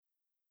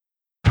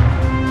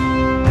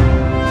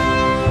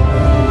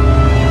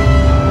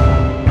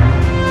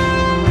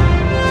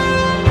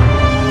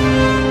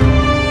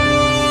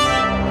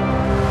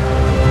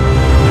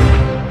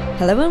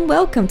Hello and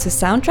welcome to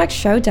Soundtrack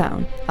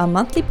Showdown, our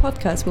monthly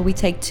podcast where we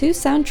take 2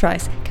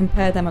 soundtracks,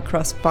 compare them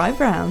across 5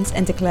 rounds,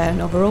 and declare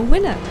an overall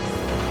winner.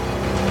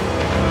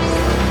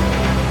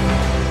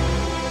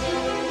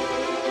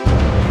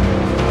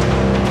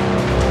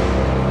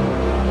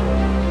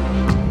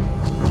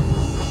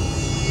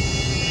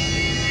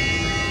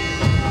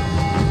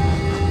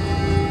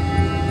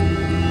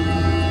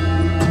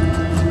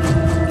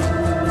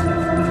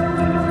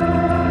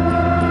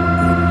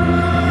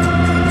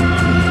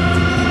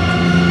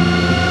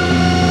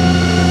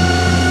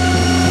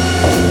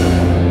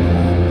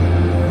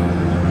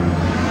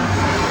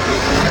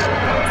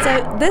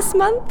 This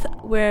month,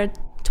 we're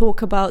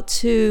talk about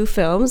 2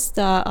 films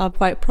that are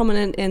quite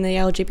prominent in the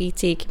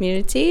LGBT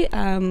community.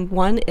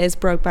 One is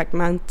Brokeback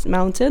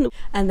Mountain,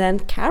 and then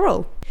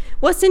Carol.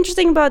 What's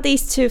interesting about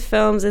these 2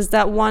 films is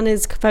that one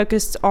is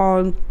focused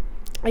on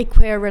a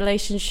queer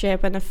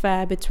relationship and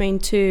affair between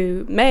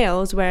 2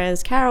 males,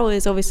 whereas Carol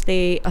is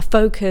obviously a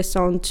focus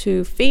on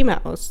 2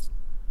 females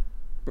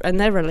and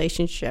their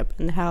relationship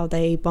and how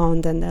they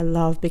bond and their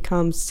love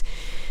becomes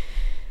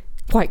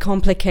quite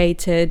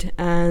complicated,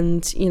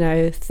 and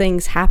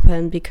things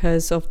happen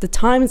because of the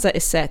times that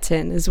it's set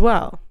in as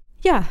well.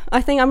 Yeah, I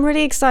think I'm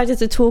really excited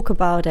to talk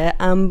about it,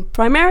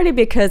 primarily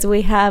because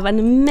we have an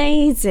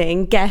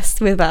amazing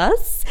guest with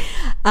us,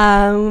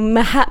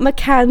 Mahatma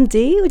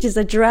Candy, which is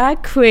a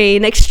drag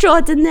queen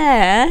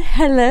extraordinaire.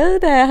 Hello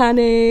there,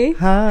 honey.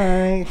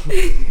 Hi.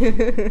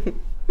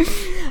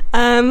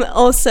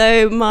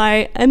 Also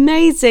my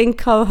amazing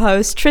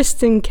co-host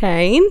Tristan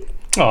Kane.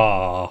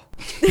 Aww.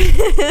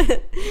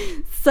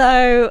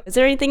 So, is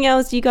there anything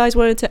else you guys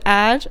wanted to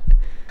add?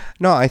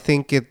 No, I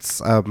think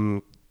it's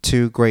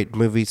 2 great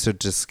movies to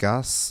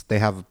discuss. They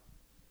have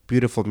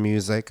beautiful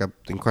music, an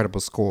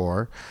incredible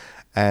score,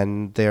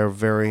 and they're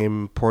very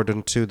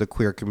important to the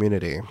queer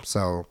community.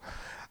 So,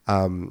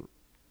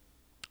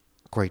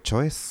 great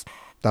choice.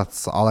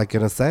 That's all I'm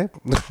going to say.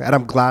 And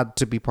I'm glad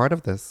to be part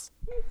of this.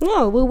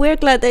 Oh, well, we're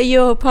glad that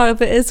you're a part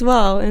of it as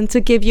well, and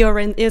to give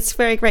it's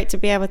very great to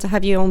be able to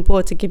have you on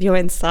board to give your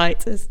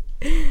insights.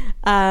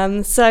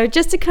 So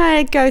just to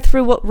kind of go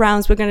through what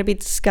rounds we're going to be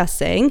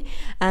discussing,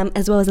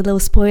 as well as a little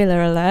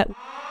spoiler alert.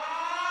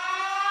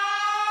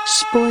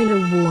 Spoiler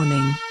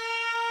warning.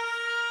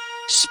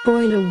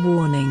 Spoiler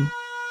warning.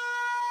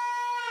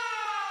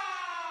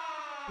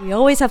 We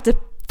always have to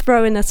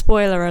throw in a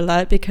spoiler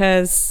alert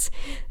because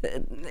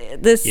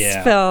this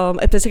film,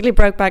 particularly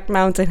Brokeback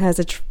Mountain, has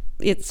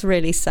it's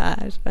really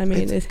sad. I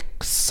mean, it's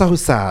so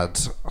sad.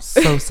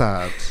 So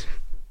sad.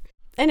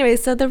 Anyway,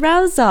 so the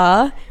rounds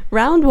are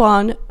round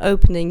 1,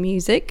 opening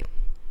music.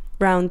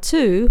 Round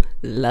 2,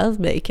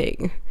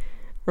 lovemaking.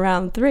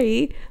 Round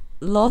 3,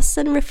 loss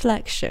and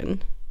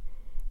reflection.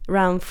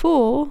 Round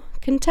 4,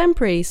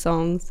 contemporary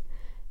songs.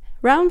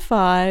 Round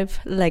 5,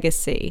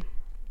 legacy.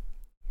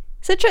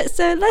 So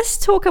let's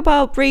talk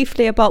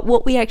briefly about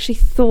what we actually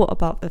thought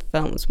about the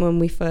films when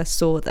we first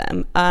saw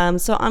them.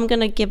 So I'm going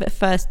to give it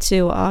first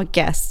to our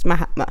guest,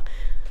 Mahatma.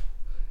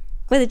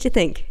 What did you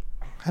think?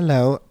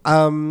 Hello.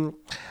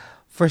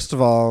 First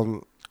of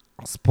all,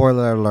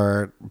 spoiler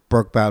alert,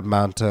 Brokeback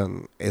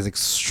Mountain is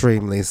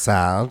extremely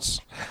sad.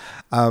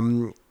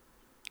 For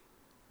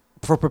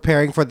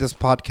preparing for this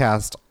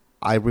podcast,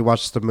 I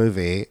rewatched the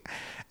movie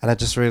and I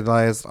just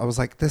realized, I was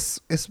like, this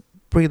is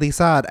really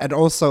sad. And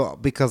also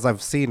because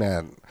I've seen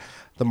it,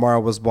 the more I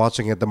was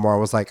watching it, the more I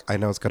was like, I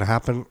know it's going to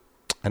happen.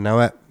 I know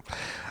it.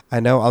 I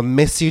know. I'll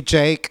miss you,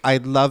 Jake. I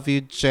love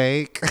you,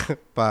 Jake.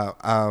 But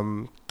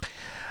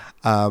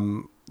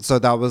so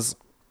that was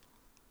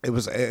it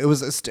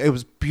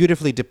was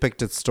beautifully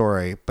depicted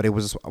story, but it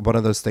was one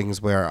of those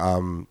things where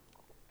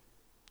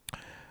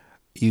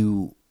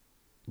the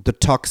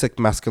toxic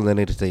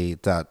masculinity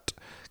that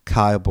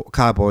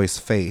cowboys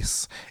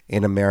face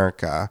in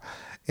America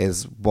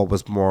is what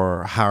was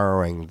more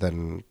harrowing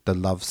than the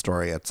love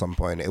story at some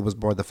point. It was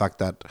more the fact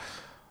that,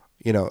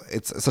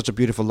 it's such a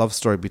beautiful love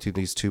story between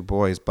these 2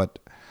 boys, but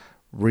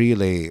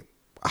really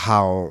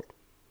how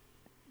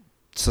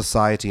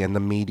society and the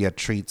media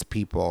treats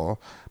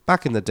people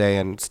back in the day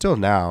and still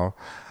now,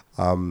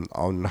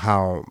 on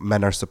how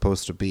men are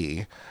supposed to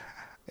be,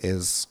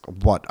 is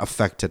what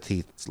affected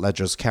Heath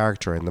Ledger's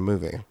character in the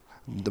movie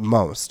the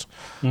most.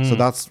 So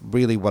that's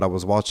really what I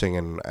was watching,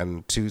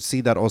 and to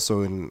see that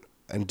also in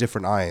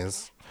different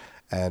eyes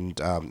and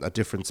a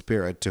different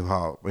spirit to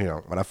how,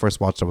 when I first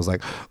watched it, I was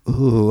like,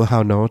 ooh,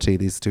 how naughty,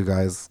 these 2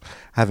 guys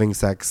having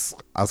sex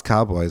as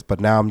cowboys. But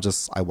now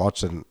I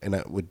watched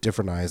it with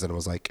different eyes, and it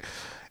was like,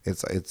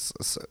 it's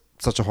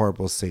such a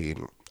horrible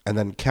scene. And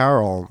then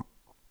Carol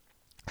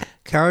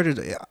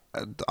did,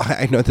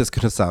 I know this is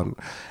going to sound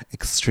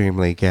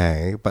extremely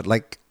gay, but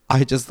like,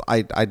 I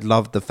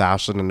loved the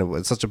fashion, and it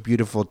was such a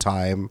beautiful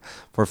time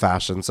for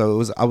fashion.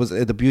 So I was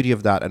the beauty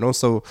of that, and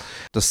also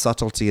the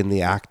subtlety in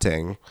the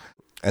acting.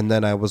 And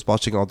then I was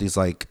watching all these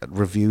like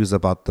reviews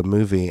about the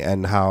movie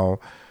and how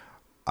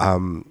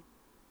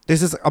There's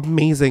this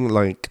amazing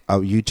like a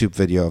YouTube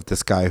video of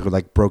this guy who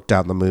like broke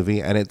down the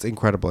movie, and it's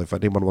incredible if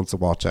anyone wants to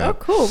watch it. Oh,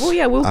 cool. Well,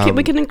 yeah,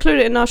 we can include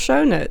it in our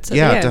show notes.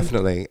 Yeah,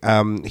 definitely.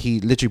 He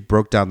literally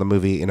broke down the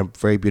movie in a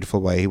very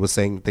beautiful way. He was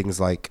saying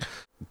things like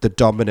the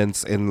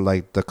dominance in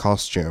like the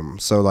costume.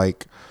 So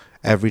like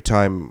every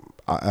time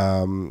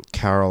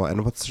Carol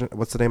and what's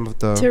the name of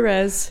the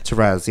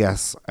Therese,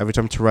 yes. Every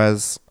time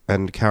Therese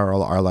and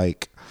Carol are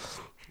like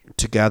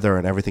together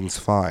and everything's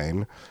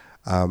fine,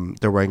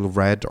 they're wearing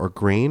red or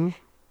green,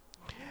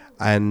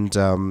 and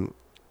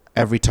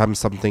every time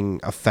something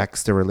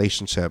affects their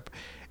relationship,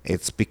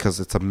 it's because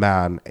it's a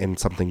man in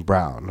something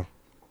brown.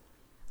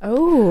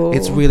 Oh,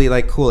 it's really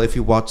like cool if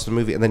you watch the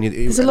movie, and then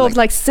there's a lot of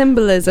like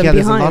symbolism. Yeah,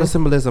 behind. There's a lot of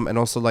symbolism, and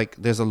also like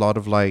there's a lot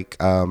of like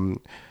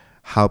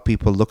how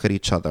people look at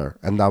each other,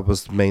 and that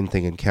was the main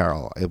thing in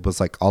Carol. It was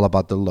like all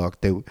about the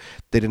look. They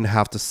didn't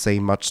have to say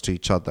much to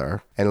each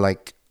other, and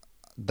like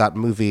that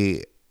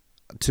movie,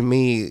 to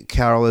me,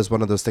 Carol is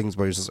one of those things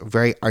where it's just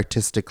very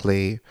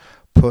artistically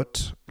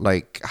put,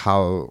 like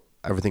how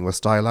everything was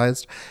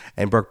stylized.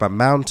 And Brokeback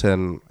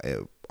Mountain,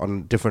 on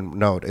a different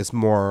note, is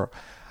more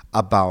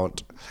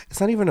about,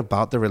 it's not even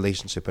about the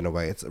relationship in a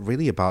way. It's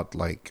really about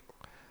like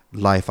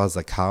life as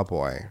a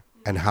cowboy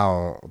and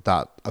how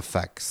that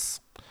affects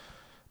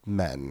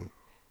men.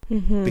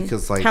 Mm-hmm.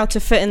 Because like how to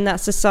fit in that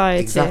society.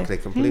 Exactly,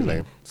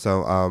 completely.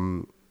 So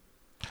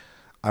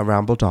I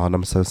rambled on,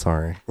 I'm so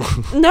sorry.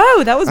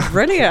 No, that was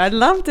brilliant. I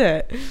loved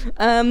it.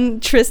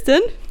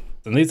 Tristan?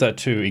 And these are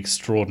two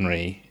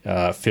extraordinary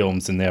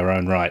films in their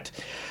own right.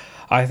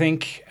 I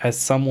think as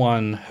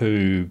someone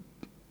who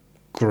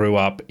grew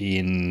up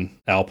in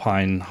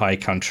alpine high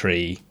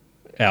country,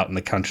 out in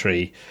the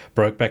country,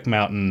 Brokeback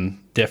Mountain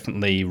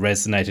definitely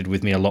resonated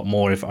with me a lot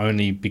more, if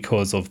only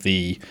because of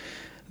the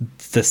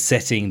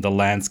setting, the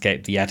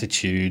landscape, the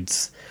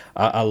attitudes.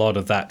 A lot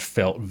of that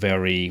felt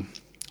very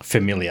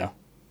familiar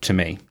to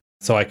me.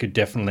 So I could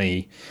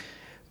definitely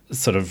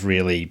sort of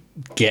really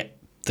get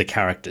the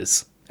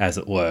characters, as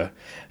it were.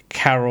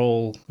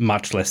 Carol,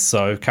 much less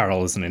so.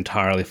 Carol is an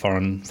entirely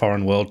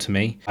foreign world to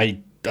me. I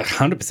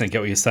 100% get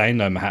what you're saying,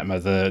 though, Mahatma.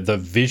 The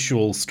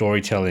visual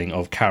storytelling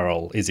of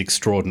Carol is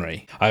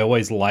extraordinary. I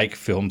always like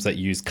films that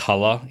use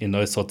colour in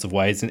those sorts of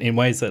ways, and in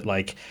ways that,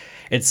 like,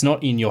 it's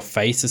not in your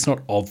face, it's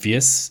not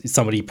obvious.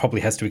 Somebody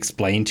probably has to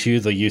explain to you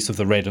the use of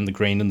the red and the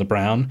green and the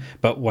brown,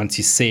 but once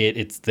you see it,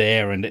 it's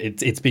there, and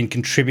it's been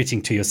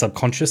contributing to your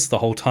subconscious the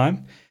whole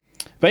time.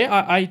 But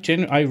yeah,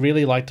 I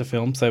really like the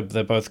films.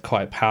 They're both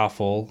quite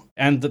powerful,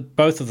 and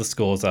both of the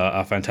scores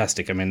are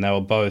fantastic. I mean, they were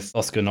both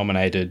Oscar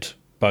nominated,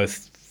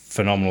 both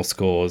phenomenal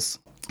scores.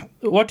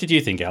 What did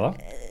you think, Ella?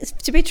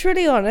 To be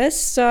truly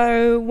honest,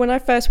 so when I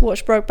first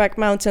watched Brokeback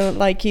Mountain,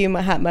 like you,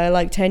 Mahatma,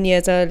 like 10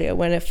 years earlier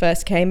when it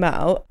first came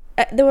out,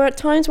 there were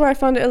times where I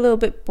found it a little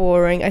bit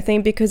boring, I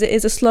think because it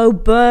is a slow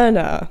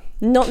burner,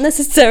 not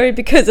necessarily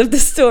because of the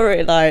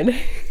storyline.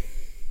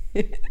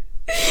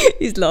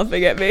 He's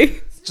laughing at me.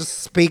 It just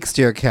speaks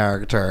to your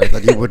character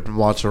that you wouldn't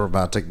watch a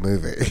romantic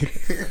movie.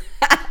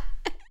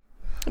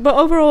 But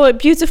overall, a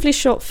beautifully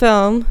shot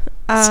film.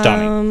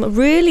 Stunning.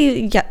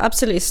 Really, yeah,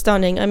 absolutely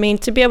stunning. I mean,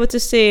 to be able to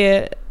see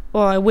it,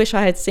 well, I wish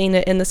I had seen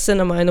it in the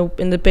cinema,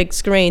 in the big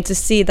screen, to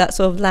see that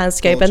sort of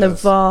landscape. Gorgeous. And the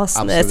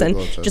vastness. Absolutely and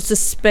gorgeous. Just the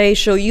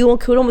spatial. You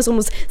could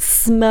almost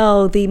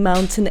smell the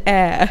mountain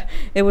air.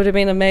 It would have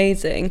been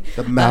amazing.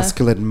 The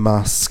masculine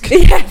musk.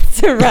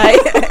 Yes, right.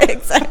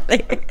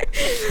 Exactly.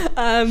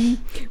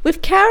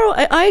 With Carol,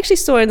 I actually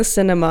saw it in the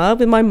cinema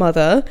with my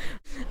mother,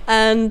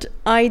 and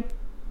I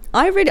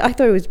thought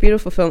it was a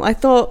beautiful film. I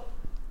thought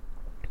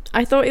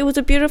it was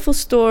a beautiful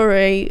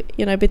story,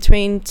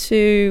 between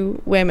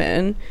two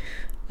women,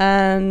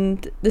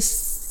 and the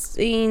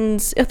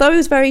scenes, I thought it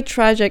was very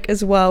tragic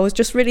as well. It was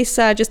just really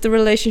sad, just the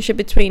relationship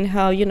between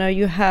how,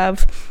 you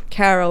have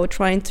Carol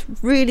trying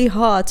really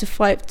hard to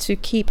fight to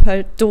keep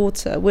her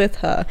daughter with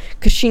her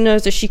because she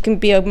knows that she can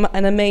be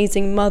an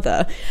amazing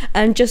mother,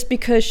 and just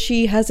because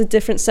she has a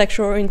different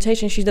sexual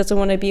orientation, she doesn't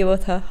want to be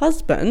with her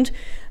husband.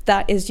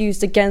 That is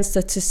used against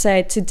her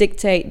to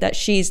dictate that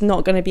she's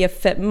not going to be a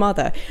fit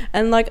mother.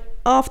 And like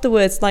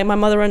afterwards, like my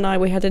mother and I,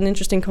 we had an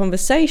interesting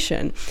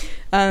conversation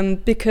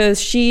because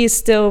she is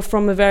still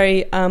from a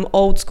very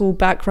old school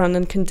background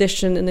and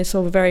conditioned in this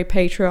sort of very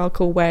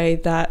patriarchal way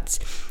that,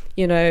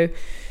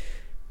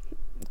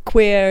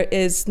 queer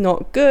is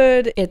not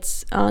good,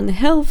 it's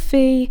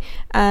unhealthy,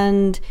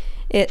 and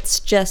it's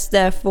just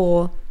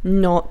therefore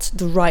not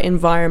the right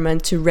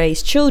environment to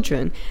raise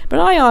children. But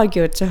I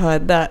argued to her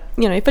that,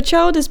 if a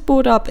child is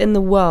brought up in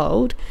the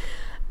world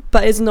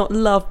but is not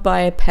loved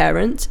by a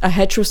parent, a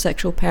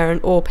heterosexual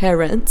parent or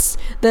parents,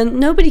 then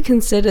nobody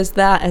considers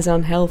that as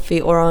unhealthy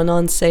or an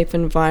unsafe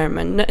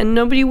environment. And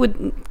nobody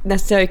would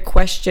necessarily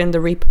question the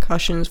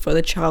repercussions for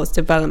the child's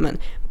development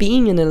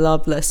being in a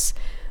loveless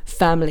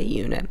family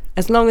unit,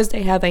 as long as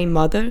they have a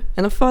mother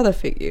and a father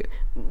figure,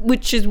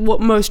 which is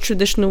what most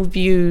traditional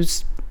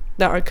views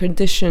that are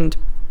conditioned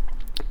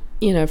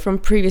from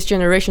previous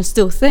generations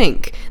still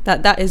think,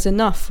 that is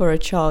enough for a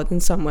child in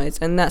some ways,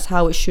 and that's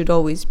how it should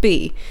always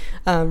be,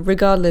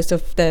 regardless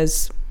of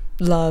there's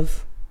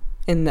love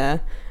in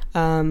there,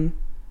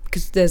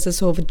 because there's a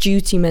sort of a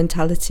duty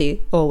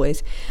mentality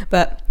always.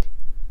 But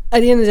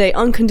at the end of the day,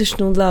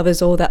 unconditional love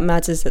is all that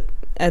matters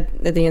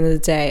at the end of the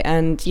day.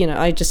 And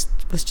I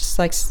was just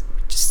like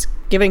just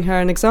giving her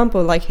an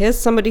example, like, here's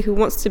somebody who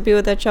wants to be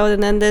with their child,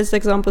 and then there's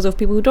examples of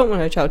people who don't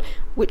want a child.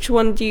 Which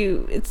one do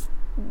you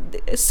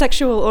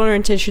sexual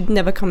orientation should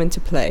never come into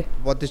play.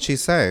 What did she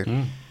say?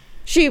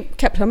 She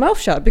kept her mouth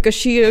shut because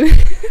she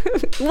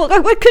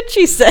what could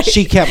she say?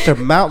 She kept her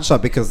mouth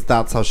shut because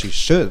that's how she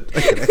should.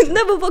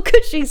 No, but what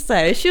could she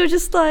say? She was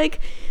just like,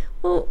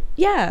 well,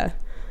 yeah,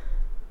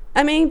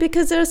 I mean,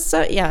 because there's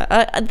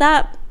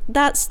that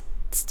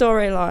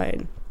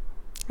storyline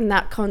and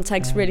that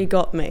context really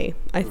got me,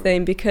 I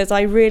think, because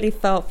I really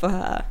felt for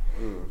her,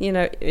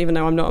 even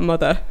though I'm not a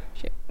mother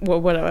or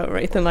whatever or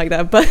anything like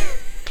that, but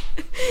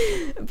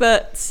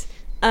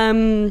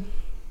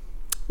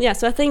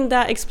so I think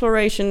that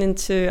exploration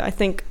into, I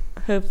think,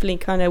 hopefully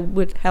kind of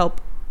would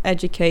help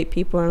educate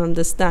people and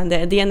understand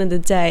that at the end of the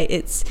day,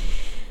 it's,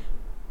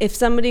 if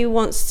somebody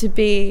wants to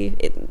be,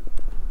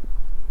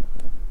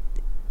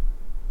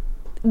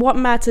 what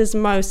matters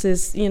most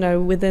is,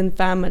 within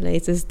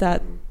families, is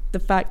that the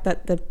fact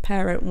that the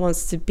parent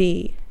wants to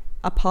be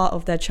a part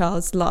of their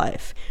child's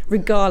life,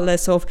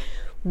 regardless of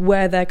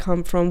where they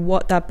come from,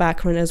 what their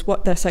background is,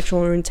 what their sexual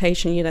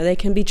orientation. They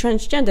can be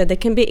transgender, it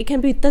can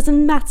be,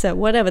 doesn't matter,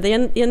 whatever. The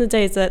end of the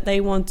day is that they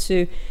want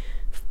to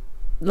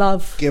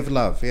give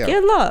love.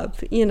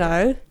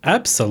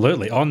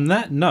 Absolutely. On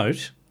that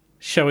note,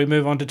 shall we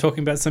move on to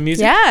talking about some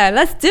music? Yeah,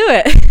 let's do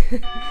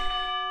it.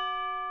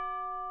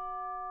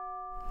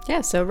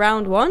 Yeah, so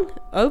round one,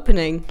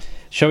 opening.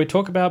 Shall we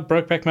talk about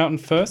Brokeback Mountain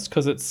first,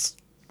 because it's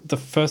the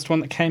first one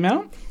that came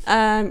out?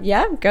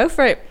 Yeah, go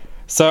for it.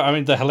 So, I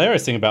mean, the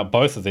hilarious thing about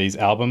both of these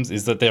albums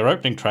is that their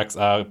opening tracks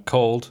are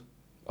called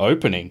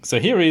Opening. So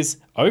here is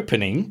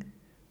Opening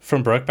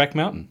from Brokeback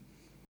Mountain.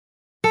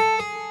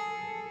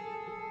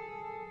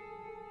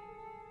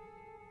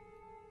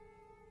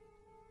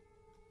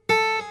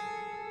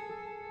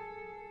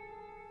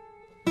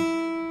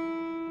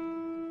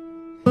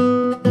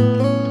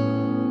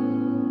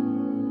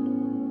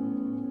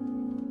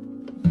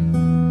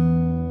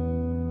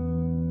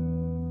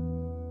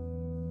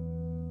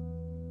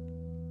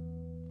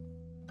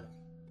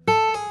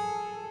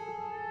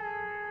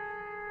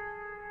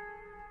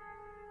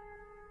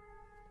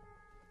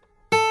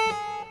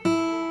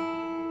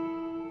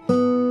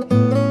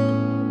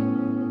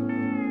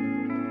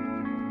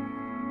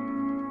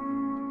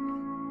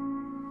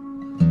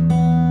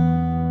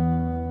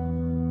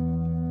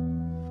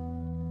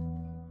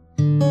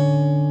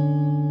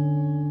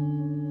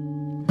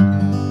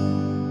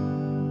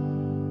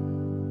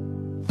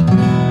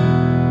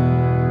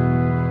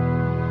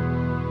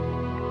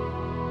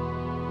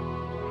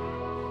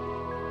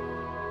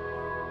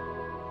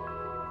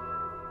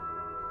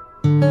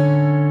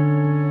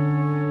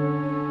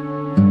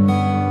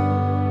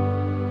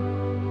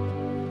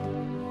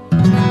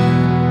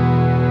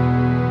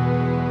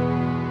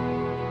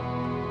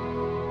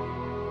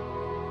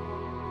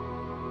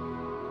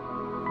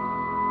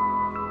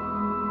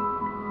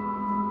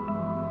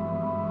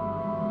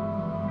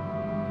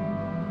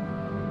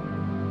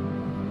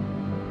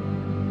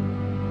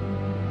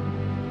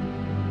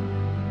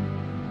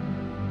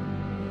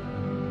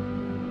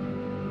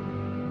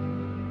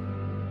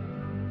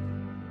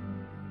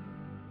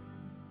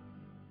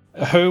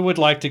 Who would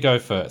like to go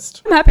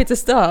first? I'm happy to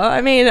start.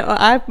 I mean,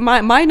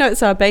 my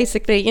notes are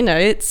basically,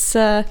 it's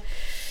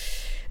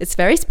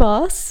very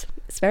sparse,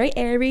 it's very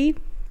airy,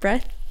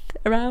 breath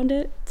around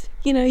it.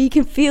 You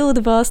can feel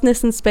the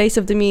vastness and space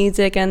of the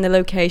music and the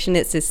location.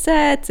 It's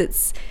set,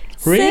 it's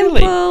really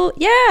simple.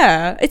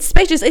 Yeah, it's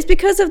spacious. It's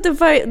because of the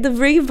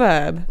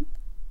reverb.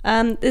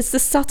 It's the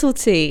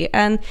subtlety,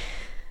 and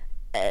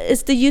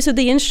it's the use of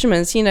the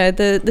instruments. I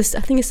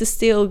think it's the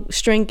steel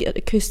string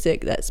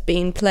acoustic that's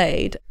being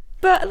played.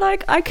 But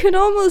you can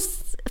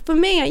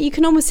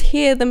almost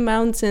hear the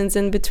mountains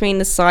in between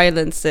the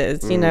silences,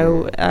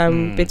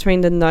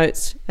 between the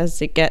notes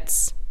as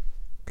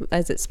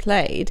it's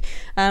played.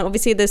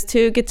 Obviously there's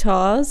two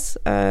guitars,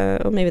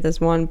 or maybe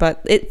there's one,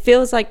 but it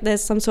feels like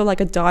there's some sort of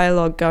like a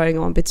dialogue going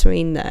on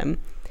between them.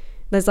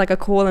 There's like a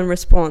call and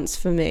response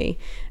for me,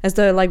 as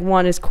though like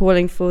one is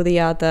calling for the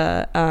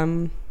other.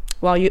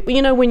 While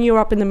when you're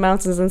up in the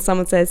mountains and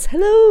someone says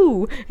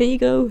hello, and you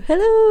go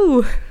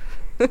hello.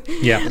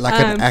 Yeah, like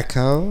an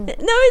echo. No,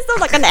 it's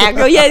not like an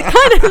echo. Yeah,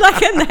 kind of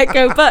like an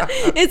echo, but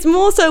it's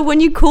more so when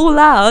you call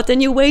out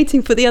and you're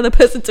waiting for the other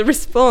person to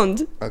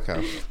respond.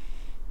 Okay.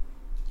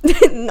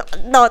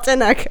 not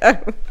an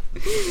echo.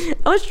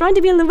 I was trying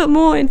to be a little bit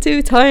more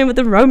into time with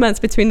the romance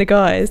between the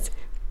guys,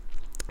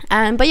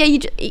 but yeah,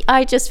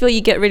 I just feel you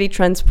get really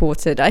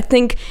transported. I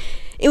think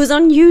it was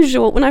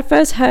unusual when I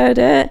first heard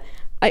it.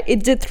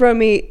 It did throw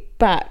me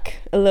back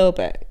a little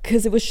bit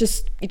because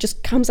it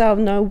just comes out of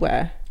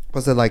nowhere.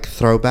 Was it like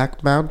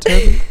Throwback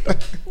Mountain?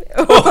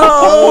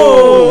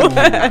 Oh,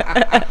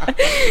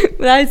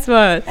 nice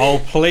one. Oh,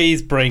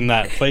 please bring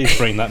that,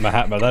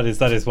 Mahatma. That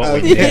is what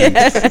we need.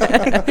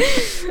 Yeah.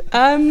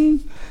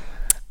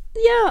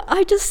 Yeah,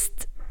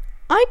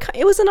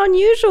 it was an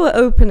unusual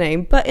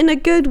opening, but in a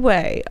good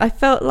way. I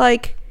felt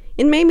like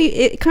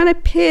it kind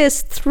of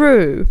pierced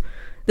through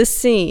the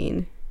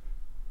scene,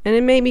 and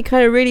it made me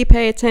kind of really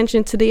pay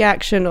attention to the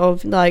action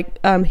of like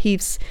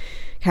Heath's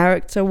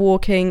character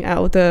walking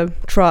out of the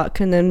truck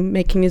and then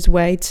making his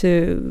way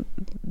to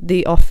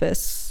the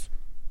office,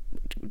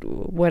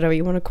 whatever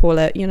you want to call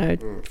it,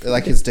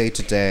 like his day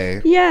to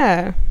day.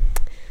 Yeah.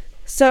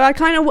 So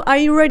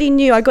I already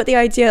knew, I got the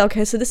idea,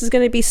 okay, so this is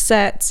going to be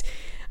set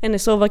in a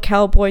sort of a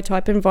cowboy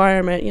type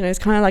environment, it's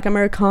kind of like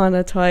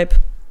Americana type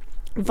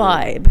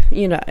vibe,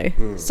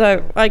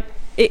 So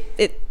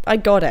I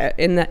got it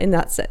in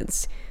that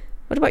sense.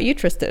 What about you,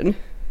 Tristan?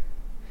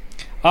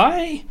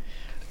 I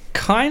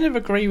kind of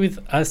agree with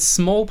a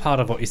small part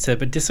of what you said,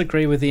 but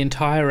disagree with the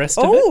entire rest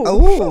of it.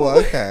 Oh,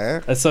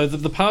 okay. So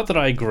the part that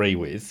I agree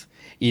with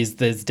is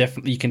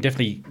you can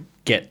definitely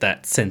get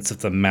that sense of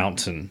the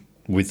mountain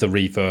with the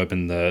reverb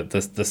and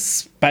the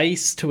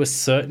space to a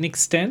certain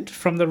extent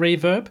from the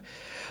reverb.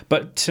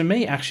 But to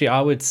me, actually,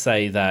 I would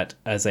say that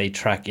as a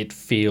track, it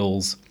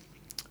feels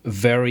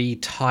very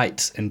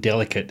tight and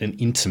delicate and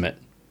intimate.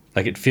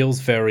 Like it feels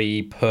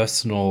very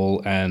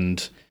personal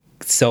and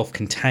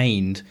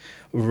self-contained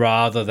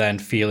rather than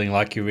feeling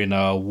like you're in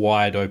a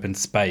wide open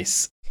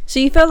space. So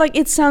you felt like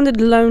it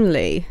sounded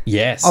lonely?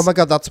 Yes. Oh my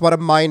god, that's one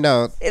of my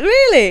notes.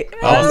 Really?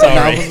 Oh,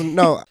 sorry.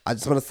 No, I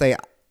just want to say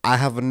I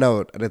have a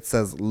note and it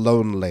says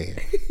lonely.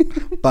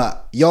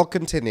 But you'll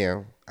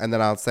continue and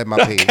then I'll say my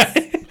piece.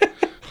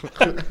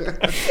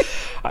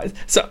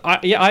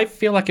 I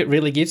feel like it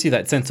really gives you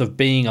that sense of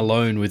being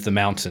alone with the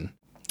mountain.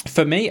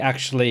 For me,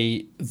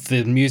 actually,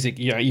 the music,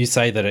 you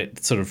say that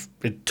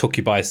it took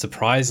you by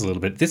surprise a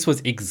little bit. This was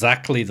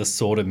exactly the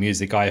sort of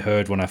music I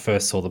heard when I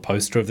first saw the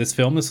poster of this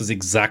film. This was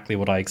exactly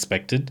what I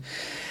expected,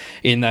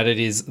 in that it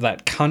is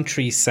that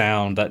country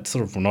sound, that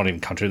sort of, well, not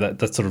even country,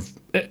 that sort of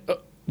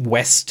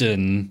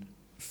Western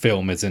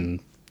film, as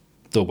in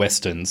the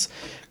Westerns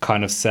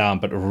kind of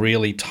sound, but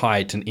really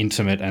tight and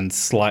intimate and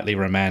slightly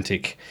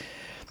romantic,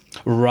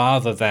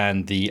 rather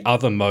than the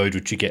other mode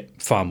which you get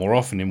far more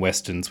often in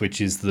Westerns,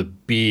 which is the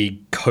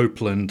big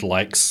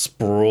Copeland-like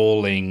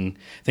sprawling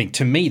thing.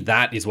 To me,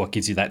 that is what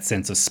gives you that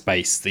sense of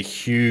space, the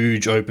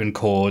huge open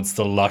chords,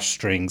 the lush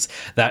strings.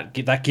 That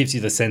gives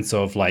you the sense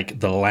of like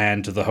the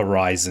land to the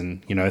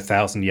horizon,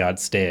 1,000-yard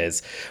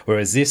stares.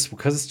 Whereas this,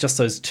 because it's just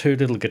those two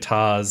little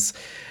guitars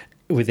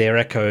with their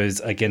echoes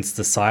against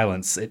the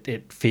silence,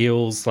 it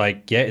feels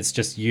like, it's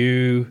just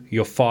you,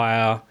 your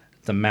fire,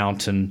 the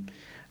mountain,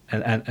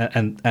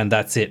 and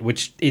that's it,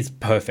 which is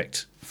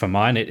perfect for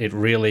mine. It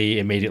really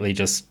immediately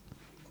just,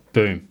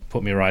 boom,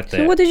 put me right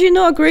there. So what did you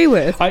not agree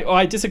with?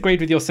 I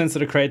disagreed with your sense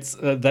that it creates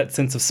that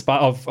sense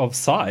of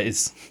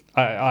size.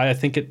 I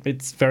think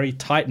it's very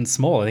tight and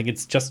small. I think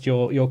it's just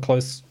your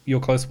close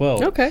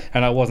world. Okay.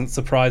 And I wasn't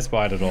surprised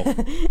by it at all.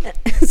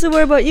 So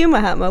what about you,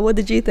 Mahatma? What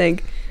did you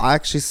think? I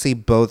actually see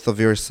both of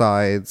your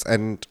sides,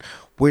 and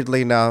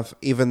weirdly enough,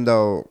 even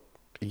though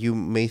you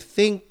may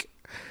think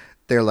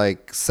they're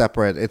like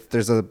separate,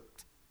 there's a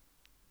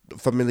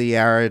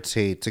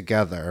familiarity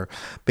together,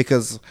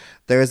 because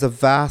there is a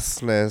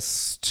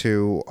vastness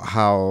to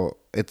how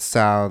it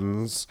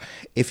sounds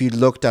if you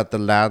looked at the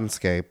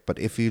landscape, but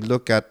if you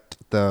look at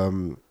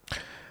the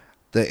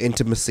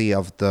intimacy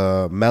of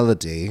the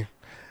melody,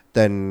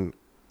 then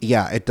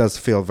it does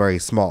feel very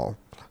small.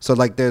 So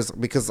like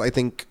because I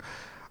think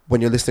when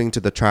you're listening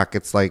to the track,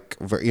 it's like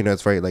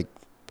it's very like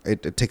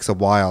it takes a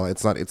while.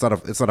 It's not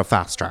a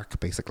fast track,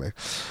 basically.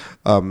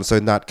 So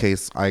in that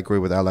case, I agree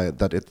with Ella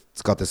that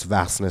it's got this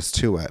vastness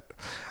to it,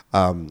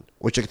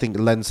 which I think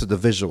lends to the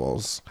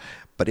visuals.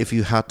 But if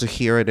you had to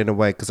hear it in a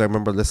way, because I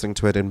remember listening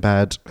to it in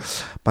bed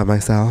by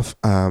myself,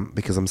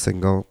 because I'm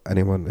single.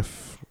 Anyone,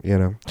 if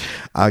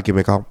give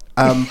me a call.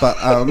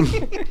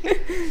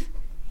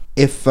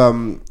 If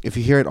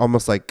you hear it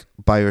almost like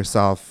by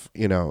yourself,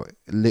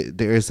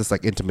 there is this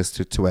like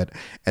intimacy to it,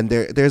 and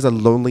there's a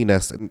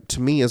loneliness. And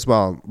to me as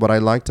well, what I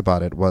liked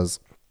about it was,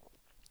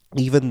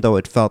 even though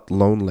it felt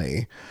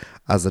lonely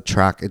as a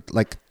track, it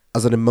like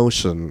as an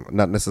emotion,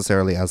 not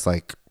necessarily as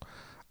like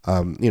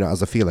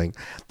as a feeling,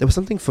 there was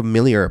something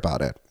familiar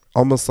about it,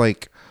 almost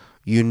like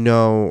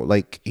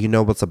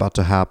what's about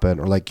to happen,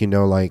 or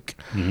like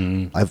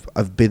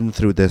I've been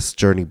through this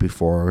journey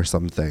before or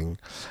something.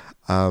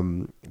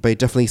 But it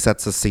definitely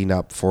sets the scene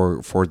up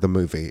for the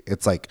movie.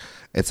 It's like,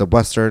 it's a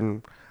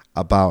Western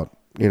about,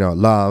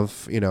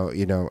 love,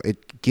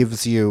 it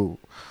gives you,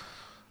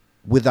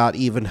 without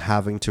even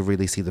having to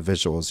really see the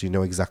visuals,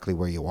 exactly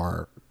where you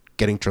are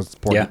getting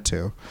transported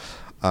to.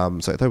 So I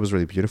thought it was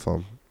really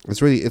beautiful.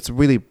 It's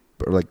really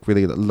like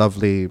really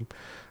lovely,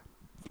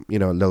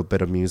 little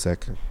bit of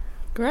music.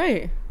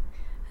 Great.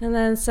 And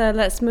then so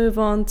let's move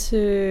on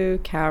to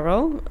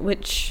Carol,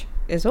 which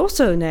is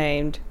also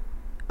named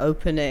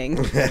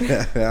Opening.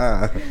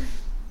 Yeah.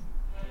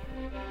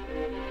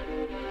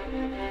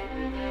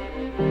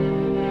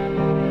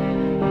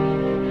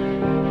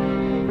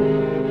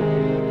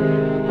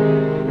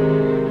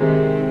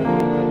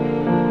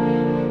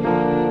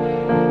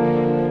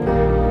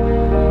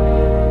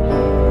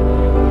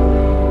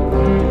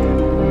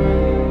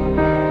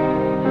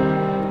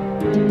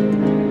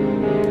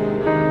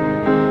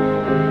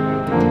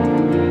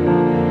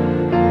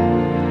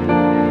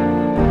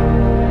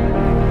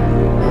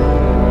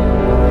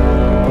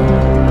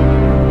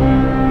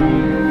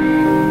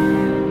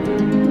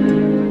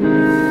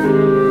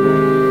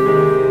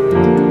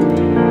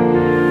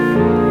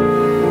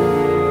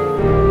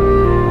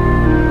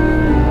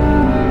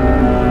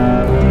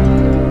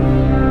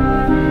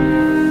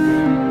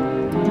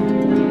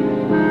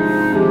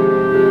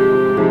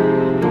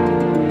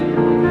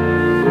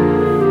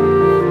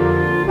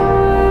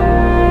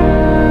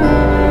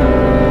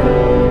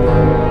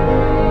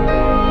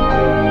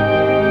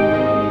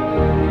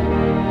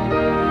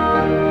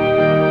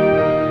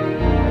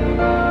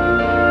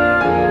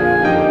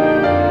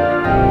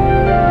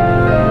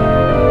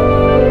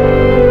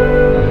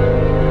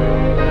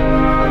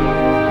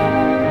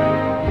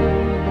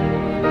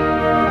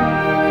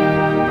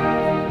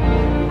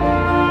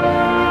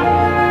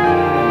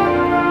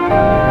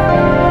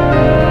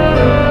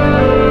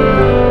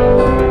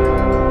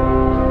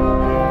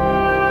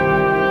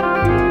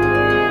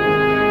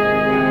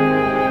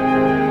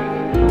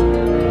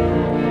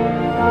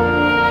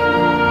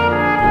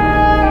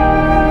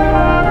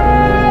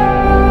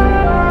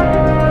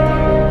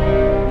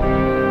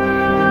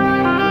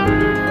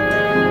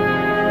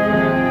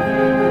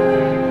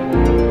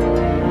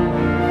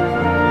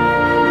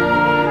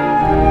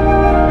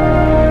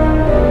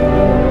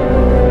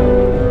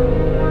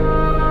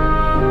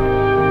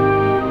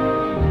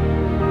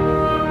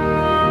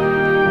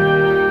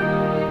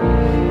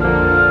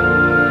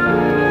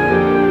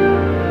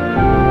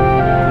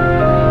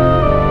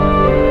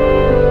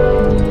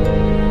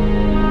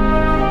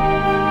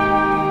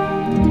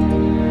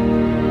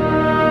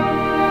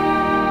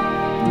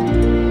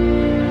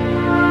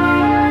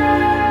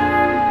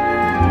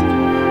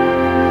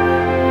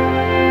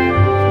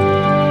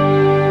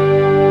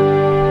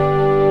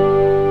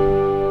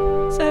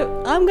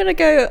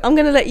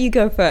 gonna let you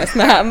go first,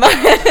 Matt.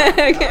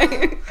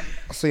 Okay.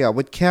 So yeah,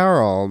 with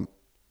Carol,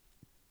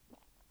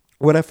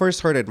 when I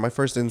first heard it, my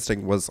first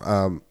instinct was,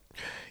 when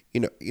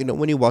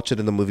you watch it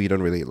in the movie, you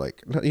don't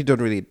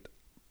really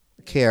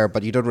care,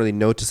 but you don't really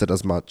notice it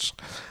as much.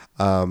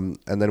 And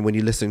then when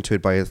you listen to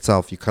it by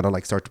itself, you kind of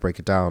like start to break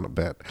it down a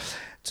bit.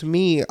 To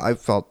me, I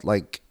felt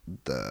like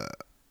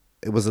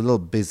it was a little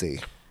busy.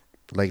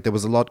 Like there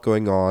was a lot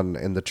going on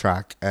in the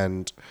track,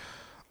 and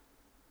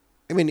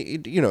I mean,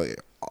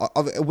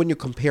 when you're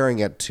comparing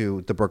it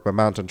to the Brokeback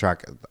Mountain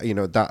track,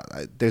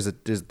 that there's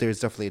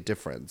definitely a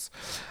difference.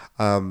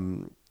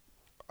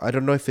 I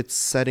don't know if it's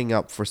setting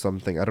up for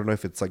something. I don't know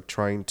if it's like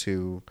trying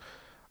to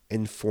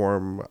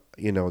inform,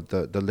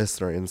 the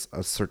listener in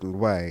a certain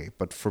way.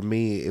 But for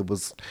me,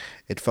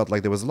 it felt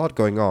like there was a lot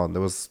going on.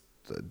 There was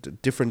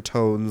different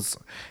tones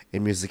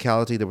in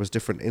musicality. There was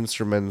different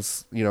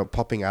instruments,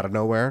 popping out of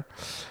nowhere.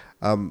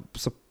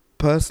 So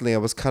personally, I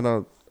was kind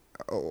of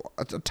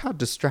a tad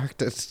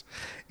distracted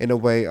in a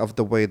way of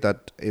the way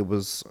that it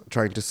was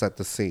trying to set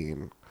the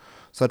scene.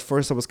 So at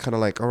first I was kind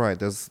of like, all right,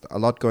 there's a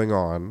lot going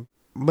on.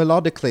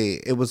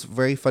 Melodically, it was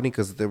very funny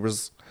because there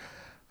was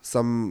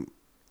some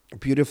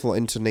beautiful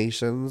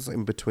intonations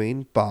in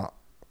between, but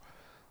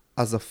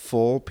as a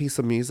full piece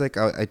of music,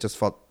 I just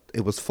felt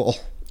it was full.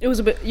 It was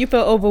a bit. You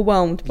felt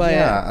overwhelmed by it.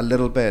 Yeah, a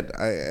little bit.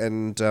 I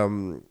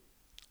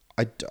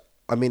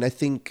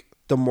think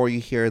the more you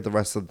hear the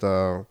rest of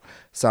the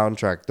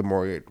soundtrack, the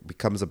more it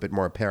becomes a bit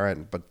more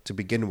apparent. But to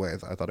begin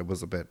with, I thought it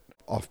was a bit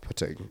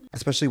off-putting,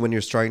 especially when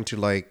you're trying to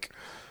like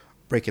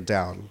break it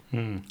down.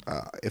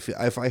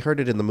 If I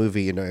heard it in the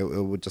movie, it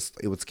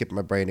would skip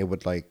my brain. It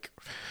would like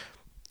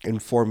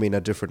inform me in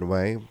a different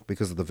way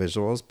because of the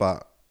visuals.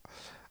 But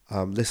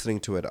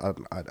listening to it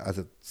as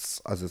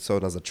its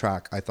own as a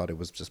track, I thought it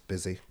was just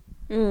busy.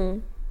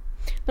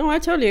 No, I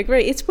totally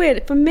agree. It's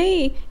weird. For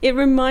me, it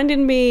reminded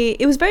me...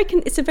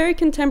 It's a very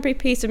contemporary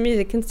piece of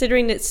music,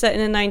 considering it's set in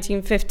the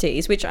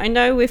 1950s, which I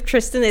know with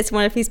Tristan, it's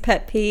one of his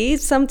pet peeves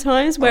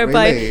sometimes,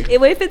 whereby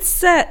if it's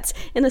set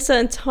in a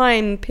certain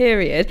time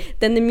period,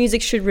 then the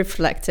music should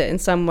reflect it in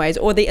some ways,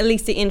 or at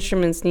least the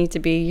instruments need to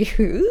be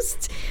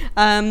used.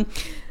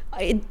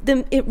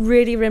 It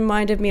really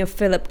reminded me of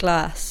Philip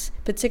Glass,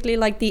 particularly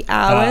like the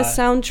Hour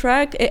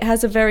soundtrack. It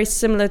has a very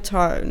similar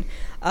tone.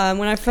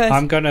 When I first...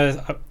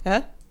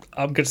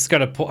 I'm just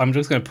going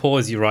to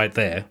pause you right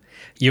there.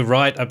 You're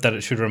right that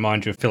it should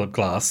remind you of Philip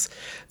Glass.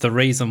 The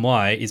reason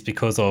why is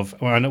because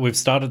I know we've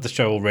started the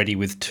show already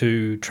with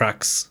 2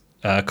 tracks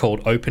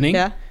called Opening.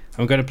 Yeah.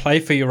 I'm going to play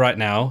for you right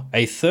now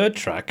a 3rd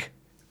track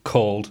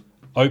called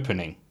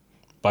Opening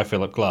by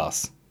Philip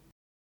Glass.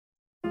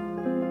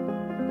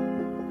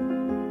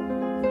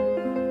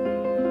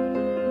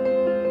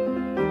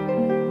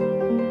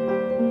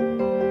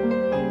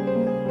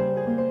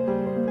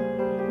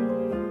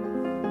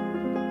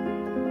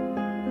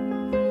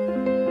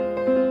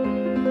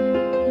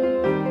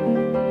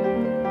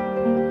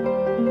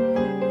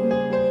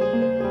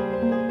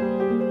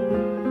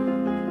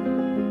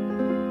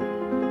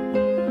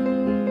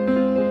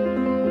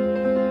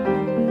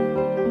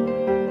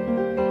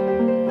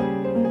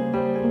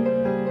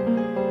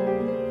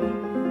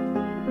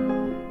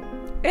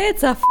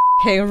 It's a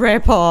f***ing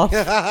rip-off.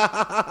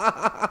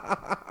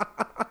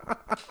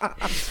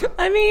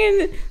 I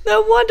mean,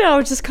 no wonder I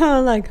was just kind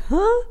of like,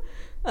 huh?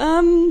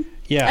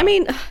 Yeah. I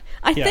mean,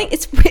 I think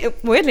it's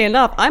weirdly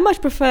enough, I much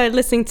prefer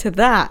listening to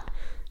that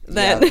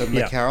than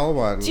the Carol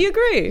one. Do you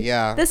agree?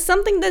 Yeah. There's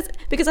something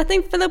because I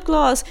think Philip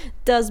Glass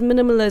does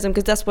minimalism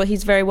because that's what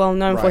he's very well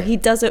known for. He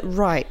does it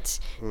right.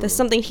 There's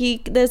something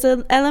there's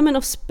an element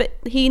of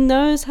he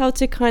knows how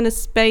to kind of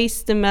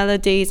space the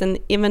melodies, and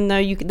even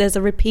though there's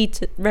a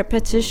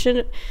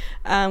repetition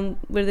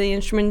with the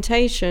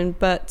instrumentation,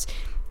 but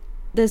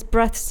there's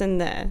breaths in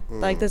there.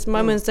 Like there's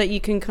moments that you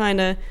can kind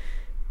of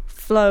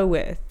flow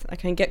with. I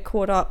can get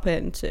caught up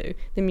into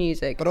the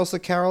music. But also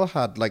Carol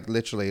had like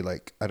literally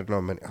like I don't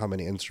know how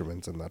many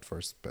instruments in that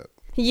first bit.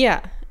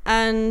 Yeah,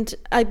 and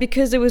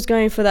because it was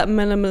going for that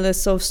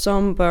minimalist sort of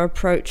somber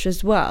approach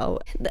as well,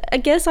 I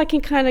guess I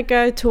can kind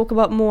of talk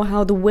about more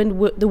how the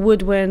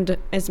woodwind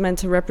is meant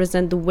to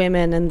represent the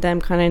women and them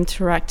kind of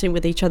interacting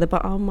with each other.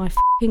 But oh my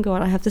fucking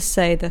god, I have to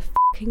say the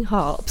fucking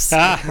harps.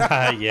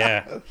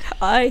 Yeah.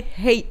 I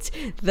hate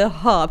the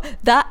harp.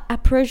 That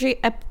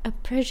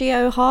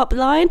arpeggio harp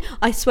line,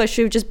 I swear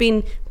should have just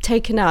been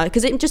taken out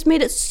because it just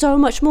made it so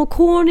much more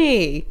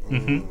corny.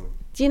 Mm-hmm.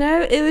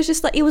 It was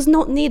just like it was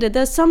not needed.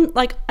 There's some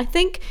I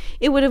think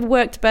it would have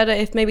worked better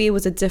if maybe it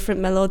was a different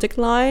melodic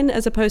line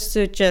as opposed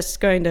to just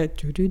going to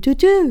do do do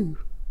do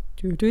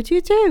do do do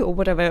do or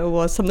whatever it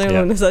was, something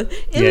along those lines.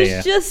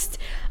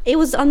 It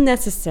was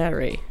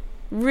unnecessary.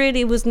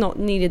 Really was not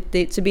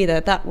needed to be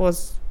there. That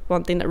was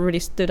one thing that really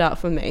stood out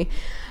for me.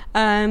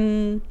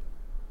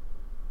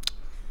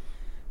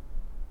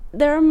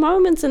 There are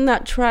moments in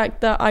that track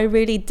that I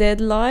really did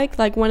like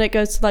when it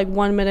goes to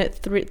 1 minute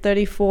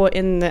 34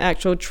 in the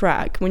actual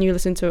track. When you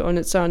listen to it on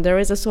its own, there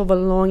is a sort of a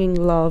longing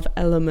love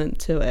element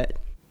to it.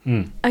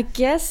 I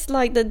guess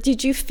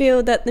did you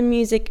feel that the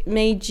music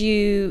made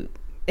you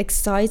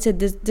excited?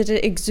 Did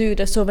it exude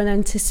a sort of an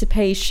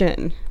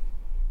anticipation?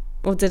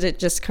 Or did it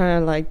just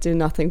kind of like do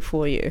nothing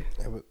for you?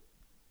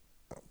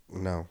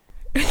 No.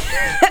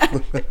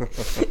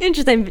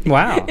 Interesting.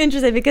 Wow.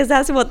 Interesting, because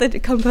that's what the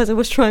composer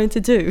was trying to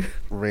do.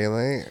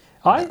 Really?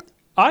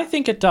 I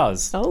think it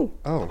does. Oh.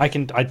 I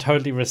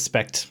totally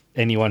respect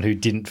anyone who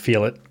didn't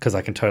feel it, because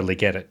I can totally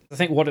get it. I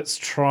think what it's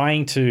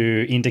trying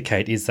to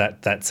indicate is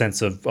that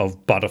sense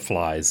of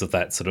butterflies, of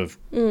that sort of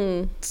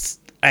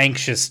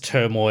anxious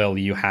turmoil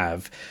you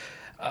have.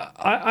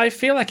 I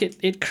feel like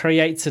it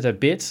creates it a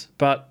bit,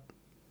 but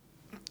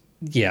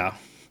yeah.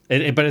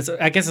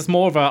 I guess it's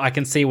more of I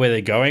can see where they're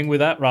going with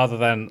that rather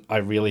than I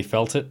really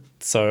felt it.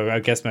 So I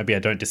guess maybe I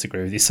don't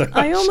disagree with you so much.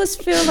 I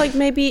almost feel like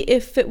maybe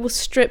if it was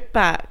stripped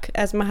back,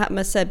 as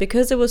Mahatma said,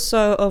 because it was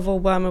so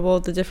overwhelming with all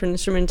the different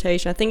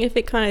instrumentation, I think if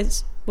it kind of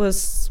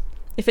was,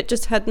 if it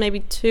just had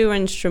maybe two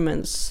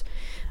instruments,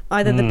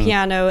 either the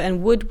piano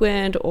and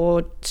woodwind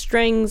or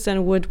strings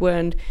and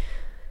woodwind,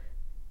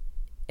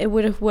 it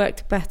would have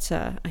worked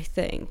better, I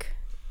think.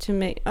 To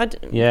me,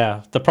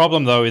 yeah. The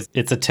problem though is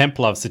it's a temp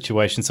love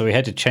situation, so we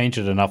had to change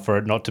it enough for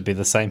it not to be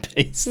the same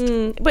piece.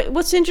 But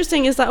what's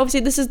interesting is that obviously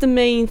this is the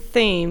main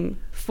theme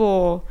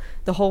for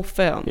the whole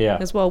film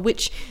as well,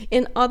 which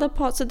in other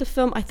parts of the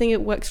film I think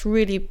it works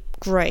really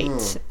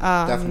great.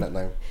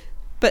 Definitely.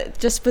 But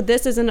just for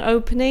this as an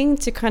opening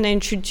to kind of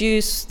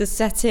introduce the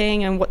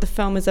setting and what the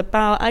film is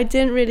about, I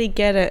didn't really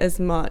get it as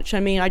much. I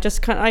mean, I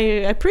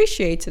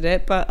appreciated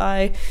it, but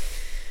I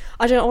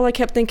don't know, all I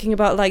kept thinking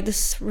about, like,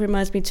 this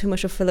reminds me too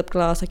much of Philip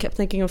Glass. I kept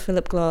thinking of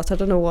Philip Glass. I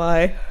don't know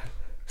why.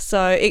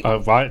 So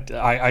right,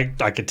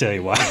 I could tell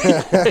you why.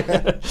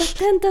 But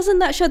then doesn't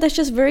that show that's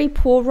just very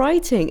poor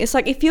writing? It's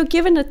like if you're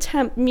given a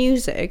temp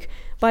music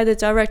by the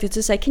director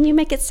to say, can you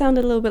make it sound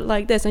a little bit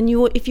like this? And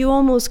if you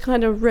almost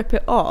kind of rip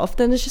it off,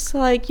 then it's just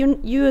like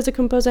you as a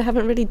composer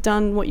haven't really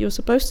done what you're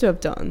supposed to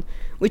have done,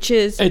 which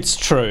is... It's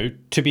true.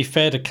 To be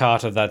fair to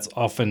Carter, that's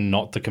often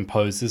not the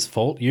composer's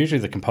fault. Usually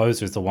the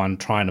composer is the one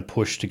trying to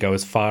push to go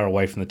as far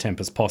away from the temp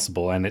as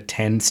possible, and it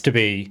tends to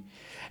be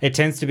a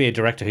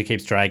director who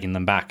keeps dragging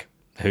them back,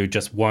 who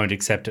just won't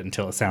accept it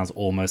until it sounds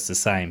almost the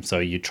same. So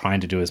you're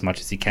trying to do as much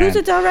as you can. Who's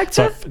the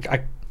director?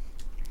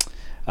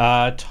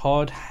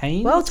 Todd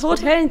Haynes. Well, Todd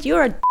Haynes,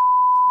 you're a...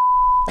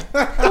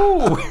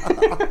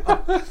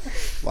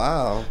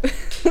 Wow.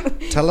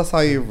 Tell us how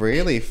you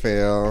really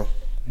feel.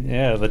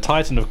 Yeah, the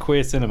titan of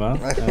queer cinema.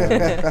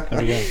 There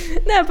we go.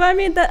 No, but I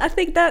mean, I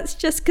think that's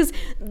just because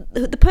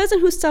the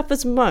person who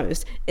suffers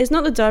most is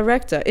not the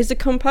director, is the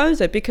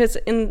composer. Because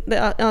in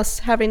us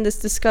having this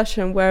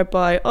discussion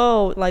whereby,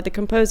 like the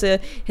composer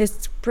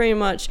has pretty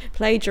much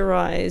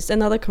plagiarized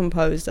another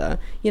composer,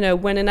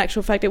 when in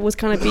actual fact it was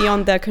kind of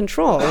beyond their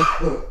control.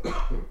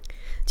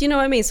 Do you know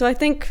what I mean? So I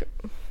think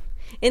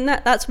in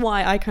that's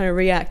why I kind of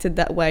reacted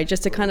that way,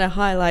 just to kind of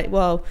highlight,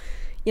 well,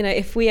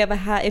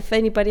 if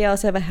anybody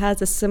else ever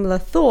has a similar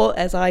thought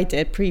as I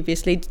did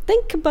previously,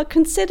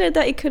 consider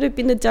that it could have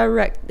been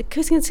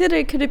consider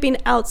it could have been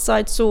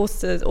outside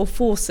sources or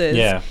forces.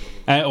 Yeah,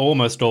 and it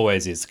almost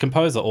always is. The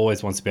composer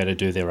always wants to be able to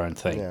do their own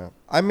thing. Yeah,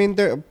 I mean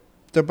there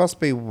must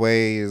be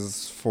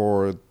ways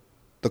for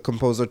the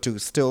composer to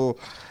still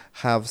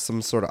have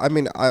some sort of. I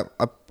mean, I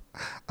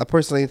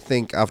personally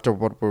think after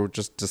what we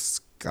just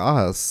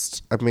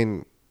discussed, I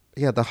mean.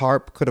 Yeah, the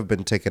harp could have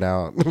been taken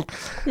out.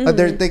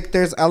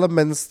 There's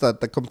elements that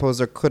the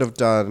composer could have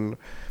done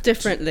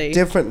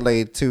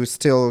differently to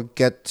still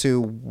get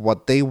to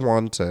what they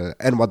wanted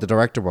and what the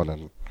director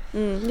wanted.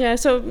 Yeah,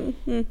 so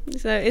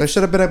there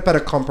should have been a better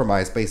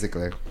compromise,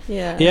 basically.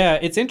 Yeah,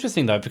 it's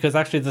interesting though, because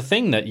actually the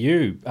thing that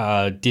you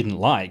didn't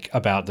like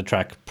about the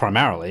track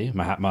primarily,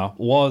 Mahatma,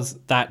 was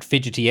that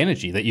fidgety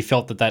energy, that you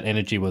felt that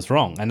energy was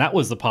wrong, and that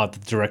was the part that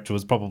the director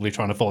was probably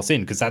trying to force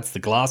in, because that's the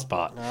Glass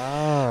part.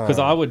 Because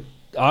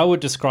I would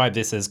describe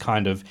this as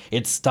kind of,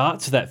 it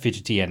starts with that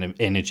fidgety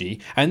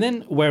energy, and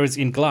then whereas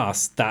in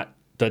Glass, that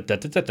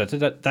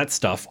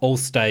stuff all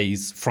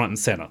stays front and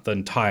center, the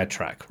entire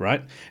track,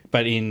 right?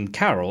 But in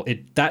Carol,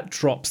 that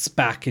drops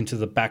back into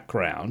the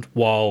background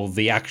while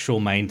the actual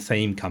main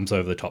theme comes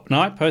over the top. Now,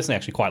 I personally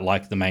actually quite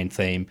like the main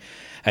theme,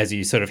 as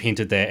you sort of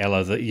hinted there,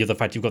 Ella, the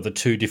fact you've got the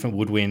two different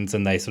woodwinds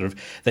and they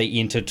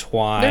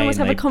intertwine. They almost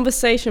have a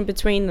conversation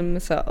between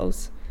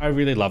themselves. I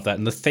really love that,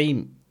 and the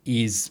theme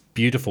is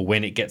beautiful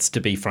when it gets to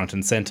be front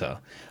and center,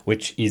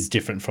 which is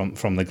different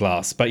from the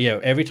Glass. But yeah,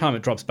 every time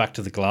it drops back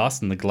to the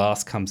Glass and the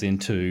Glass comes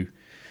into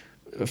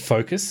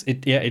focus,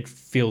 it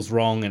feels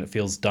wrong and it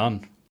feels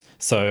done.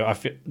 So I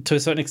feel, to a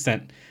certain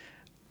extent,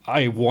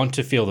 I want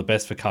to feel the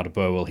best for Carter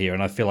Burwell here,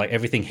 and I feel like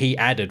everything he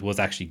added was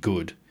actually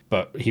good,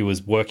 but he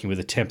was working with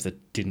a temp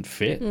that didn't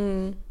fit.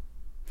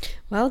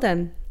 Well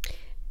then,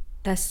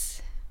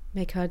 let's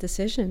make our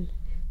decision.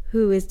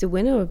 Who is the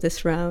winner of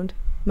this round?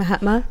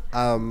 Mahatma?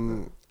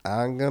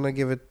 I'm gonna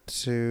give it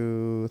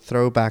to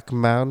Throwback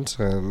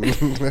Mountain.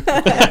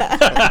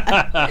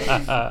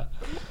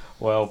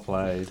 Well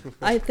played.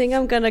 I think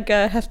I'm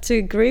gonna have to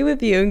agree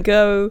with you and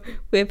go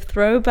with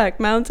Throwback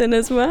Mountain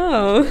as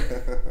well.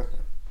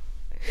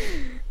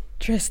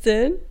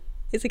 Tristan?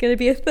 Is it going to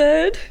be a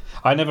third?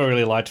 I never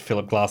really liked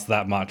Philip Glass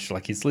that much.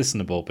 Like, he's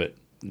listenable, but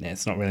yeah,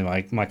 it's not really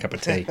my cup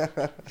of tea.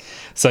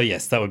 So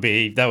yes, that would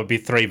be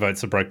 3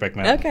 votes for Brokeback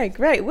Mountain. Okay,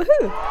 great.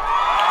 Woohoo!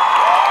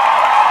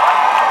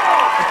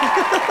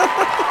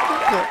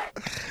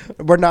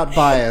 We're not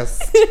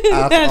biased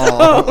at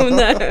all. Oh,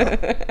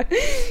 no.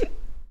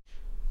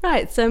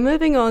 Right, so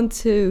moving on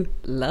to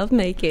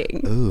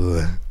lovemaking.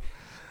 Ooh,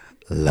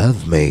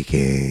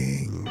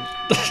 lovemaking.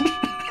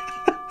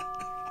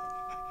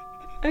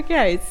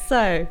 Okay,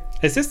 so...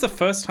 Is this the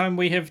first time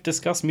we have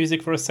discussed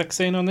music for a sex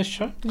scene on this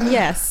show?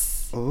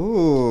 Yes.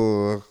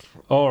 Ooh.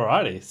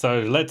 Alrighty,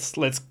 so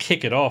let's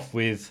kick it off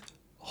with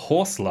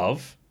Horse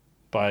Love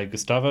by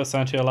Gustavo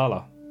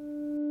Santaolalla.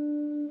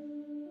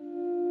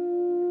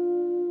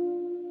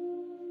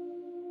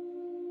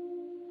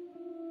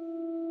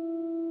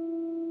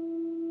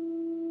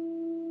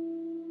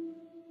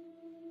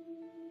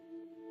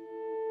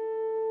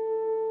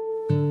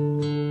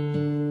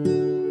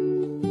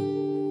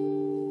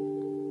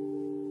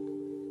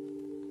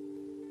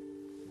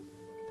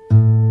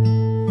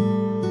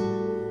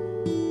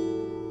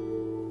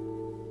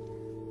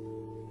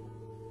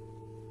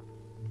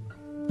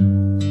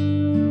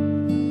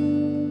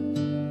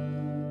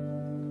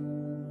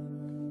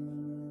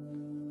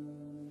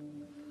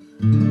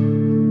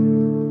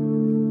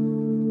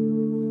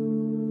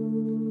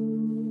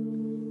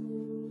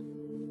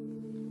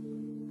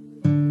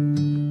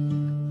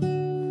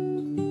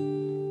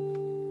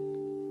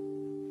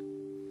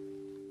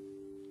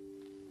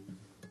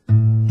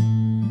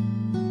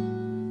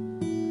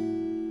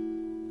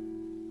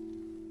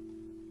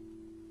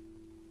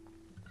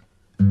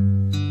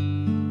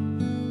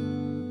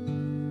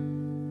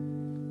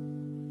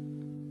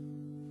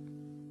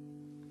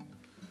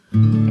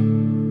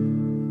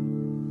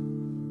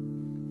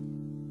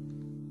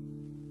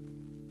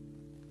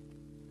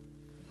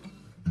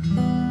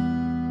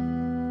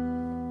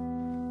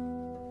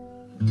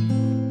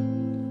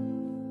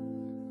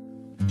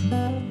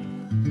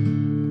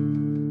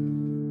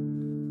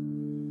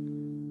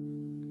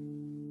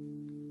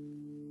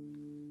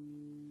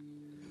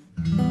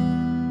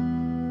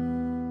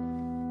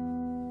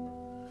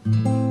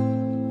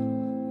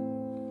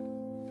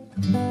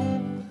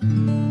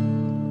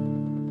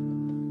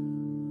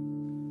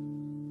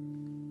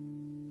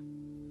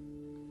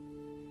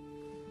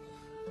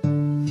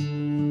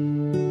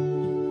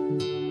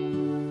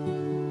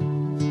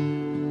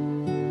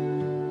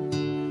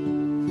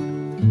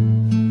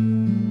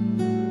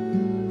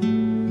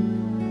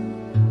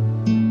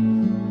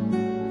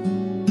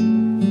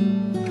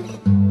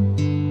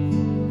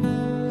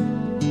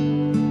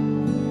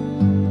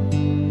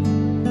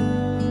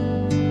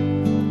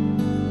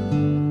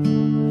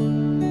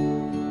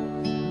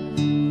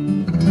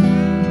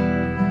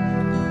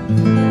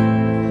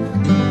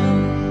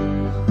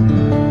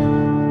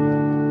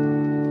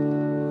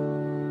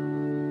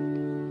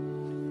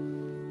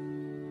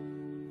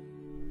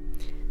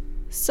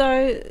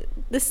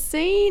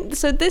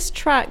 So this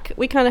track,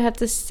 we kind of have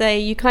to say,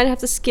 you kind of have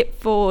to skip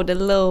forward a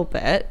little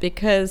bit,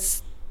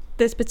 because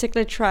this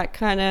particular track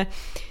kind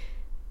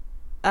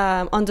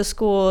of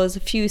underscores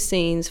a few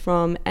scenes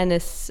from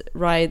Ennis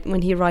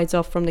when he rides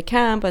off from the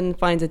camp and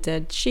finds a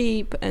dead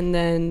sheep, and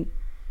then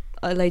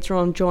later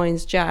on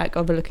joins Jack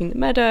overlooking the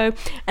meadow,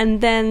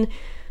 and then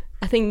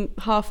I think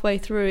halfway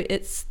through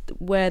it's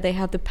where they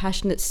have the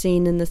passionate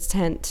scene in the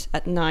tent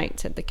at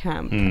night at the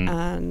camp,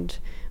 and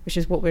which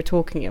is what we're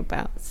talking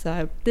about.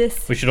 So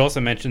this... We should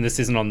also mention this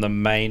isn't on the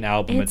main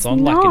album. It's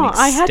on not. like an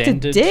extended I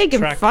had to dig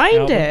and find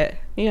album. it.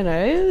 You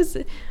know,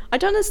 I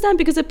don't understand,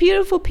 because a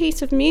beautiful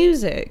piece of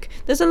music.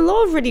 There's a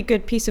lot of really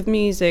good piece of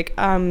music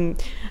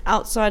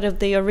outside of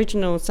the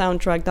original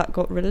soundtrack that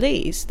got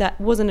released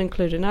that wasn't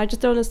included. And I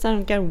just don't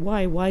understand again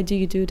why. Why do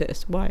you do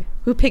this? Why?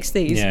 Who picks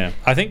these? Yeah,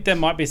 I think there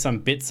might be some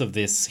bits of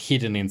this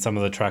hidden in some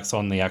of the tracks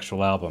on the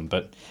actual album,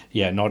 but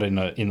yeah, not in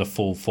the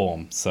full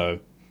form. So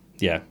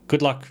yeah,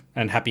 good luck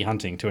and happy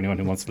hunting to anyone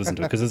who wants to listen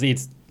to it, because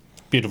it's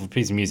beautiful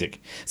piece of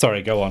music.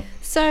 Sorry, go on.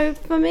 So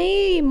for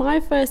me, my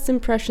first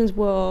impressions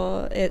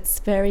were it's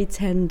very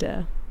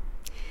tender.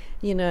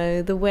 You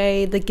know, the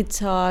way the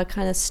guitar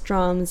kind of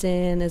strums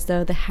in as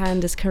though the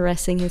hand is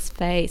caressing his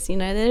face. You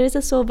know, there is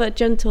a sort of a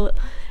gentle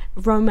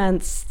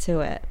romance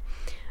to it.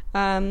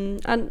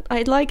 And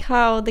I like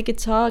how the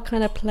guitar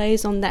kind of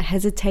plays on that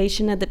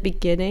hesitation at the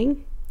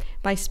beginning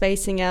by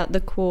spacing out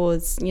the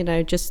chords, you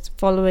know, just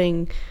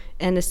following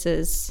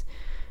Ennis's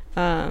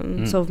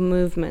sort of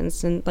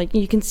movements, and like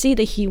you can see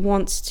that he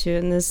wants to,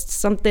 and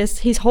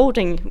he's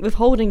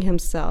withholding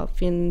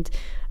himself, and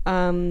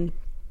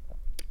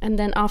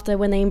then after,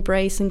 when they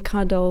embrace and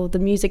cuddle, the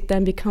music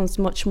then becomes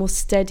much more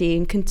steady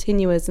and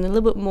continuous and a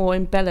little bit more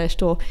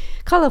embellished or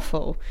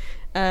colorful.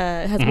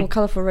 Has more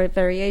colorful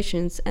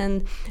variations,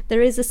 and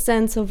there is a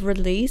sense of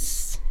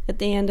release at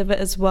the end of it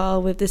as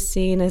well, with this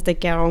scene as they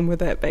get on with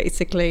it,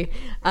 basically,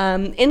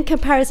 in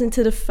comparison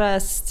to the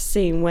first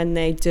scene when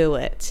they do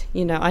it.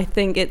 You know, I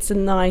think it's a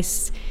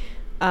nice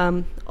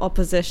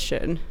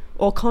opposition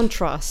or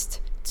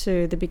contrast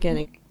to the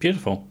beginning.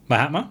 Beautiful.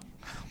 Mahatma?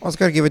 I was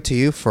gonna give it to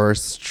you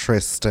first,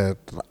 Tristan.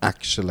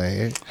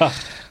 Actually,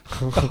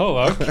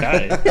 Oh,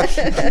 okay.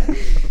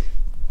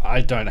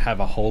 I don't have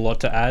a whole lot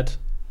to add.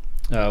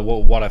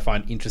 What I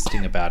find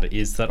interesting about it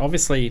is that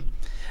obviously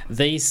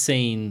these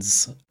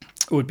scenes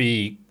would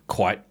be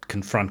quite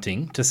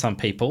confronting to some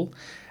people,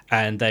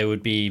 and they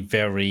would be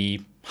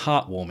very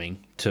heartwarming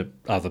to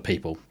other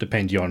people,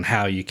 depending on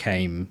how you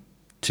came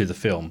to the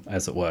film,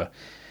 as it were.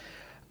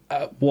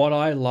 What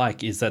I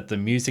like is that the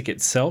music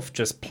itself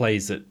just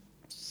plays it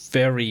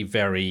very,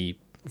 very,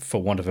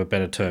 for want of a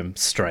better term,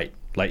 straight.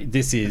 Like,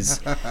 this is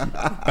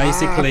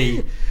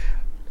basically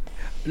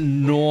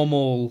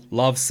normal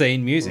love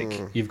scene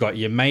music. You've got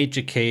your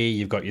major key,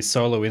 you've got your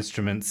solo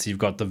instruments, you've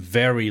got the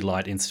very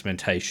light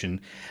instrumentation.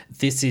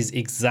 This is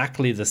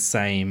exactly the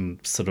same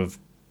sort of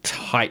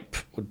type,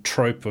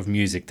 trope of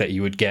music that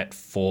you would get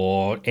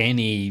for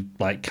any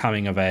like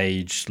coming of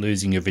age,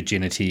 losing your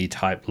virginity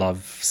type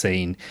love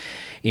scene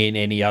in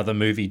any other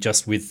movie,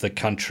 just with the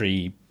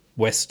country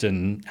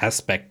Western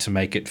aspect to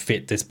make it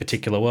fit this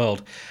particular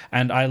world.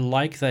 And I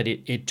like that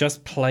it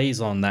just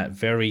plays on that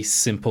very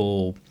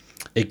simple,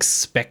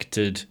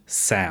 expected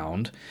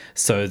sound,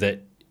 so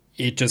that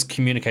it just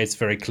communicates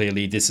very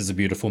clearly, this is a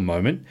beautiful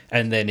moment,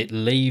 and then it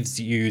leaves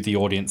you, the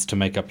audience, to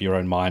make up your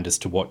own mind as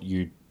to what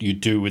you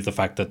do with the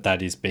fact that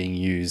that is being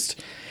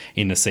used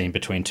in a scene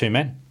between two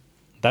men.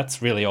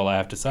 That's really all I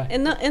have to say.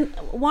 And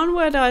one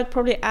word I'd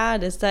probably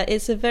add is that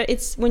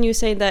it's when you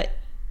say that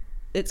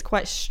it's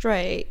quite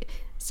straight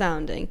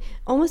sounding,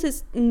 almost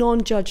it's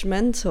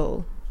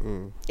non-judgmental.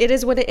 It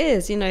is what it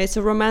is, you know. It's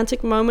a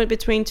romantic moment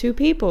between two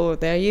people.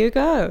 There you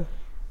go,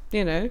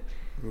 you know.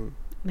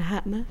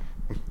 Mahatma.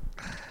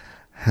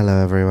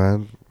 hello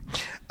everyone.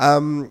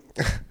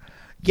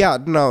 Yeah,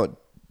 no,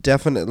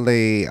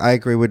 definitely, I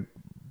agree with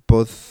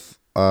both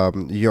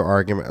your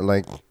argument,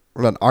 like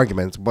not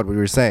arguments, what we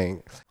were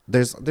saying.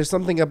 There's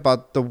something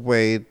about the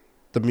way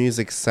the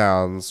music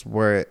sounds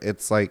where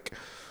it's like,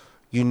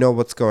 you know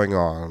what's going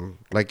on,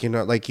 like, you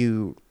know, like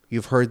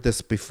you've heard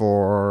this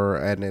before,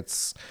 and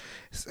it's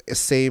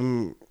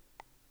same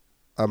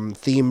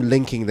theme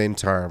linking the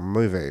entire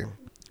movie.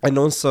 And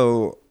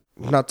also,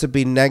 not to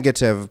be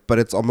negative, but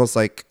it's almost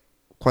like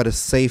quite a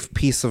safe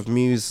piece of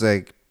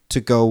music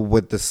to go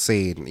with the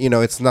scene. You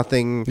know, it's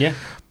nothing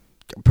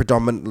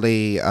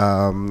predominantly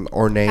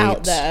ornate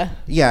Out there.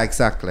 Yeah,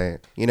 exactly.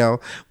 You know,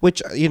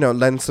 which, you know,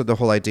 lends to the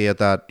whole idea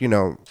that, you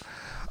know,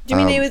 Do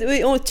you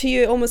mean or to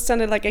you it almost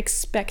sounded like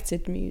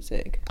expected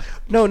music?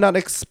 no, not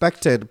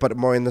expected, but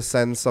more in the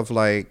sense of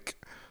like,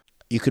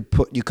 you could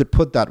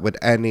put that with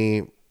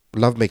any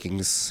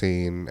lovemaking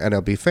scene and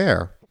it'll be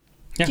fair.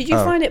 Yeah. Did you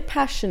find it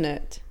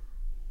passionate,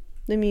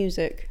 the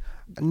music?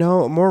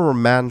 No, more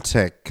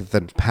romantic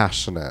than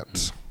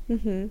passionate.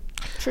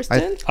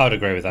 Tristan? I would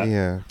agree with that.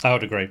 Yeah. I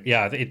would agree.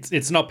 Yeah,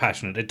 it's not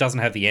passionate. It doesn't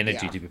have the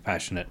energy to be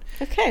passionate.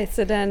 Okay,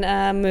 so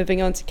then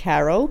moving on to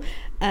Carol,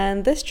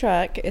 and this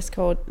track is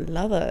called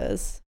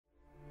Lovers.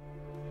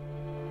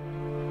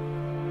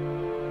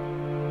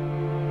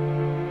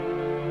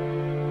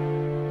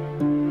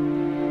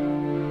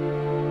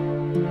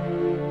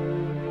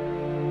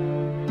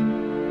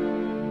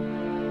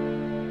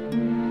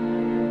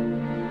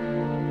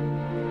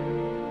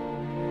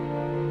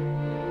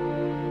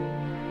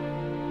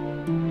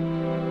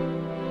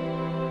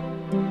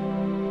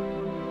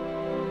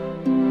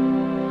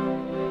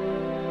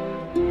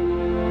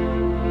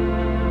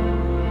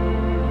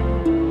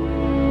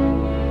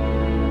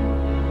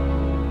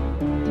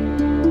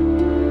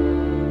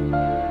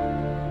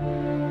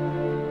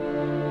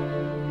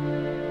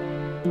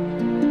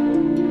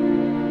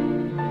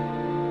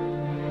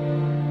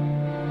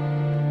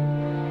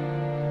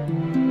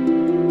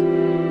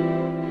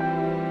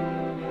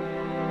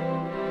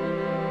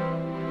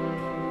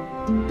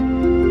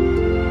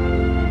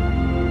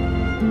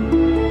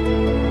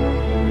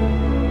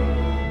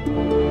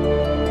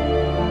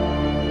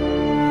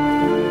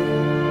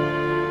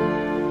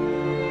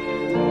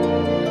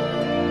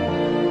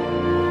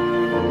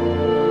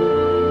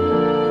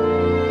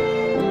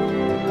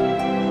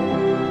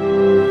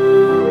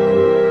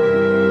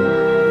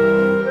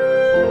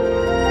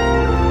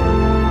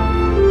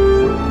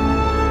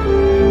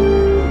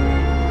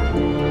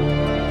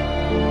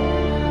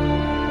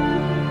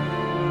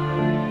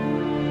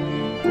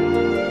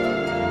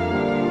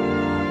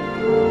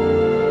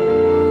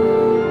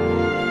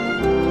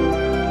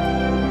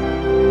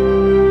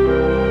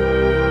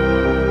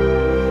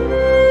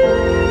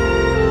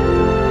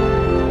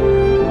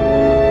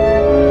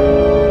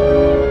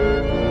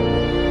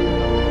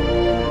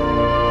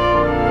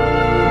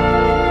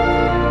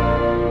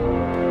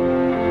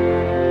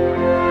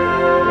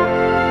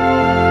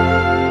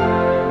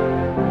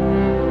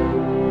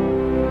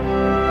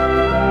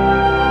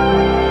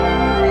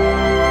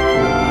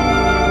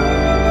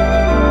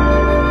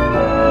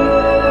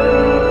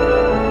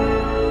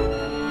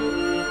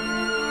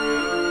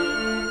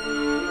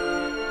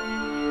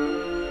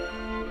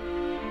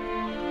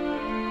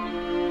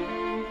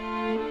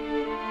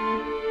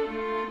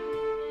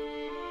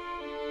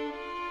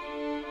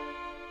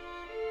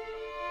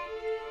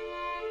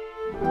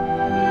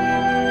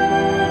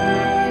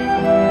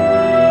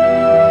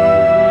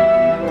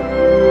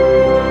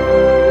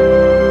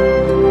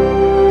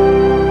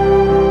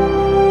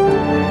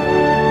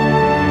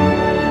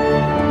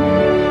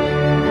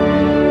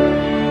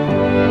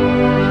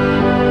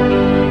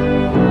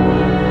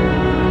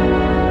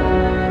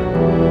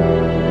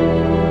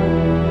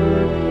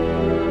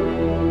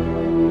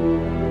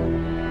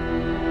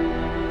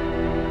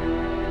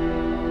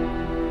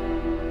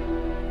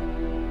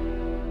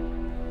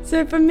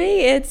 So for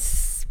me,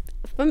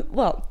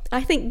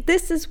 I think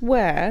this is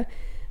where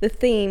the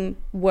theme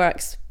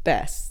works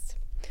best.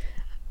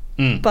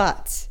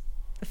 But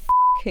the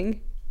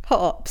fucking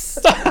hops.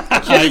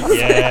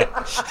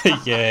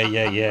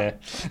 Yeah.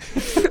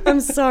 I'm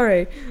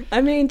sorry.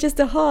 I mean, just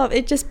the harp.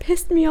 It just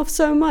pissed me off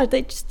so much.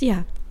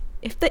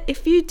 If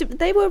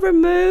they were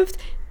removed,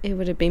 it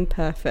would have been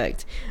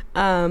perfect.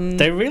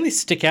 They really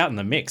stick out in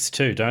the mix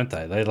too, don't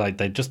they?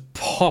 They just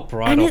pop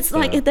right. And off it's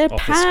like they're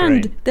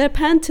panned. They're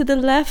panned to the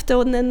left,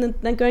 and then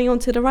they're going on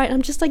to the right.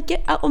 I'm just like,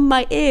 get out of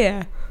my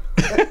ear.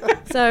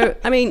 So,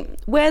 I mean,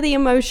 where the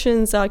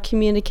emotions are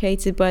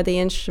communicated by the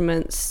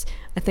instruments,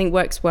 I think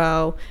works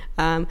well.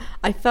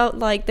 I felt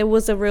like there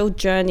was a real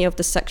journey of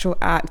the sexual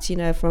act,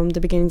 from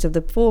the beginnings of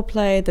the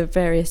foreplay, the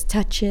various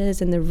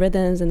touches and the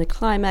rhythms and the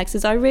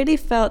climaxes. I really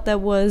felt the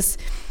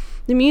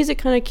music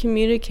kind of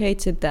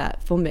communicated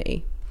that for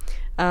me.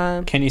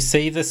 Can you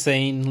see the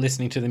scene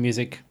listening to the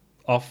music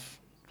off,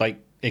 like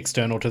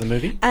external to the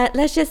movie?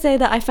 Let's just say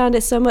that I found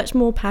it so much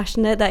more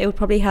passionate that I would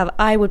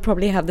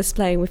probably have this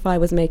playing if I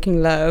was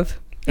making love.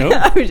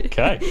 Oh,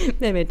 okay.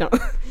 Maybe not.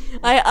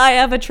 I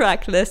have a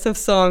track list of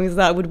songs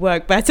that would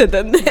work better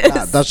than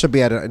this. That should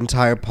be an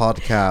entire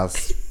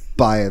podcast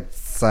by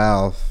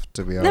itself,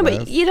 to be honest. No,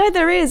 but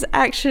there is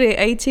actually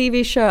a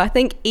TV show. I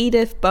think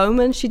Edith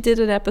Bowman, she did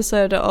an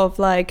episode of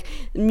like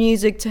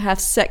music to have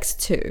sex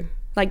to.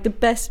 Like the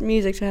best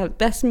music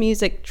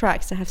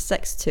tracks to have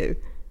sex to.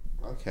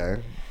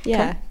 Okay.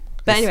 Yeah.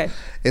 But anyway.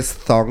 Is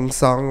Thong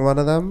Song one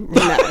of them?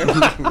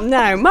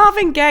 No.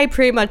 Marvin Gaye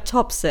pretty much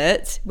tops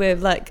it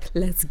with like,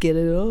 let's get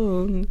it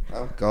on.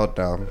 Oh, God,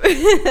 no.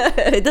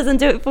 It doesn't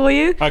do it for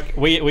you? Okay,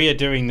 we are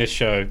doing this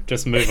show.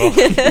 Just move on.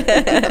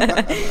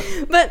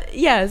 But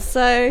yeah,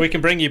 so... We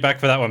can bring you back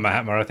for that one,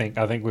 Mahatma. I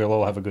think we'll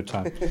all have a good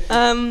time.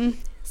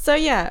 So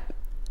yeah.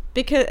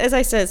 Because, as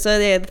I said,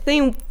 the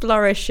theme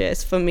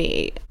flourishes for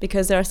me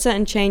because there are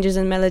certain changes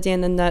in melody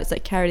and the notes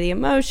that carry the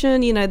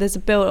emotion. There's a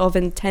build of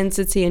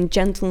intensity and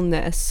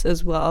gentleness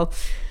as well.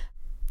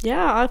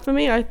 Yeah, for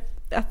me, I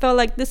felt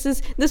like this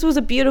was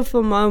a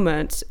beautiful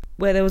moment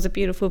where there was a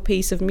beautiful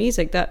piece of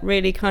music that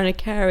really kind of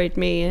carried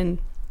me, and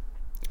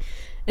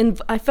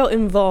I felt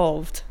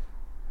involved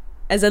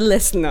as a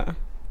listener.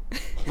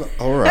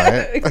 All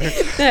right.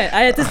 No,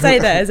 I had to say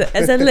that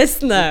as a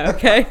listener,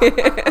 okay?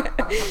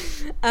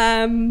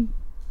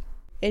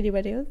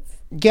 Anybody else?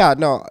 Yeah,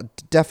 no,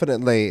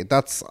 definitely.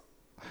 That's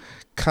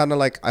kind of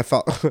like I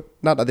felt,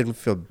 not I didn't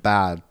feel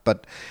bad,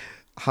 but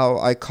how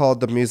I called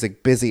the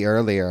music busy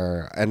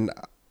earlier. And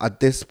at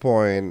this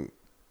point,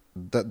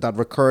 that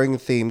recurring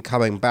theme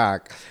coming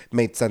back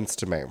made sense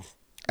to me.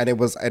 And it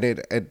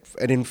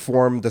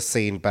informed the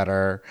scene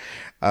better.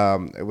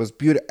 It was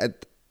beauty.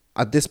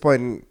 At this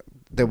point,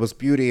 there was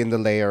beauty in the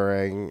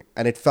layering,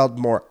 and it felt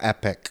more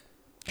epic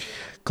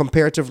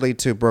comparatively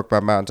to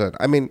Brokeback Mountain.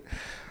 I mean,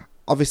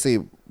 obviously,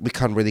 we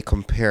can't really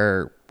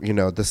compare,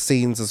 the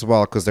scenes as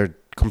well because they're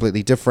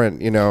completely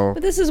different,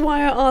 But this is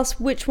why I asked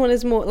which one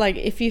is more, like,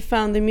 if you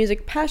found the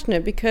music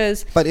passionate,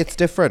 because... But it's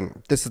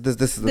different. This is the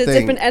thing. There's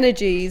different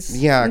energies.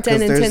 Yeah, and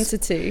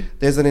intensity.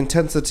 There's an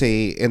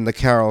intensity in the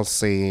Carol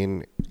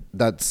scene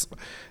that's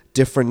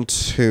different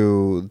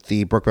to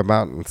the Brokeback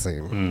Mountain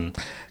scene.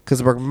 Because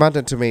the Brokeback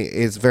Mountain to me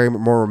is very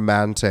more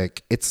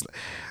romantic.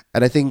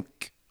 And I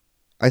think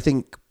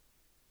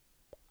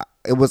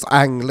it was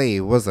Ang Lee,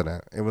 wasn't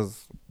it? It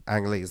was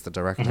Ang Lee is the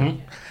director.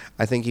 Mm-hmm.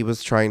 I think he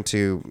was trying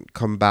to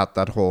combat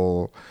that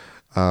whole,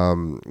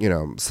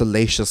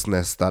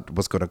 salaciousness that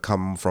was going to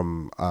come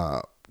from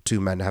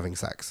two men having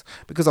sex.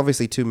 Because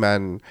obviously 2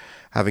 men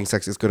having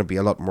sex is going to be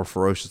a lot more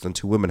ferocious than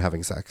 2 women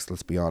having sex,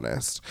 let's be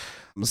honest.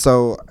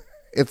 So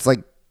it's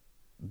like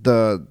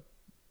the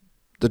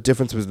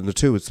difference between the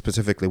two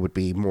specifically would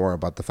be more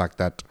about the fact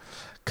that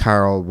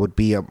Carol would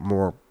be a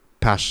more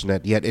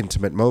passionate yet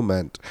intimate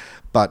moment,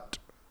 but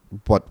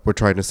what we're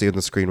trying to see on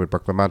the screen with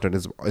Brokeback Mountain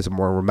is a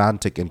more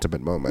romantic,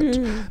 intimate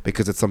moment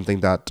because it's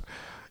something that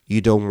you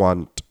don't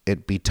want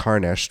it be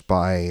tarnished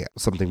by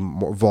something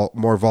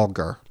more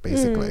vulgar,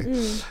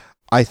 basically.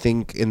 I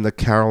think in the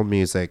Carol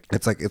music,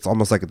 it's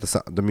almost like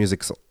the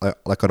music's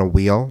like on a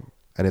wheel,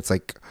 and it's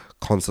like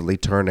constantly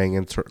turning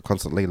and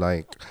constantly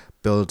like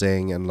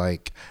building and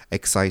like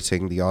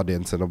exciting the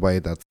audience in a way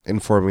that's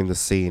informing the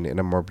scene in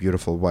a more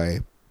beautiful way.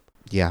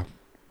 Yeah.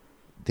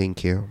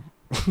 Thank you.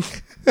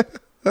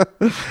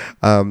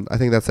 I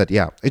think that's it.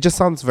 Yeah, it just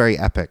sounds very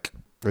epic,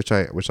 which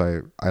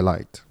I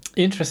liked.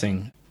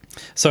 Interesting.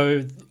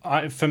 So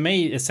for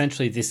me,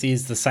 essentially, this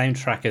is the same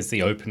track as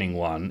the opening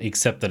one,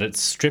 except that it's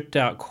stripped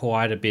out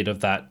quite a bit of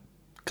that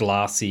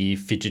glassy,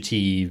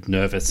 fidgety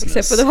nervousness,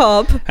 except for the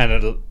harp,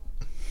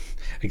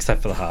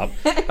 except for the harp.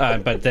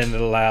 But then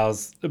it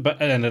allows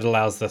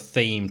the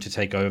theme to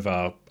take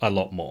over a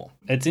lot more.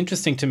 It's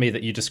interesting to me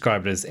that you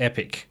describe it as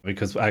epic,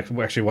 because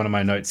actually one of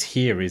my notes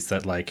here is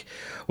that, like,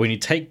 when you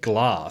take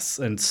Glass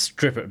and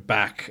strip it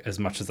back as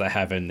much as they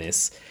have in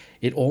this,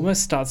 it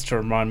almost starts to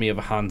remind me of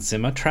a Hans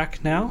Zimmer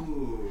track now,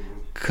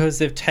 because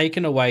they've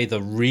taken away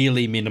the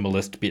really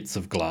minimalist bits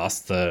of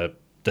Glass, the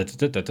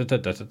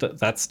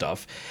that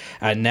stuff.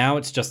 And now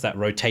it's just that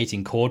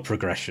rotating chord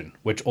progression,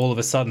 which all of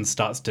a sudden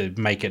starts to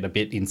make it a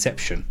bit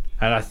Inception.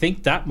 And I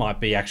think that might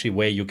be actually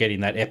where you're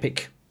getting that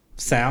epic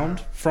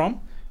sound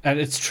from. And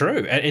it's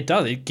true. It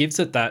does. It gives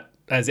it that,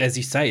 as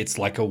you say, it's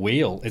like a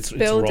wheel. It's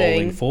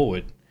rolling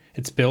forward.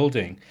 It's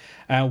building.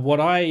 And what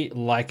I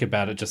like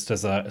about it, just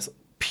as a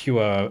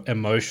pure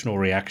emotional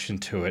reaction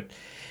to it,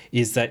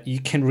 is that you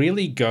can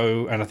really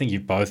go, and I think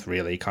you've both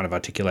really kind of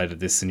articulated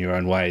this in your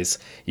own ways,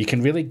 you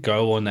can really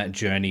go on that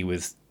journey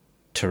with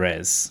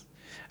Therese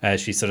as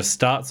she sort of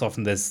starts off,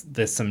 and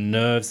there's some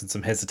nerves and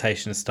some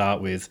hesitation to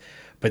start with,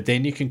 but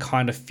then you can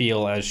kind of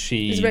feel as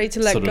she's ready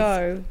to let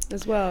go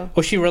as well.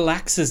 Or she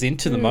relaxes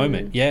into the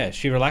moment. Yeah,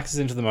 she relaxes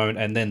into the moment,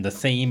 and then the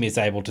theme is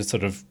able to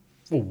sort of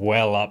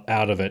well up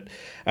out of it.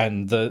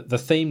 And the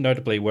theme,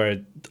 notably, where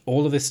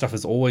all of this stuff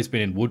has always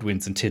been in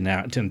woodwinds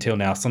until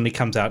now suddenly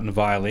comes out in a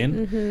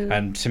violin.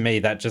 And to me,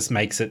 that just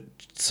makes it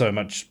so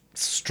much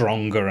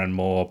stronger and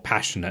more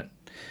passionate,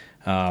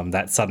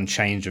 that sudden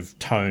change of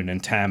tone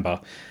and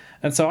timbre.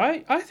 And so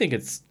I think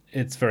it's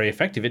very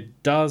effective.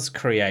 It does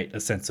create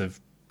a sense of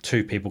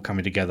two people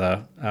coming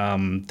together.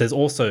 There's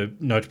also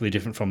notably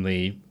different from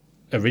the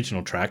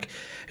original track,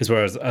 is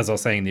whereas, as I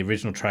was saying, the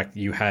original track,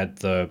 you had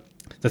the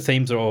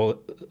themes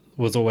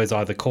was always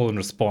either call and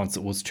response.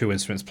 It was two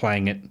instruments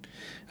playing it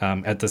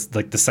at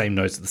the same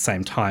notes at the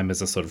same time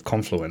as a sort of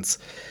confluence.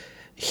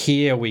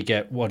 Here we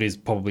get what is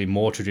probably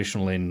more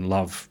traditional in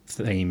love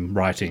theme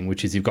writing,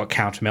 which is you've got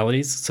counter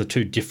melodies, so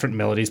two different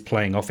melodies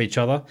playing off each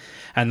other,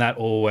 and that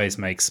always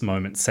makes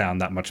moments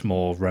sound that much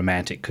more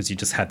romantic because you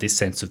just have this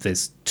sense of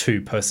there's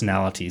two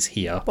personalities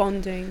here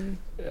bonding.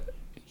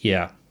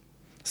 Yeah,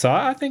 so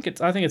I think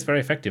it's very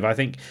effective. I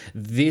think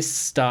this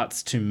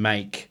starts to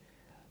make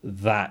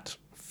that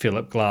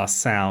Philip Glass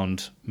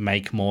sound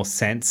make more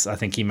sense. I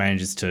think he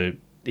manages to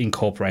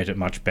incorporate it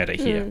much better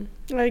here.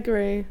 I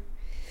agree.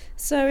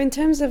 So in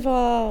terms of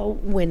our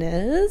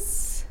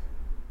winners,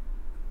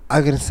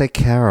 I'm going to say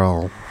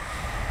Carol.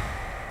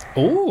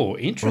 Oh,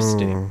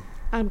 interesting.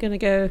 I'm going to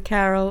go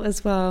Carol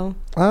as well.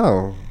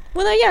 Oh.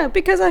 Well, no, yeah,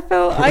 because I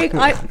felt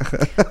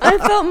I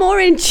felt more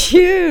in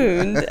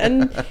tune.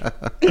 And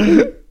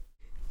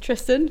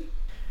Tristan?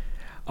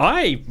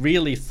 I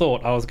really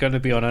thought I was going to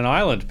be on an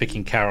island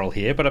picking Carol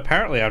here, but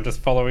apparently I'm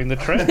just following the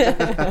trend.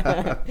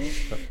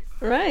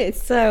 Right,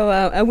 so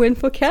a win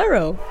for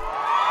Carol.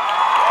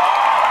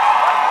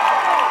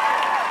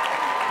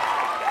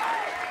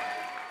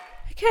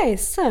 Okay,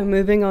 so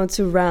moving on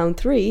to round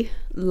 3,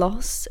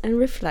 Loss and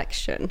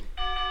Reflection.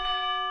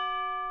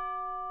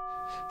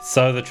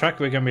 So the track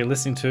we're going to be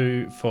listening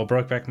to for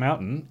Brokeback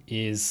Mountain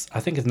is,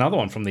 I think, another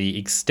one from the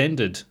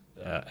extended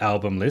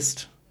album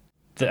list.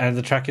 And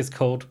the track is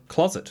called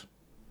Closet.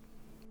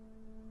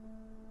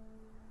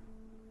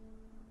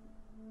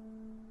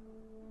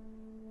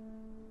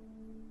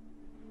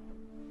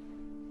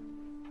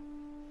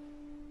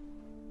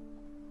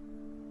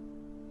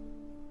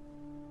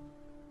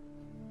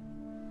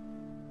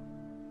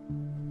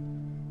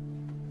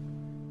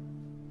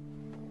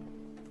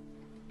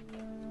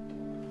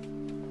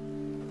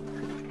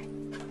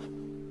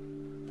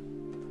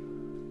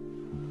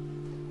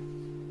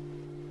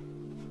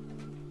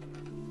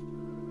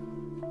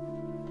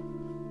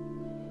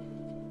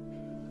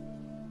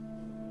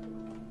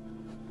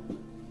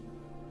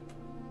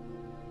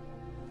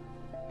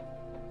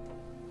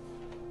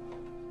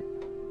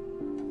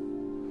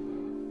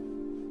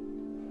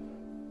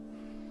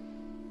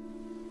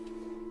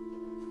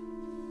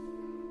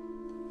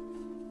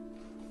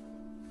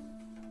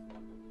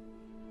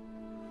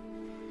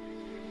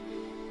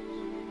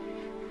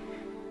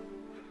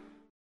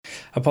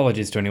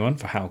 Apologies to anyone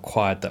for how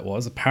quiet that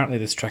was. Apparently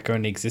this track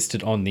only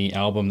existed on the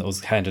album that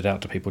was handed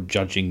out to people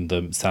judging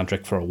the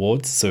soundtrack for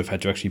awards, so we've had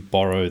to actually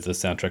borrow the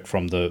soundtrack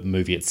from the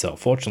movie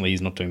itself. Fortunately,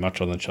 he's not doing much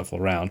other than shuffle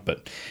around,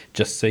 but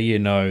just so you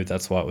know,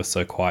 that's why it was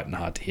so quiet and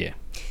hard to hear.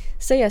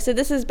 So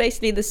this is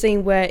basically the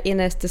scene where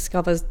Innes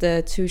discovers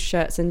the 2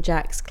 shirts in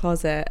Jack's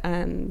closet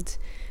and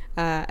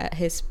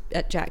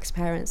at Jack's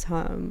parents'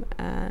 home,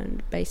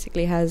 and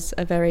basically has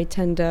a very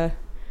tender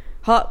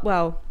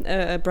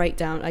a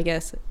breakdown, I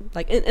guess,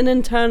 like an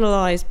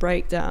internalized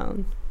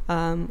breakdown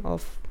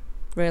of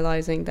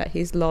realizing that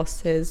he's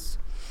lost his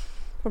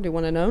probably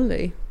one and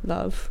only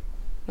love.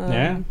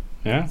 Yeah.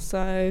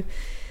 So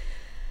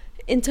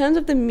in terms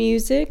of the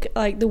music,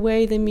 like the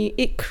way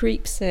it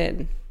creeps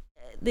in,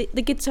 the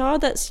guitar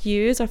that's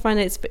used, I find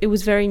it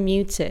was very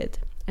muted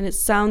and it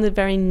sounded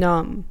very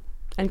numb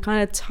and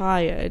kind of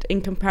tired in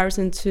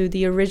comparison to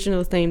the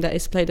original theme that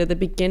is played at the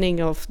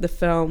beginning of the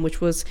film, which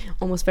was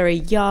almost very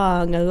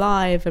young,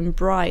 alive and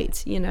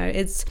bright.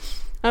 I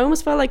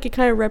almost felt like it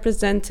kind of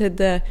represented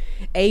the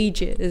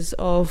ages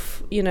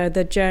of,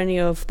 the journey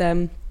of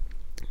them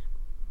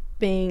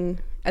being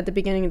at the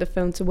beginning of the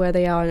film to where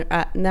they are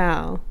at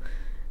now,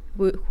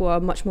 who are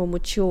much more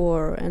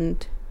mature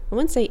and, I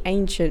wouldn't say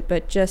ancient,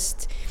 but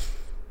just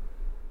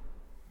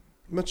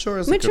mature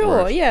is a good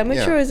word. Yeah,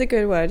 mature is a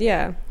good word,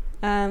 yeah.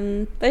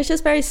 But it's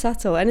just very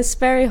subtle and it's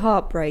very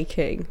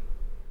heartbreaking.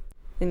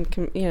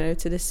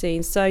 to the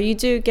scene. So you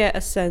do get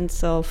a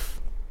sense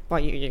of, well,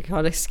 you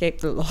can't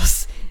escape the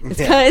loss.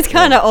 It's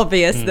kind of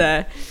obvious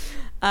there.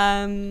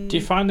 Do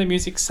you find the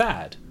music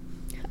sad?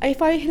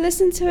 If I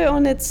listen to it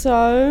on its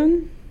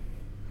own,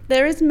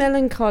 there is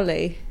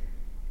melancholy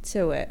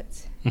to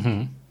it.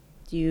 Mm-hmm.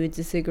 Do you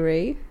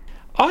disagree?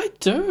 I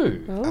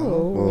do.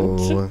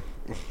 Oh.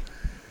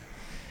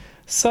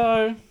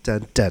 So.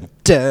 Dun dun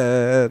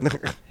dun.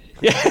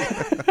 Yeah.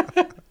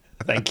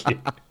 Thank you.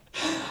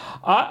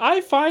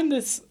 I find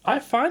this.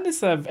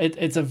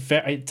 It's a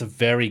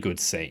very good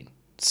scene.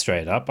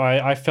 Straight up,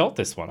 I felt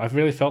this one. I've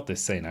really felt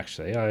this scene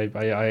actually.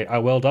 I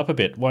welled up a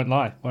bit. Won't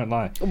lie.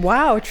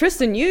 Wow,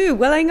 Tristan, you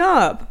welling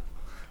up.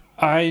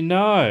 I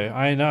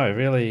know.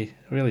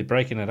 Really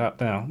breaking it up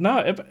now.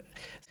 No,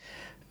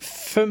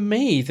 for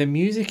me, the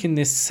music in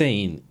this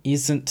scene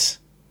isn't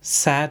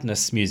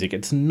sadness music.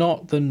 It's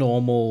not the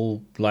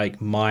normal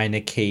like minor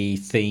key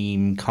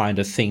theme kind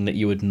of thing that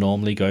you would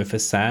normally go for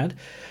sad.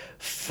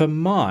 For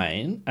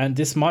mine, and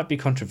this might be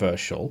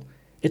controversial,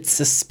 it's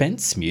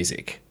suspense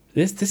music.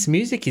 This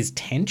music is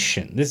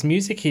tension. This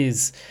music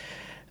is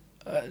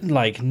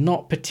like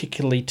not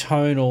particularly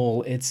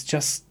tonal. It's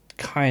just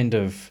kind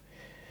of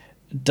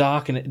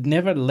dark, and it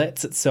never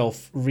lets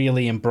itself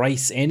really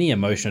embrace any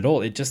emotion at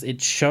all.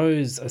 It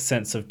shows a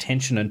sense of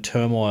tension and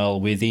turmoil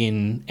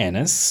within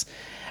Ennis,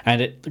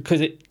 and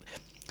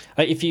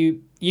if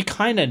you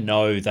kind of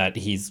know that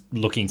he's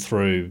looking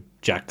through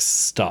Jack's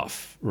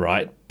stuff,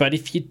 right? But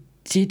if you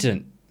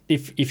didn't,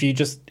 if you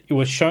just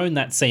were shown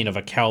that scene of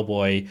a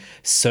cowboy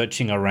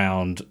searching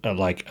around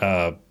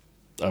a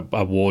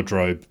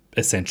wardrobe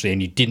essentially, and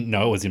you didn't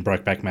know it was in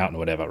Brokeback Mountain or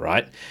whatever,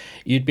 right?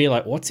 You'd be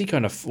like, what's he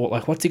going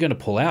to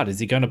pull out? Is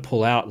he going to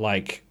pull out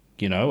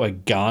a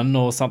gun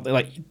or something?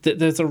 Like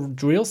there's a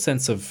real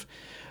sense of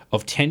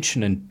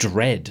tension and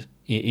dread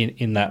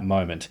in that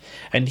moment,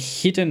 and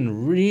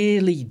hidden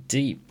really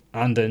deep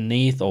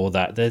underneath all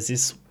that, there's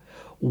this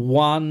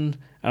one,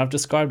 and I've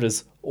described it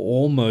as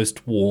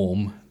almost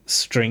warm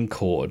string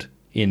chord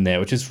in there,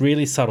 which is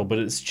really subtle, but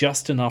it's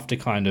just enough to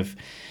kind of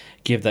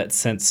give that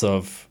sense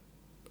of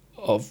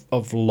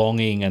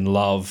longing and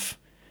love,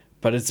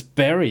 but it's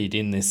buried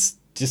in this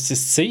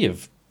sea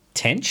of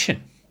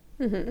tension.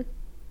 Mm-hmm.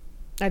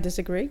 I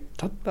disagree,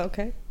 but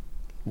okay.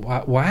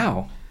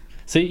 Wow.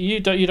 So you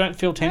don't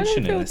feel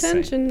tension in this scene? I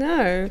don't feel tension,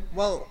 no.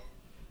 Well,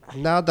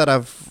 now that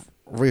I've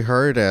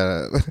reheard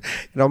it,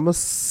 it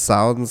almost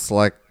sounds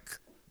like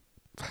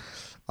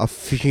a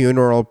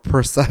funeral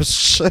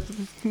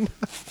procession.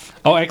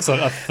 Oh,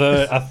 excellent! A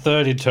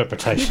third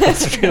interpretation.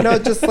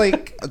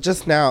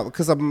 Just now,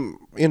 because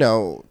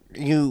you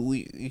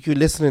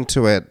listening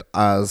to it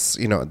as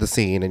the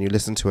scene, and you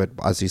listen to it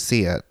as you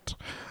see it,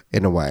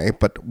 in a way.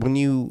 But when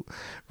you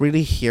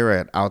really hear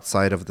it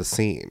outside of the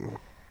scene,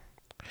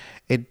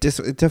 it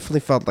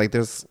definitely felt like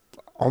there's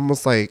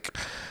almost like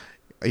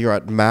you're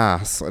at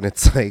mass, and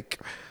it's like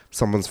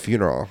someone's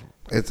funeral.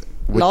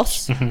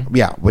 Loss.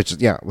 Which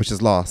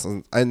is loss,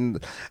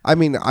 and I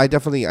mean, I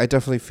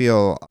definitely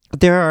feel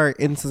there are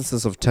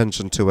instances of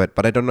tension to it,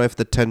 but I don't know if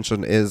the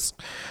tension is,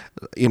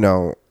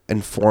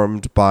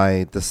 informed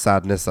by the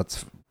sadness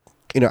that's,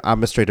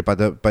 administrated by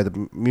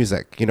the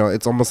music.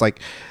 It's almost like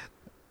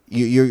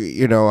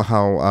you know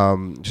how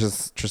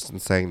just Tristan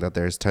saying that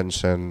there's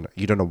tension,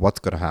 you don't know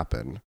what's gonna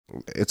happen.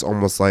 It's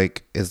almost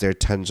like, is there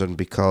tension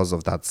because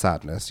of that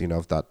sadness?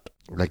 Of that,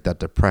 like that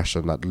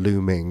depression, that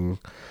looming,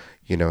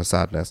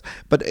 sadness.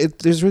 But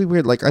there's really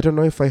weird, like, I don't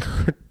know if I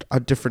heard a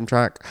different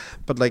track,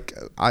 but like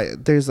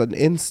there's an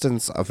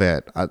instance of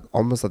it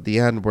almost at the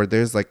end where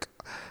there's like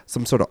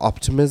some sort of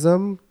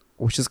optimism,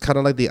 which is kind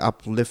of like the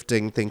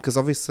uplifting thing, because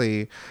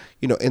obviously,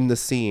 in the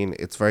scene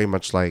it's very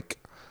much like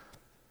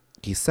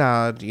he's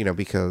sad,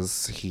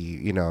 because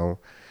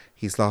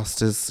he's lost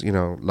his,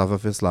 love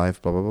of his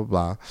life, blah blah blah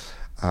blah.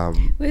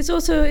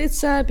 It's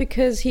sad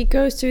because he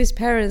goes to his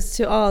parents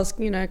to ask,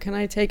 can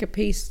I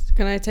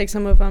take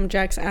some of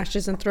Jack's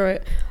ashes and throw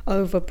it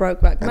over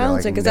Brokeback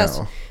Mountain? Because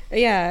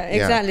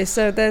exactly.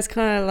 So there's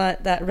kind of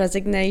like that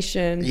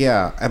resignation.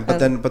 Yeah, and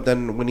but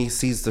then when he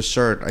sees the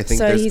shirt, I think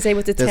so he's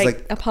able to take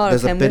like, a part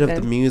of him. There's a bit with of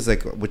him. the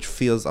music which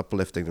feels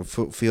uplifting,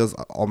 feels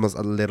almost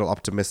a little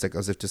optimistic,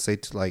 as if to say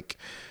to like,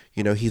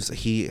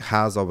 he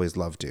has always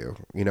loved you.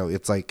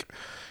 It's like,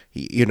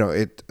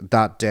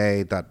 that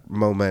day, that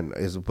moment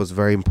was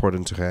very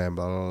important to him,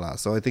 blah, blah, blah.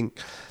 So I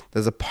think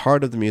there's a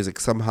part of the music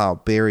somehow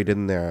buried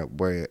in there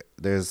where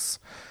there's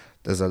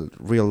a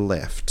real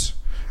lift,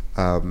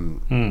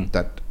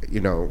 that,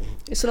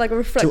 it's like a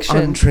reflection.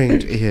 To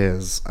untrained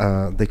ears,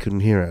 they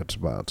couldn't hear it,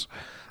 but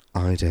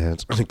I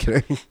did. I'm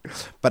kidding.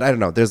 But I don't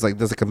know, there's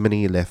like a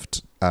mini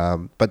lift.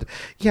 But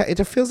yeah,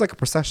 it feels like a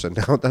procession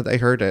now that I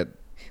heard it.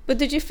 But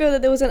did you feel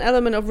that there was an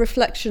element of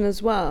reflection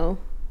as well?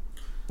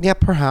 Yeah,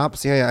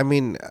 perhaps. Yeah. I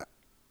mean,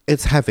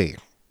 it's heavy.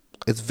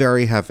 It's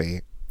very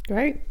heavy.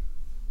 Great.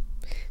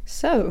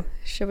 So,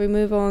 shall we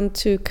move on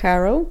to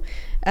Carol?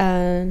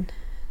 And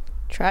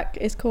track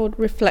is called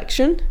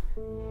Reflection.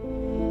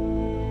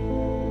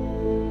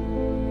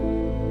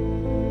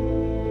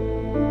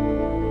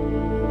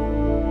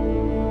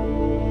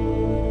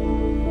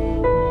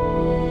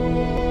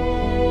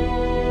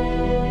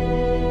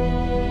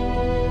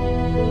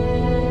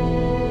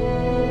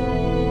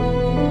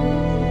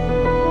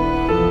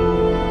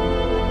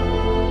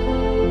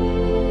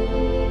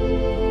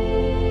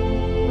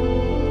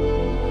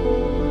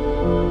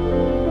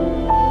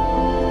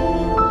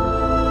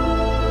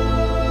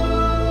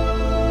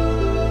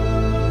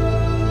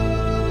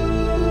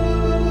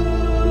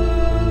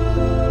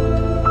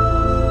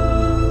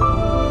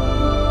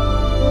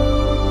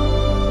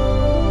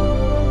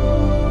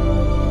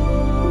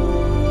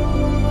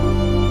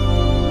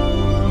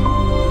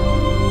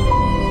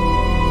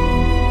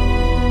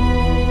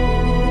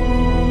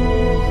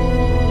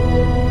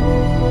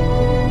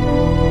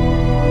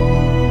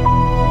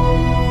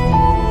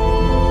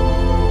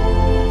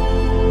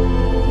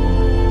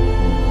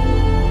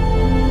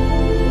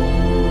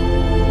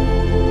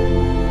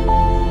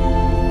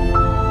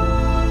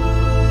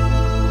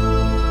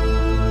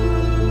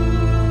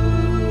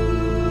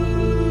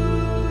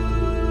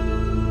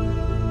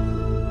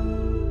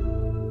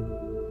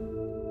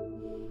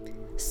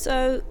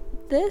 So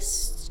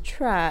this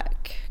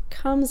track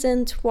comes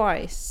in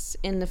twice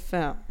in the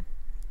film.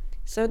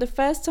 So the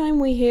first time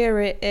we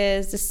hear it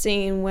is the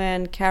scene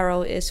when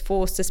Carol is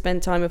forced to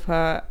spend time with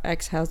her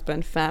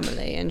ex-husband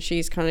family, and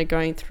she's kind of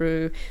going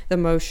through the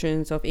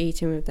motions of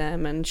eating with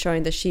them and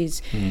showing that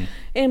she's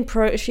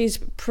she's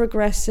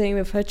progressing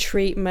with her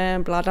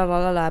treatment, blah blah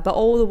blah blah blah. But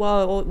all the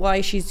while, why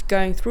she's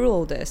going through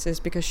all this is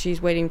because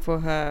she's waiting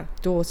for her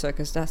daughter,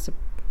 because that's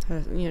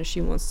her,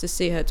 she wants to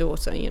see her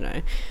daughter,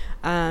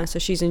 so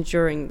she's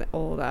enduring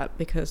all that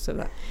because of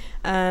that.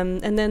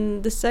 And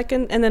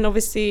then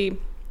obviously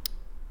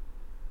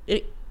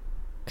it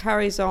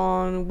carries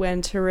on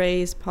when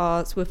Therese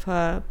parts with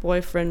her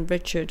boyfriend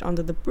Richard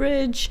under the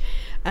bridge,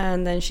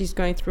 and then she's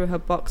going through her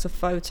box of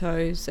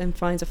photos and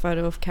finds a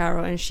photo of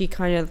Carol, and she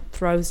kind of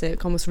throws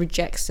it, almost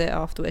rejects it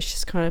afterwards. She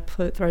just kind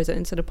of throws it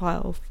into the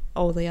pile of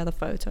all the other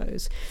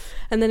photos.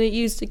 And then it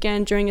used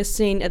again during a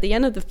scene at the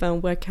end of the film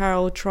where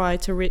Carol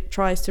tries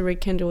to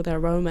rekindle their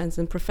romance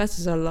and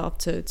professes her love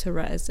to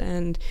Therese,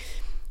 and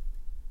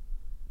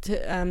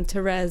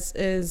Therese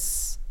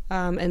is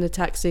in a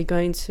taxi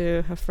going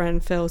to her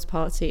friend Phil's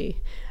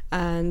party,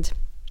 and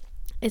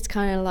it's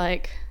kind of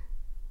like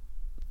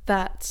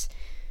that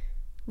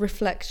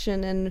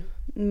reflection and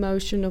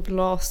emotion of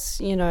loss,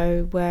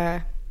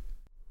 where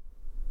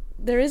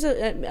there is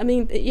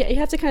you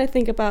have to kind of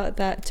think about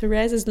that.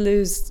 Therese has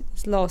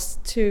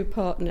lost two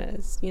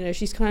partners.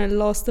 She's kind of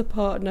lost the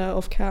partner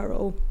of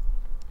Carol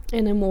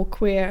in a more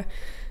queer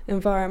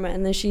environment,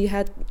 and then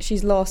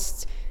she's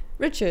lost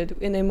Richard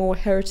in a more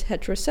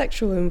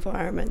heterosexual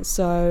environment.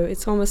 So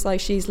it's almost like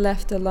she's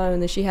left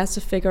alone, and she has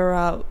to figure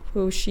out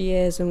who she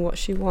is and what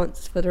she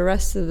wants for the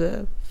rest of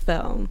the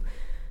film.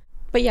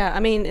 But yeah,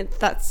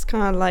 that's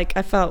kind of like,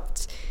 I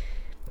felt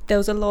there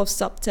was a lot of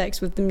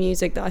subtext with the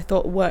music that I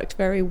thought worked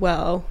very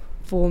well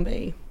for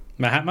me.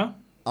 Mahatma?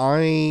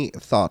 I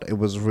thought it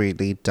was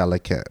really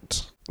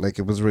delicate. Like,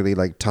 it was really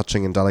like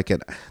touching and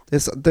delicate.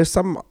 There's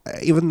some,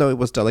 even though it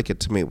was delicate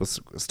to me, it was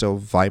still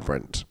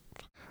vibrant.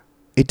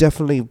 It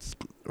definitely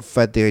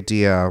fed the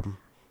idea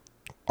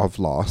of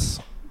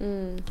loss.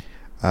 And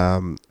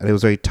it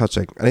was very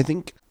touching. And I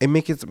think it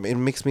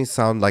makes me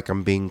sound like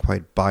I'm being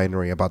quite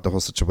binary about the whole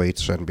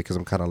situation, because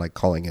I'm kind of like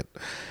calling it,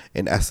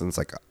 in essence,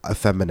 like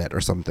effeminate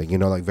or something,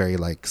 like very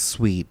like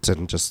sweet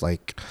and just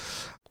like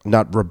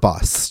not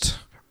robust,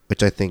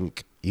 which I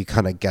think you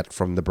kind of get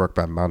from the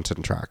Brokeback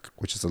Mountain track,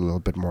 which is a little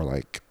bit more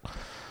like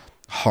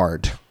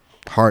hard.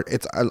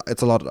 It's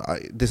a lot.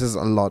 This is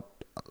a lot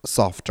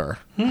softer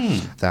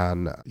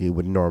than you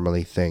would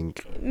normally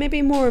think.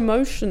 Maybe more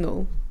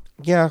emotional.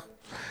 Yeah.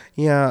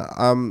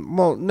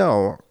 Well,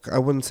 no, I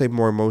wouldn't say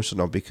more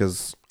emotional,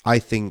 because I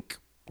think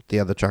the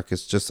other track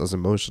is just as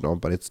emotional,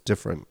 but it's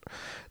different.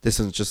 This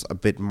is just a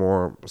bit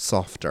more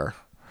softer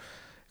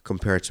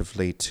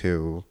comparatively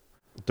to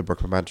the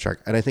Brokeback Mountain track.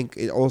 And I think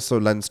it also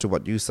lends to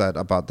what you said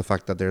about the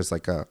fact that there's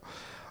like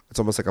it's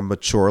almost like a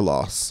mature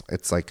loss.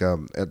 It's like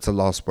it's a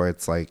loss where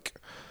it's like,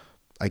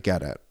 I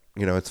get it,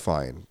 it's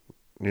fine.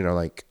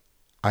 Like,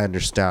 I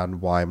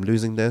understand why I'm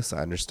losing this. I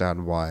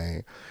understand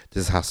why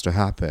this has to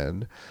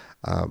happen.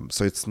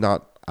 So it's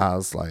not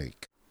as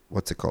like,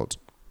 what's it called?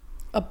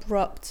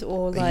 Abrupt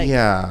or like,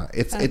 yeah,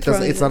 it's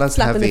not as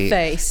slap heavy. in the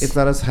face. It's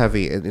not as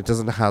heavy. It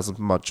doesn't have as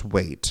much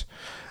weight,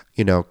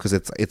 because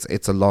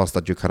it's a loss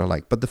that you kind of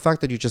like. But the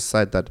fact that you just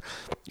said that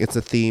it's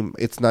a theme,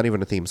 it's not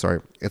even a theme. Sorry,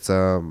 it's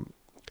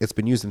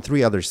been used in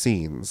 3 other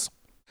scenes.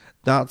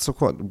 That's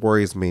what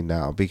worries me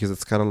now, because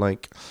it's kind of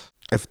like,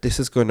 if this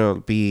is going to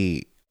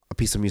be a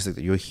piece of music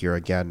that you'll hear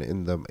again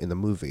in the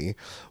movie,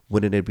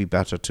 wouldn't it be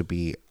better to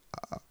be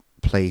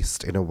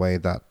placed in a way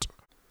that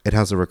it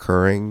has a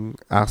recurring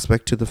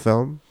aspect to the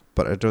film?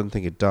 But I don't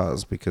think it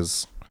does,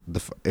 because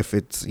if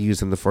it's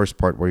used in the first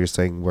part where you're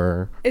saying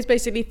where it's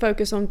basically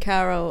focused on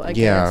Carol, I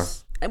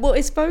guess. Well,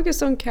 it's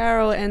focused on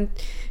Carol, and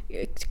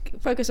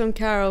focused on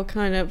Carol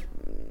kind of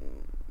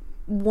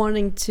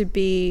wanting to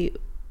be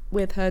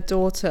with her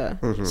daughter.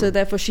 So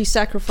therefore she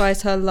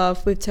sacrificed her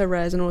love with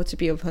Therese in order to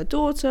be with her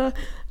daughter,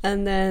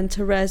 and then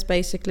Therese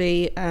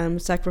basically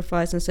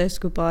sacrificed and says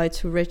goodbye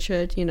to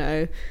Richard,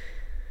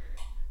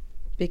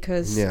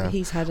 because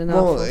he's had enough.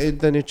 Well,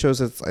 then it shows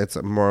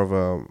it's more of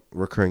a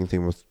recurring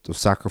theme of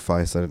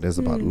sacrifice than it is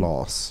about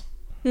loss,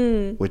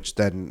 which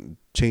then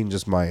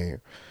changes my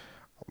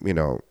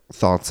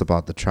thoughts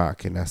about the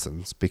track, in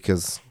essence,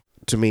 because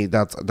to me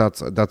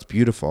that's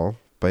beautiful,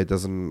 but it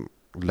doesn't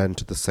lend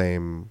to the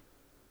same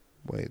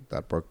way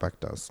that Brokeback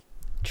does.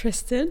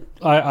 Tristan?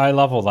 I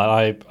love all that.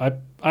 I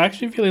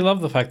actually really love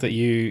the fact that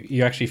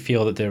you actually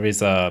feel that there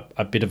is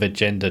a bit of a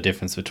gender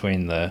difference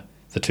between the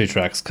two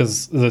tracks,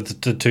 because the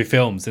two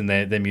films in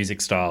their music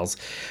styles,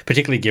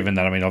 particularly given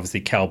that, obviously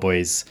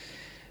Cowboys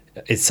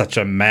is such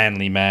a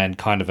manly man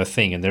kind of a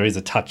thing, and there is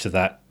a touch of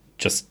that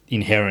just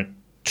inherent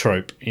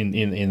trope in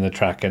the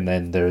track, and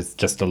then there's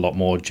just a lot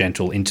more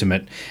gentle,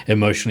 intimate,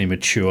 emotionally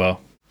mature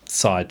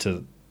side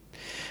to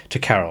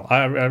Carol.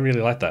 I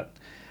really like that.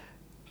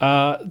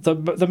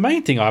 The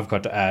main thing I've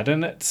got to add,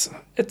 and it's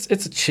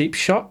a cheap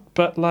shot,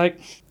 but like,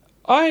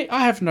 I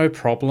have no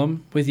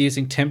problem with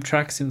using temp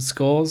tracks in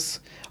scores.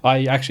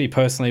 I actually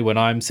personally, when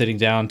I'm sitting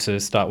down to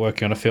start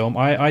working on a film,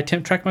 I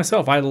temp track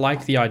myself. I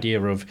like the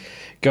idea of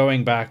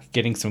going back,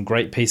 getting some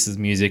great pieces of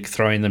music,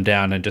 throwing them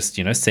down and just,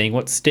 seeing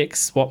what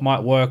sticks, what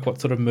might work, what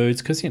sort of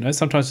moods. Because,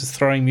 sometimes just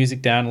throwing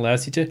music down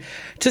allows you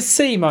to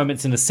see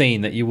moments in a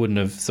scene that you wouldn't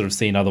have sort of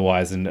seen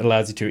otherwise, and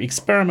allows you to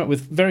experiment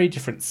with very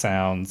different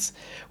sounds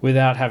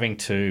without having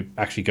to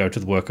actually go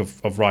to the work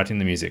of writing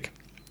the music.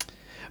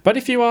 But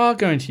if you are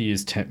going to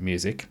use temp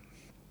music,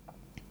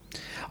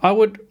 I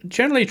would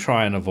generally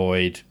try and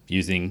avoid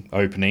using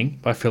Opening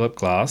by Philip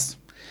Glass,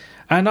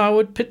 and I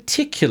would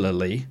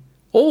particularly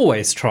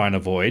always try and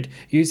avoid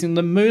using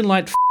the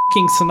Moonlight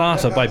f***ing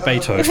Sonata by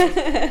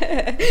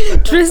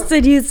Beethoven.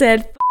 Tristan, you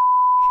said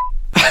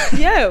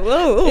yeah,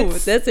 whoa,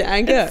 that's the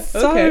anger.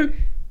 Okay.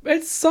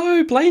 It's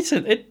so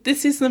blatant.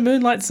 This is the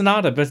Moonlight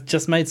Sonata, but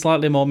just made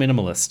slightly more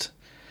minimalist.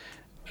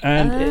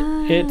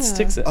 And it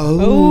sticks it.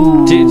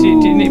 Oh. Do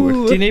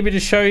you need me to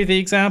show you the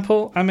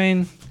example? I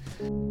mean...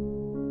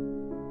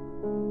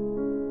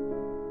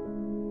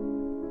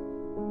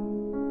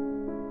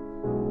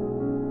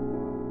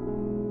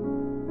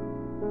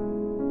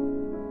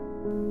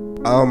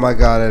 Oh my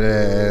god, it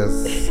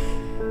is.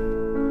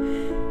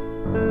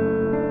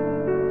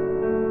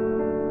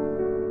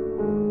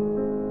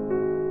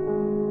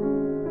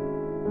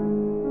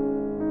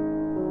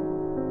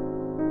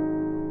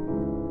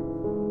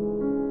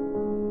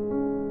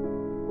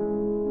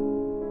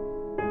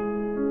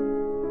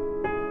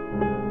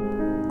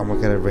 Oh my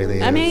god, it really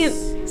is. I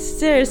mean,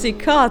 seriously,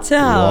 Carter.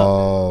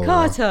 Whoa.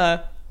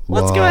 Carter,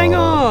 what's Whoa. going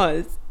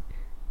on?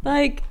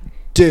 Like,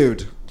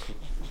 Dude,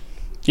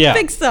 Yeah.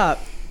 fix up.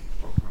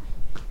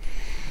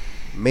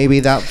 maybe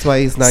that's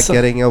why he's not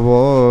getting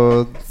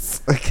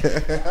awards.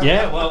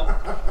 Yeah, well...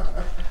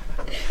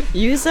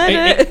 You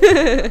said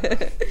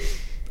it.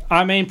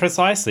 I mean,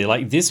 precisely.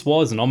 Like, this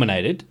was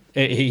nominated.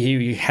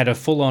 He had a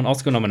full-on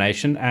Oscar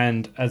nomination,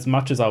 and as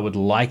much as I would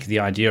like the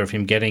idea of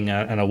him getting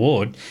an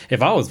award,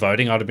 if I was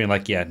voting, I'd have been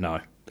like, yeah,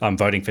 no, I'm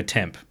voting for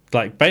Temp.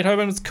 Like,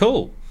 Beethoven was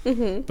cool,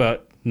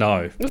 but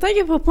no. Well, thank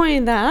you for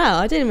pointing that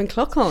out. I didn't even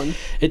clock on.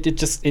 It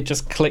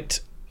just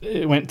clicked.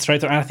 It went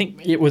straight through. And I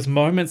think it was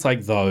moments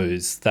like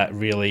those that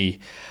really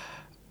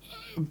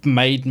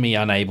made me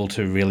unable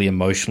to really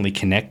emotionally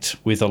connect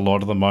with a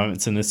lot of the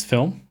moments in this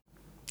film.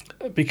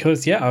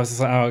 Because, I was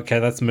just like, oh, okay,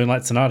 that's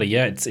Moonlight Sonata.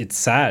 Yeah, it's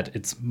sad.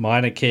 It's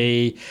minor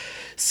key,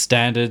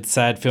 standard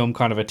sad film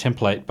kind of a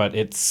template, but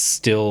it's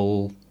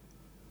still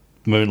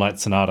Moonlight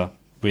Sonata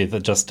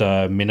with just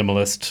a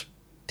minimalist,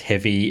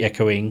 heavy,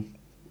 echoing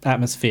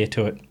atmosphere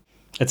to it.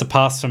 It's a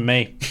pass from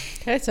me.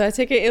 Okay, so I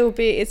take it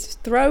it's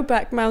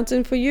Throwback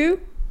Mountain for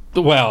you.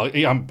 Well,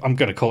 I'm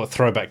going to call it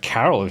Throwback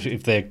Carol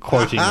if they're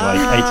quoting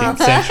like 18th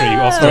century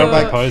Oscar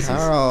Throwback composers.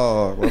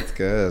 Carol, that's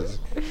good.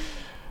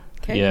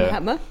 Okay, Yeah.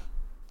 Mahatma.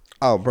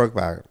 Oh,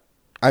 Brokeback.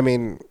 I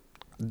mean,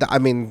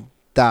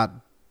 that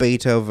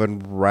Beethoven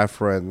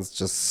reference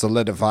just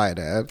solidified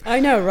it. I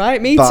know,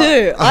 right? Me But,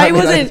 too. I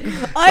mean,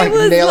 I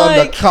was nail on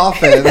the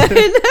coffin. I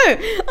know.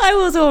 I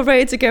was all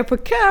ready to go for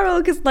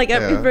Carol because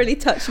it really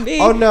touched me.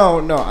 Oh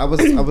no, I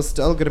was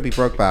still gonna be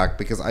Brokeback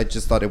because I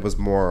just thought it was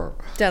more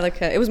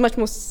Delicate. It was much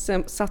more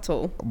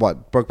subtle.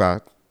 what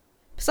Brokeback.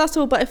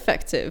 Subtle but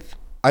effective.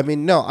 I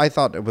mean, no, I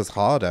thought it was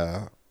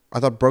harder. I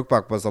thought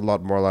Brokeback was a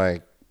lot more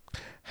like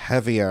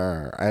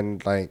heavier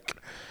and like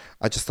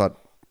I just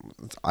thought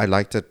I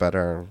liked it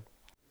better.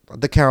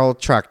 The Carol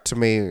track to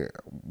me,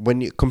 when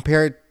you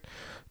compare it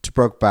to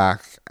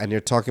Brokeback and you're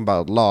talking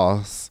about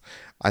loss,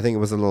 I think it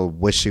was a little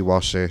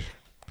wishy-washy.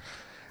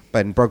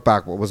 But in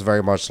Brokeback, it was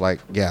very much like,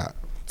 yeah,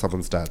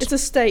 someone's dead. It's a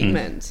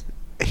statement.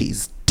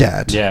 He's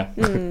dead. Yeah.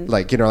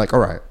 Like, all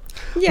right.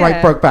 Yeah. Right,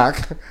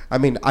 Brokeback. I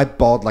mean, I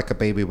bawled like a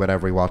baby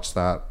whenever we watched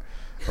that.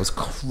 I was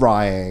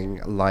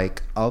crying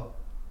like a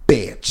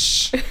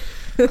bitch.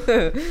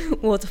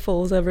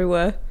 Waterfalls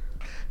everywhere.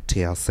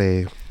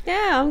 TLC.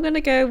 Yeah, I'm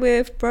gonna go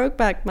with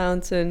Brokeback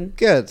Mountain.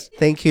 Good.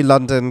 Thank you,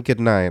 London. Good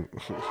night.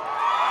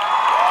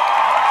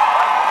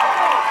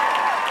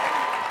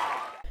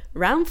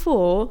 Round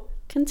 4,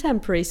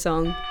 contemporary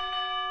song.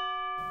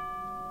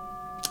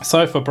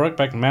 So for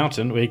Brokeback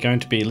Mountain, we're going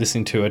to be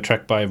listening to a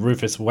track by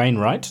Rufus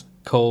Wainwright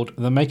called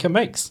The Maker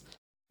Makes.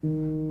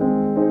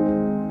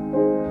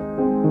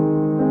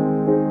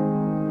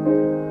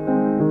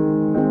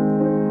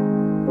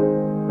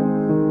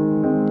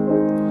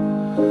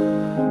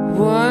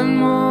 One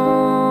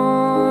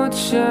more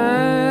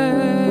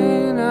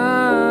chain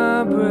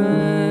I break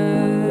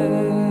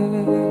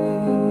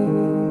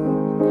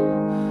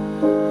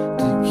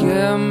to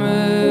get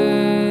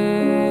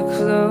me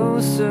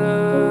closer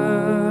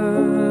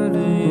to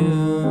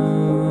you.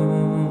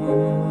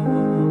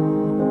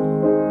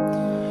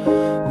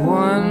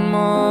 One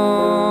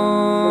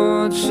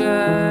more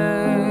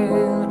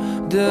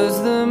chain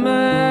does the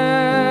maker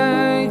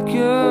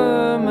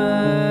make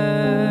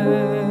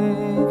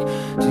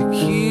to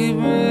keep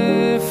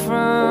me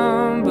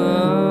from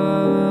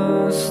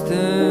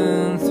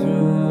busting through.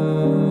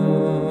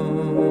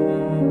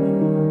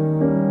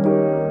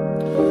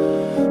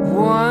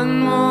 One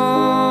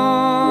more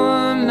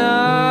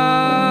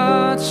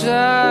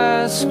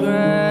scratch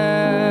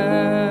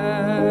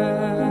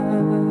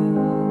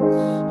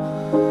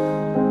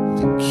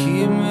to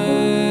keep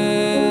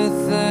me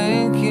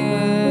thinking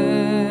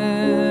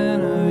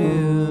of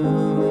you.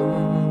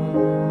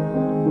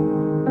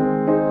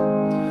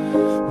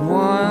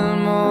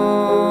 One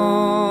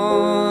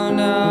more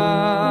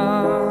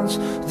notch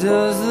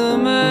does the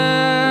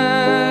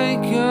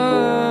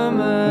maker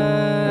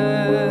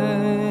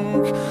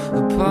make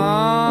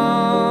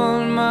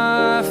upon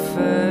my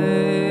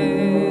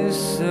face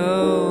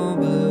so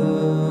blue.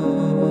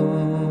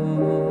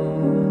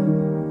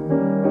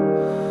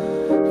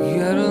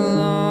 Get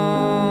along,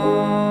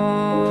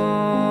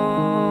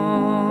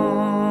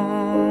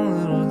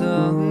 little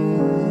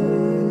doggies.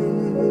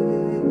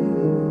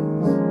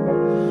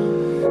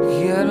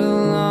 Get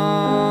along,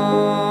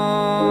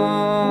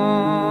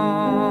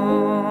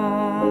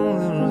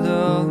 little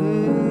doggies.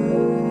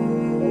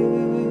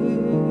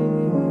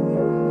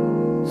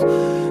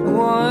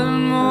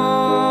 One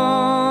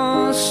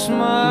more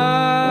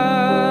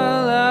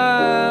smile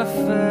I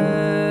fake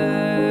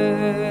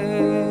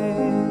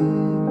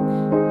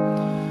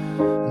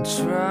and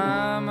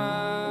try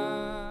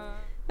my.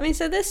 I mean,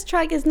 so this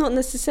track is not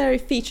necessarily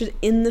featured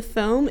in the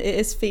film, it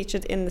is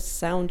featured in the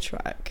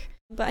soundtrack.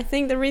 But I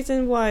think the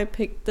reason why I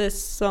picked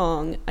this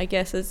song, I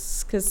guess,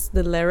 is because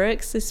the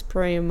lyrics is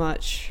pretty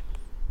much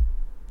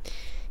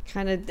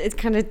it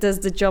kind of does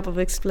the job of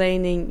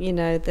explaining, you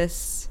know,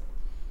 this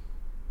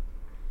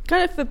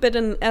kind of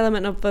forbidden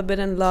element of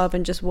forbidden love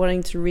and just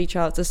wanting to reach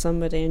out to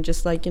somebody and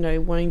just like, you know,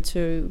 wanting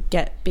to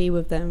be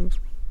with them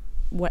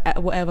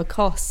whatever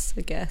costs,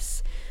 I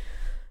guess.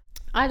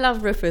 I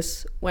love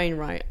Rufus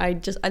Wainwright. I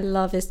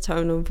love his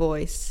tone of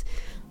voice.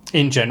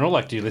 In general,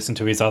 like, do you listen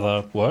to his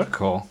other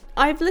work or?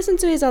 I've listened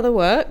to his other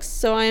works,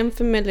 so I am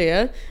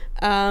familiar.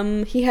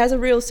 He has a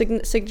real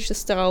signature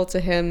style to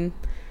him,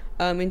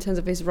 in terms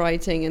of his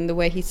writing and the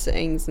way he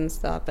sings and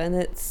stuff, and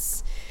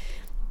it's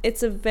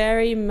a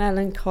very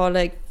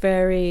melancholic,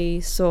 very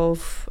sort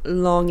of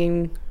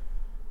longing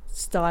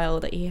style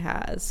that he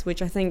has,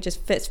 which I think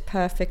just fits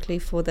perfectly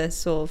for this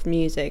sort of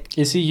music.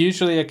 Is he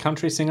usually a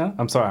country singer?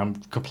 I'm sorry, I'm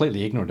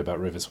completely ignorant about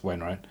Rufus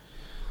Wainwright.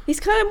 He's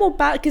kind of more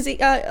bad because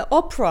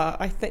opera,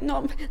 I think,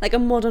 not like a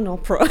modern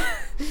opera.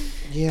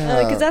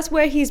 Yeah. Because that's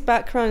where his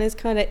background is.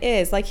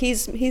 Like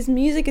his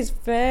music is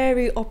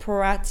very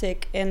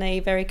operatic in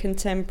a very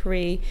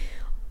contemporary,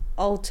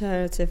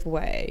 alternative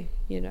way,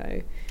 you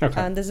know.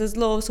 Okay. And there's this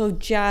lot of sort of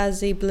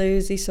jazzy,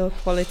 bluesy sort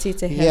of quality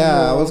to him.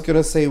 Yeah, I was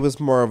gonna say it was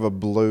more of a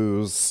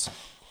blues.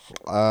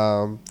 It's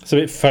a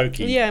bit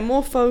folky. Yeah,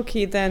 more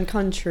folky than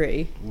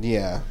country.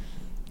 Yeah.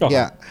 Okay,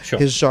 Yeah. sure.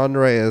 His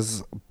genre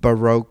is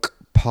Baroque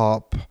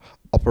pop,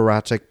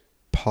 operatic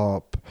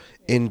pop,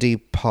 indie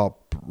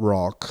pop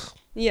rock.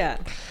 Yeah.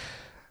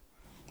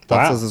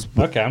 That's Wow. what his,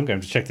 Okay, I'm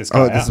going to check this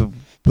guy this out. is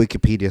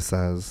Wikipedia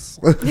says.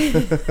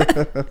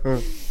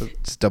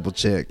 Just double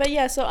check. But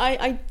yeah, so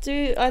I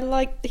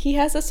like, he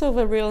has a sort of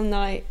a real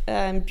nice,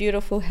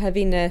 beautiful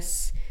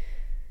heaviness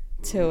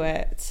to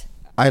it.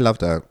 I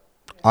loved it.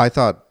 I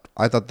thought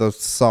the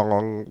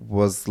song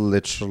was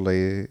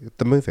literally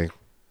the movie.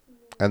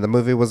 And the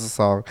movie was a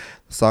song.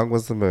 The song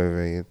was the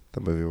movie.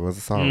 The movie was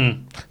a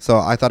song. So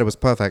I thought it was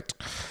perfect.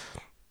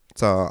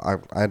 So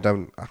I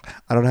don't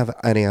have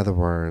any other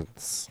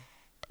words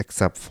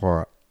except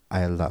for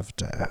I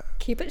loved it.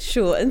 Keep it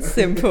short and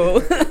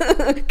simple.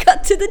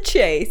 Cut to the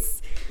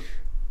chase.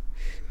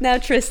 Now,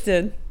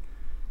 Tristan,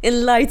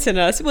 enlighten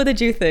us. What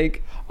did you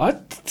think?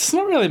 It's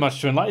not really much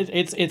to enlighten.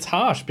 It's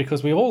harsh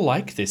because we all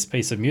like this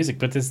piece of music,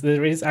 but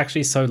there is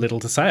actually so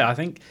little to say. I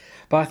think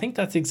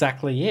that's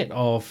exactly it.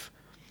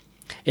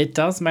 It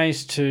does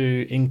manage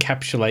to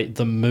encapsulate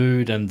the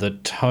mood and the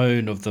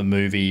tone of the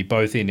movie,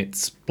 both in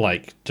its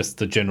like just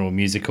the general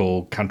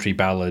musical country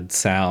ballad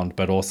sound,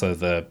 but also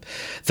the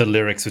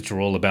lyrics, which are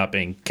all about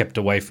being kept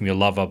away from your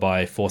lover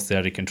by forced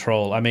out of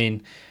control. I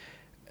mean,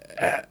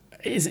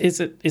 is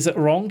it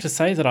wrong to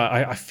say that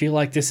I feel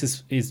like this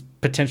is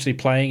potentially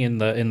playing in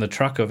the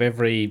truck of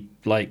every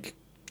like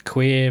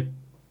queer,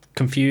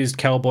 confused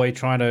cowboy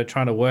trying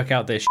to work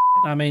out their shit?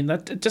 I mean,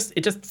 it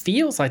just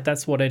feels like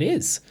that's what it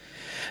is.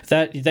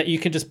 That you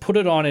can just put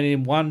it on, and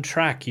in one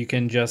track you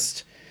can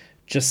just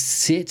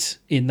sit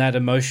in that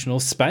emotional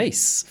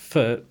space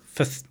for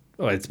it's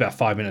about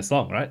 5 minutes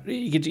long, right?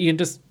 You can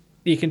just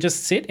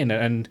sit in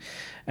it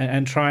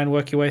and try and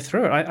work your way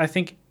through it. I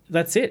think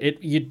that's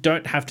it. You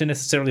don't have to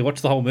necessarily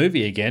watch the whole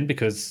movie again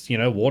because, you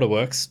know,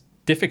 waterworks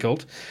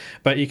difficult,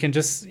 but you can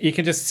just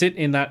sit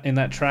in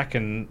that track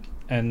and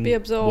Be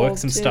absorbed work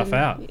some stuff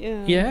out.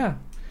 Yeah.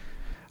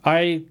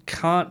 I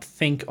can't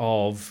think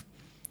of.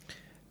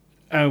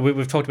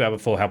 We've talked about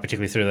before how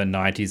particularly through the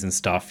 90s and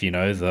stuff, you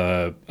know,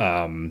 the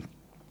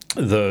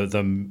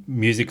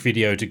music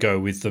video to go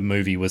with the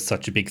movie was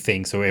such a big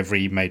thing. So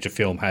every major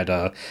film had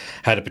a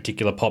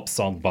particular pop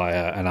song by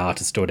an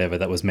artist or whatever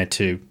that was meant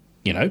to,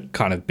 you know,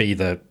 kind of be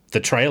the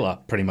trailer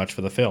pretty much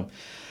for the film.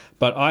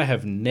 But I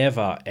have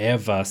never,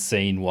 ever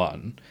seen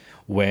one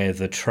where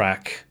the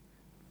track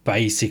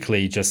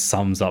basically just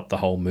sums up the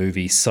whole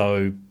movie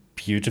so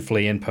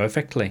beautifully and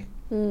perfectly.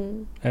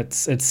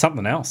 It's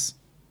something else.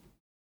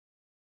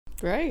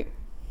 Great.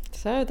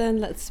 So then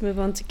let's move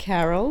on to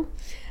Carol.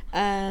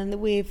 And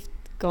we've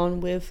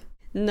gone with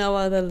No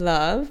Other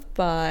Love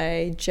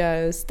by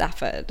Joe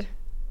Stafford.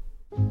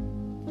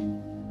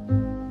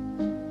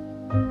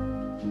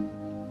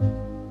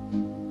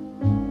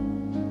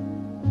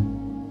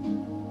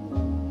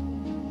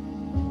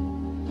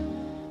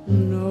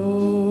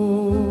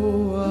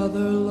 No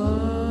other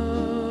love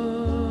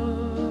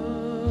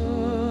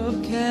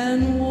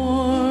can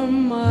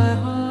warm my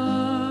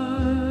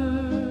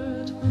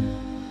heart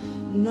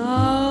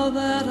now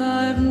that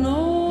I've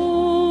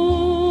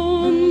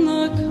known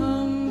the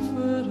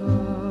comfort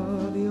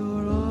of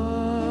your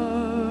arms.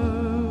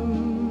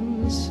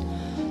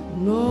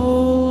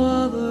 No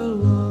other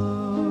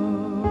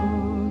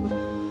love,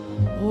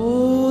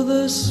 oh,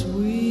 the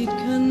sweet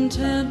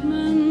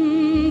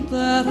contentment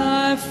that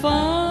I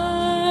find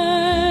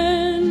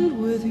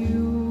with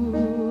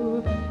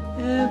you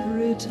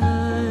every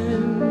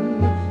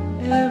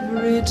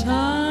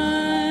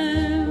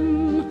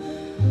time,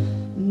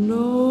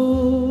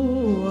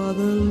 no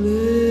other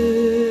lips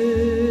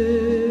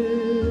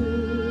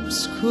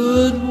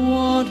could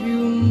want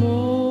you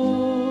more,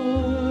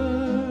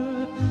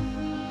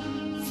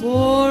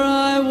 for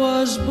I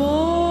was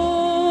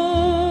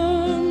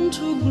born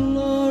to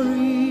glory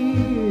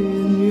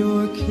in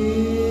your kiss,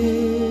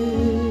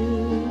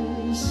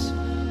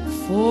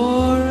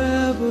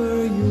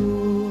 forever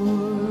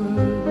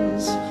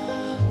yours.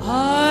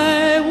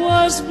 I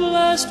was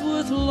blessed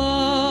with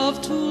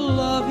love to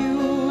love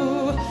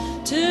you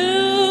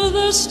till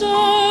the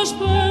stars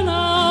burn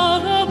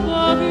out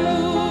above you,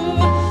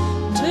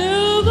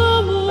 till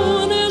the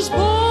moon is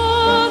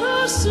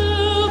but a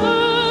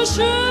silver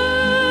shell.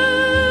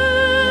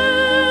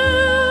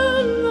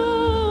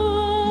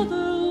 No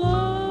other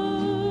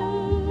love,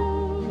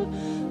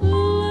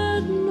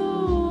 let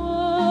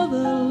no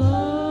other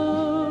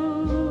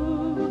love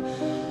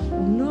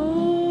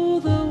know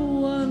the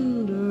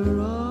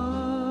wonder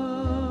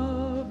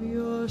of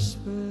your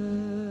spell.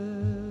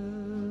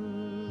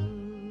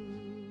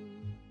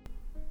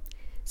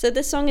 So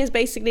this song is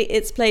basically,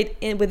 it's played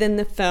within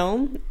the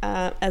film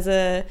as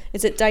a,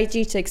 it's a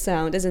diegetic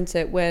sound, isn't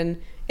it? When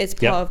it's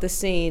part of the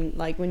scene,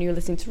 like when you're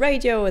listening to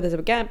radio or there's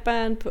a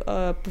band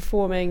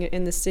performing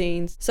in the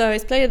scenes. So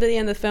it's played at the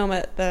end of the film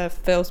at the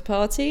Phil's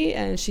party,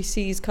 and she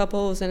sees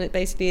couples, and it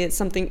basically, it's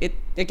something,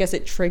 I guess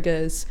it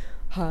triggers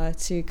her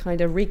to kind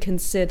of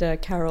reconsider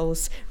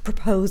Carol's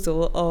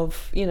proposal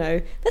of,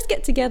 let's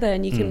get together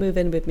and you can move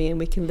in with me and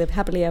we can live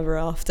happily ever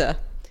after.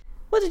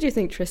 What did you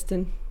think,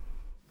 Tristan?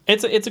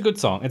 It's a good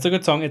song. It's a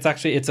good song.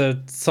 It's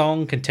a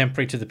song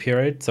contemporary to the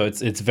period, so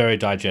it's very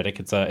diegetic.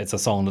 It's a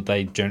song that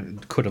they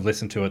could have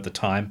listened to at the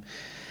time.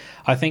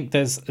 I think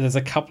there's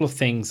a couple of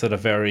things that are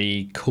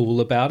very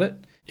cool about it.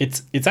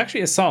 It's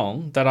actually a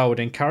song that I would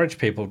encourage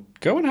people,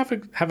 go and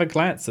have a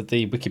glance at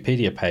the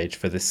Wikipedia page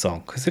for this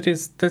song,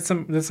 because there's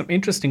some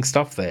interesting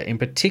stuff there. In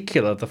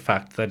particular, the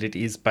fact that it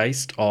is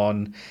based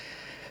on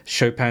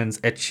Chopin's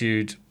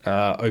Etude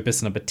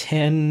Opus number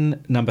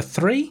 10, number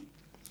 3,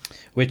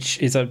 which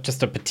is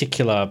just a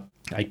particular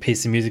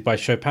piece of music by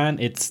Chopin.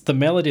 It's the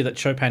melody that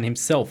Chopin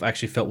himself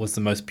actually felt was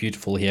the most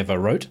beautiful he ever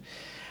wrote.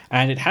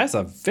 And it has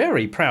a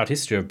very proud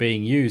history of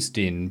being used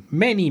in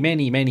many,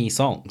 many, many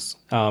songs,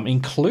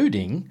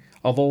 including,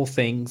 of all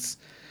things,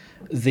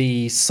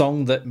 the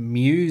song that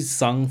Muse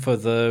sung for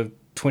the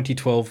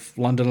 2012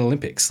 London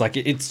Olympics. Like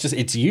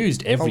it's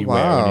used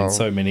everywhere and in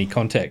so many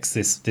contexts,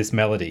 this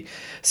melody.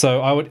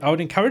 So I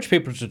would encourage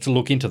people to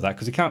look into that,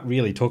 because we can't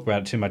really talk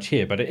about it too much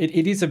here, but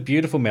it is a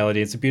beautiful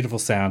melody. It's a beautiful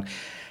sound.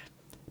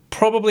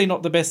 Probably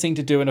not the best thing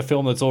to do in a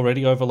film that's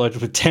already overloaded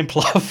with temp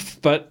love,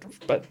 but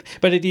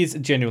it is a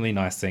genuinely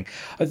nice thing.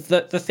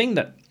 The thing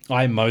that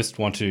I most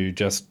want to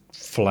just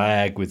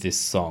flag with this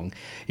song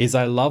is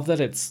I love that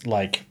it's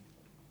like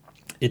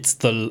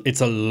it's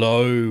a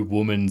low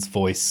woman's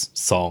voice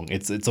song.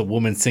 It's a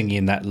woman singing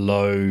in that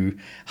low,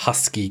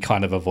 husky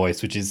kind of a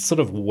voice, which is sort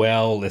of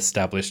well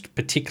established,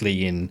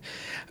 particularly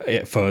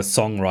for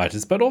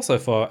songwriters, but also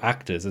for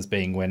actors, as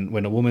being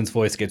when a woman's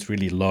voice gets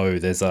really low,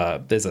 there's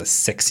a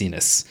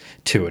sexiness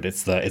to it.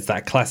 It's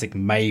that classic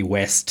Mae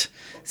West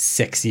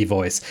sexy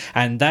voice,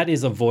 and that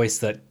is a voice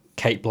that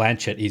Cate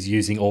Blanchett is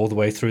using all the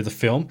way through the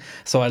film.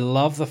 So I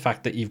love the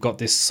fact that you've got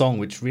this song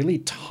which really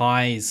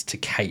ties to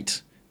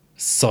Cate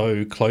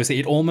so closely.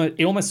 It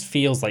almost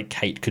feels like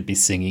Cate could be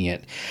singing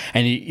it,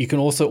 and you can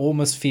also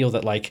almost feel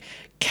that like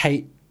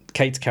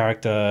Kate's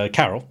character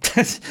Carol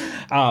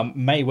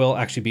may well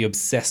actually be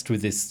obsessed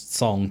with this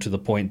song to the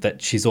point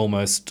that she's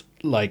almost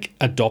like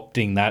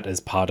adopting that as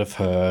part of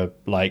her,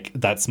 like,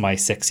 that's my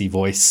sexy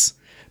voice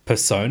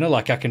persona.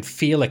 Like I can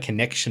feel a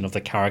connection of the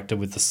character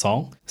with the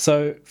song.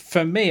 So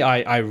for me,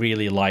 I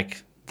really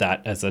like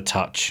that as a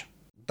touch.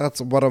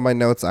 That's one of my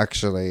notes,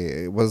 actually.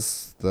 It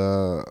was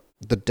the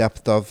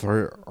depth of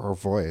her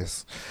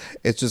voice.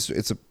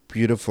 It's a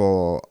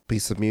beautiful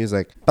piece of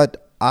music.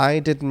 But I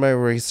did my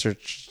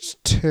research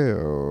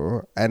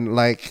too, and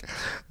like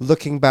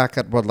looking back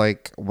at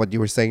what you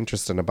were saying,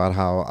 Tristan, about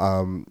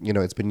how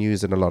it's been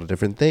used in a lot of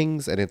different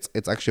things, and it's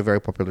actually a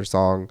very popular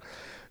song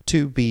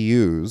to be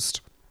used.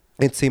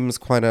 It seems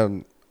quite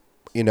is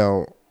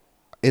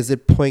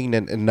it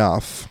poignant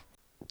enough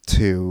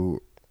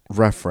to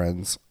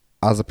reference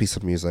as a piece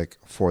of music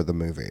for the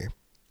movie?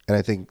 And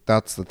I think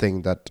that's the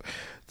thing that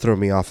threw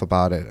me off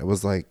about it. It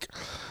was like,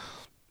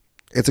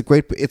 it's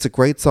a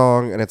great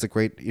song, and it's a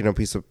great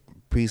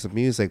piece of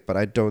music, but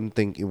I don't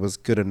think it was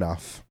good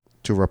enough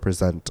to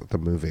represent the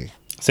movie.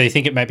 So you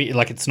think it maybe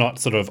like it's not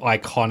sort of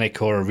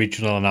iconic or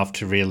original enough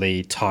to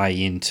really tie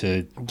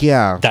into?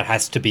 Yeah, that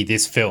has to be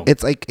this film.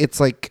 It's like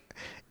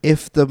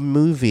if the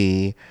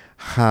movie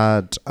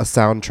had a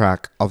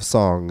soundtrack of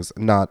songs,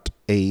 not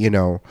a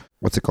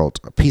what's it called,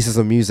 pieces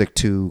of music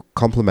to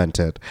complement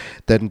it,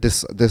 then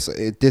this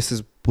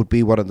would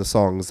be one of the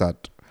songs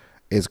that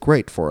is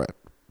great for it.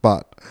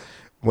 But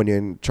when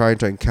you're trying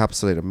to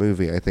encapsulate a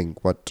movie, I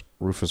think what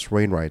Rufus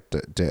Wainwright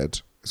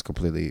did is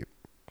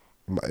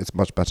it's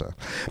much better.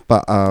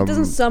 But it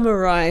doesn't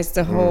summarize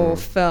the whole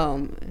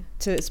film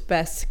to its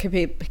best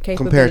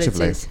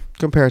capabilities.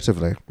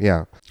 Comparatively,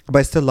 yeah. But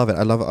I still love it.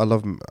 I love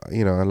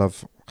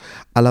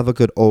a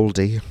good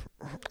oldie,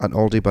 an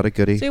oldie but a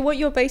goodie. So what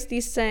you're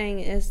basically saying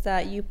is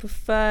that you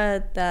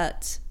prefer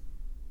that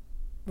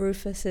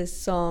Rufus's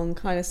song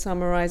kind of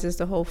summarizes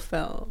the whole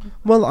film.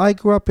 Well, I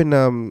grew up in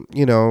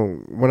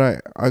when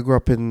I grew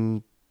up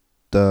in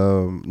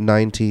the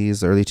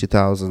 90s, early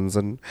 2000s,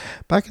 and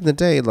back in the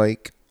day,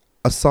 like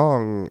a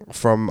song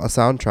from a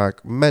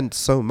soundtrack meant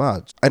so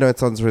much. I know it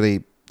sounds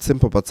really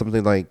simple, but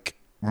something like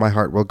My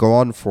Heart Will Go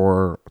On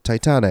for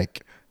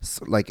Titanic,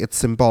 like it's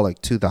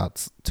symbolic to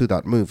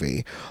that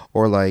movie.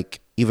 Or like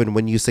even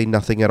When You Say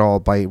Nothing at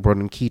All by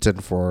Ronan Keating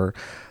for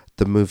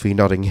the movie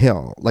Notting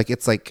Hill. Like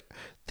it's like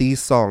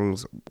these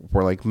songs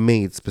were like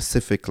made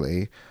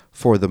specifically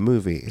for the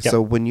movie. Yep.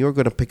 So when you're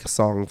going to pick a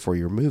song for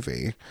your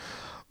movie,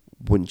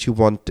 wouldn't you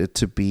want it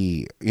to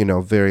be,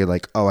 very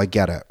like, oh, I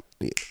get it,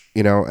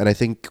 And I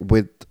think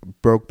with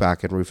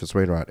Brokeback and Rufus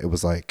Wainwright, it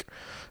was like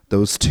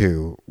those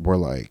two were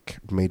like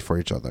made for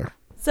each other.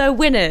 So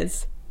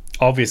winners.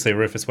 Obviously,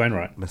 Rufus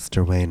Wainwright.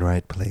 Mr.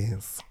 Wainwright,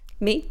 please.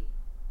 Me?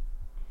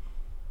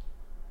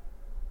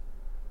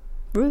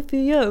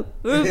 Rufio.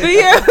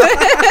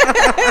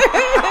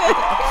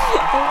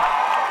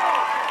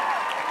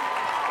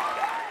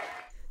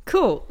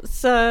 Cool.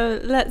 So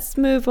let's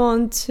move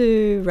on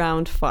to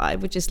round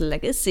 5, which is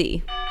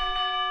legacy.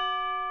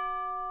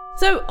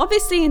 So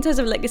obviously, in terms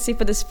of legacy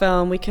for this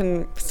film, we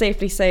can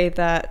safely say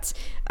that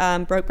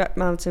Brokeback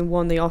Mountain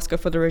won the Oscar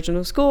for the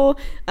original score.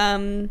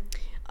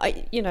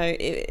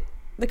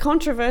 The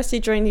controversy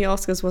during the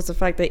Oscars was the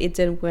fact that it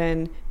didn't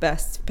win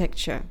Best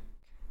Picture.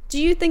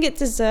 Do you think it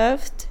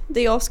deserved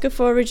the Oscar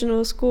for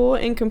original score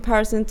in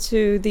comparison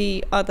to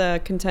the other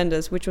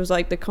contenders, which was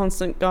like The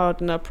Constant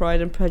Gardener,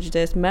 Pride and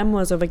Prejudice,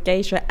 Memoirs of a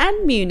Geisha,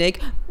 and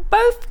Munich?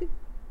 Both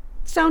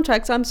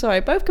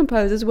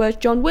composers were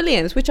John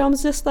Williams, which I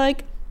was just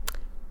like,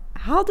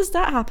 how does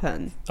that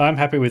happen? I'm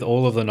happy with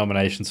all of the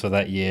nominations for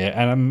that year,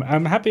 and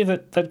I'm happy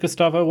that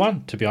Gustavo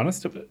won, to be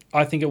honest.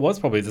 I think it was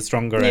probably the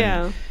stronger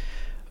and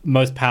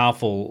most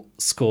powerful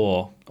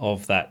score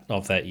of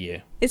that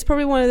year. It's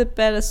probably one of the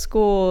better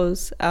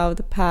scores out of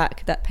the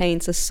pack that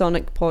paints a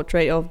sonic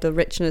portrait of the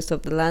richness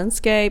of the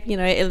landscape.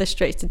 It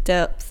illustrates the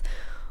depth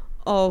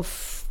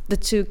of the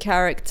two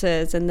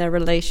characters and their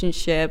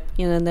relationship,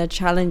 and their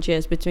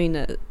challenges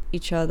between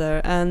each other.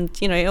 And,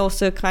 it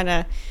also kind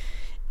of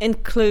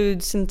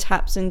includes and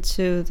taps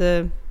into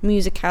the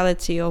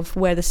musicality of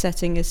where the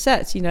setting is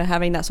set,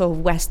 having that sort of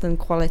Western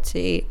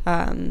quality,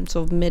 sort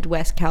of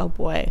Midwest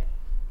cowboy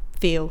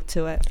feel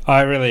to it.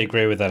 I really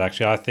agree with that,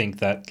 actually. I think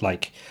that,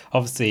 like,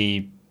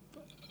 obviously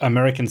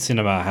American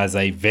cinema has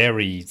a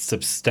very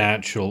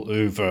substantial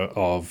oeuvre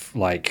of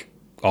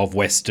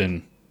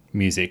Western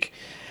music,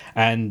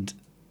 and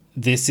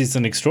this is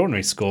an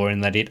extraordinary score in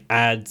that it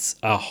adds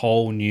a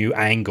whole new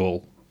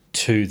angle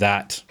to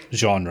that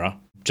genre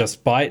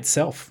just by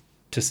itself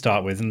to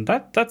start with, and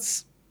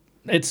that's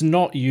it's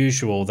not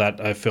usual that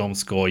a film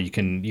score you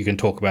can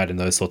talk about in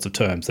those sorts of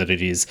terms, that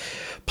it is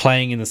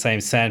playing in the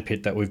same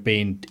sandpit that we've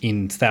been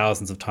in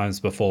thousands of times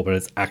before, but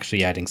it's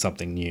actually adding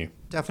something new.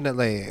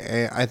 Definitely.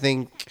 I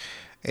think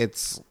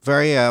it's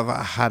very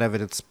ahead of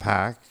its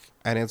pack,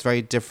 and it's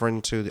very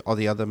different to all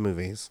the other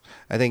movies.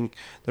 I think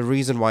the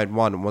reason why it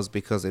won was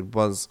because it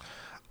was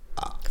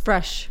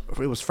fresh.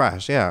 It was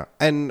fresh, yeah.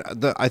 And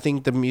I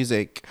think the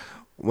music,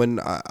 when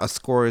a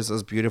score is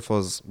as beautiful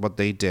as what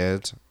they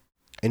did,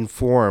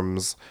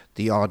 informs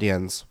the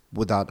audience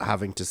without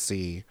having to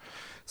see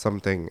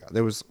something.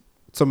 There was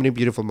so many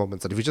beautiful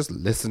moments that if you just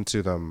listen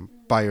to them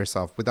by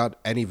yourself without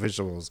any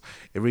visuals,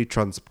 it really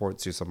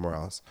transports you somewhere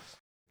else.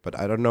 But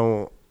I don't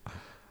know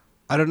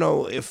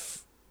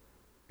if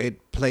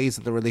it plays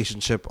in the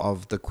relationship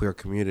of the queer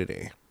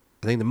community.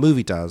 I think the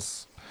movie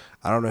does.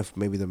 I don't know if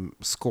maybe the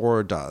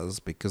score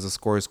does, because the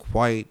score is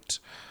quite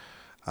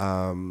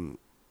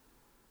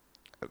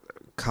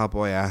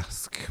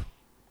cowboy-esque,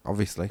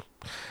 obviously.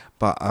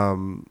 But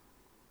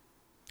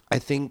I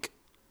think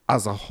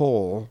as a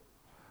whole,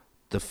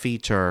 the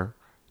feature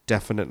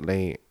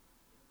definitely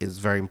is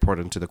very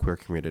important to the queer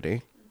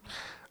community.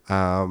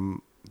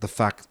 The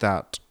fact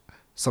that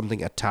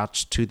something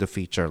attached to the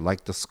feature,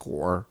 like the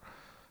score,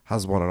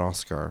 has won an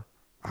Oscar,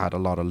 had a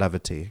lot of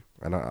levity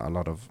and a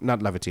lot of,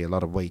 not levity, a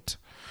lot of weight.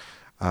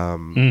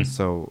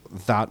 So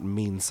that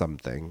means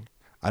something.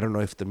 I don't know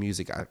if the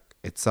music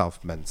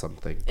itself meant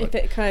something. If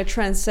it kind of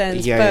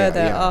transcends further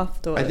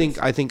afterwards.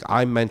 I think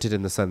I meant it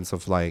in the sense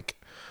of like,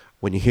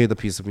 when you hear the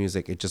piece of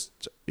music, you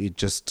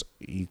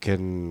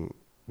can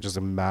just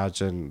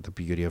imagine the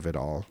beauty of it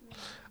all.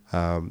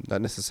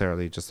 Not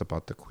necessarily just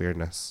about the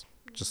queerness,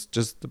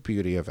 just the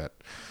beauty of it.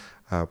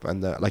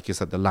 And like you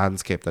said, the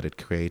landscape that it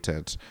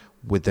created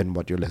within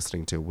what you're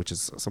listening to, which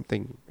is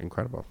something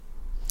incredible.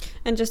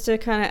 And just to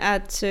kind of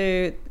add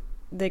to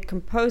the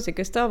composer,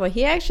 Gustavo,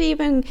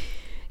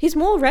 he's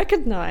more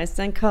recognized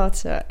than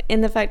Carter in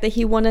the fact that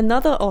he won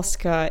another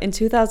Oscar in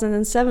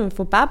 2007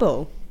 for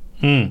Babel.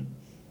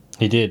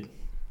 He did.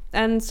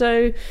 And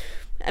so,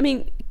 I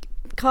mean,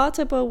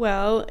 Carter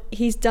Burwell,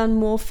 he's done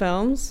more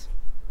films,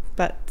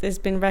 but has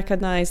been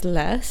recognized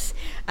less.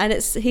 And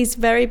he's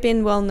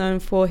been well known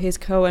for his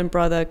Coen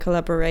brother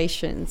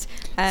collaborations.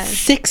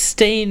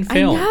 16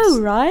 films. I know,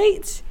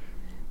 right?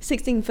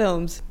 16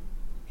 films.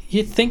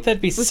 You'd think they'd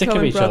be sick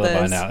of each other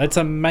by now. It's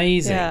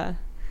amazing. Yeah.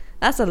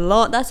 That's a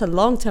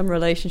long-term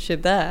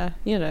relationship there,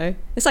 you know.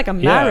 It's like a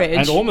marriage.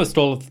 And almost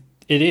all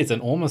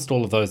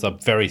of those are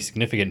very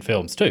significant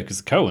films too,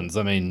 because Coens,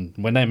 I mean,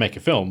 when they make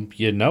a film,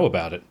 you know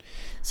about it.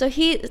 So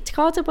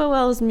Carter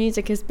Burwell's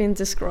music has been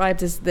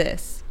described as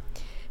this.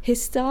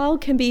 His style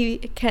can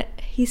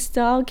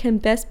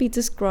best be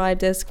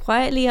described as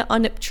quietly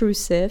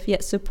unobtrusive,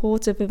 yet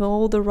supportive in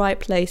all the right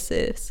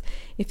places.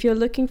 If you're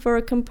looking for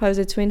a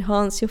composer to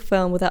enhance your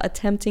film without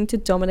attempting to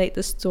dominate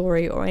the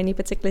story or any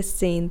particular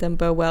scene, then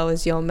Burwell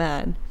is your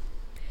man.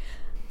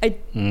 I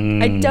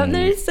don't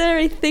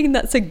necessarily think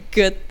that's a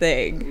good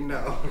thing.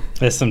 No.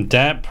 There's some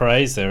damp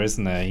praise there,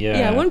 isn't there?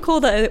 Yeah, I wouldn't call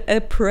that a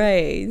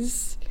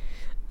praise.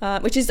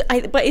 But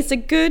it's a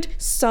good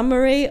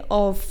summary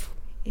of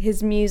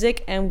his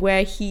music and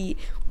why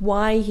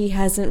he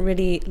hasn't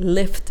really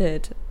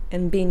lifted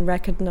and been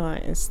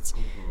recognized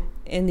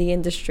in the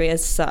industry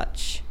as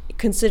such,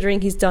 considering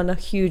he's done a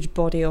huge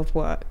body of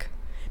work.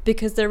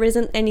 Because there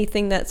isn't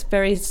anything that's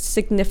very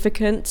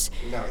significant.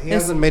 No, he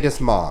hasn't made his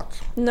mark.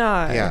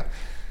 No. Yeah.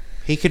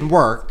 He can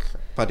work,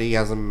 but he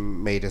hasn't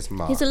made his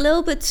mark. He's a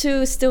little bit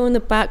too still in the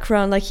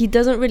background. Like, he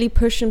doesn't really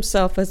push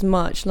himself as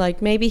much.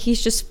 Like, maybe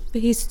he's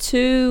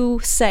too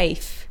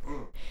safe.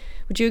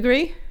 Would you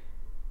agree?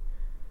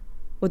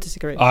 Or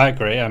disagree? I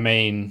agree. I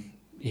mean,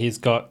 he's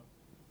got...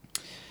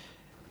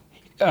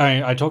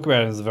 I talk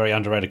about him as a very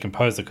underrated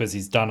composer because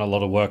he's done a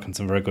lot of work on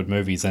some very good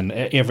movies, and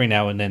every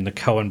now and then the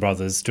Coen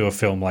brothers do a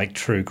film like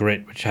True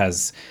Grit, which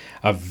has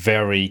a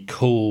very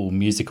cool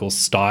musical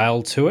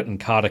style to it, and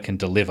Carter can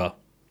deliver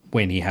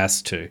when he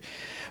has to.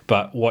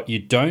 But what you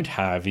don't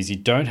have is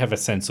a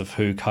sense of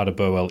who Carter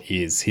Burwell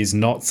is. He's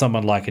not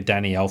someone like a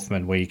Danny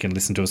Elfman where you can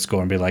listen to a score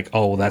and be like,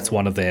 oh, well, that's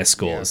one of their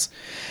scores.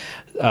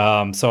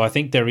 Yeah. So I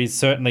think there is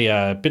certainly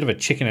a bit of a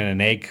chicken and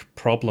an egg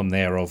problem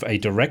there of a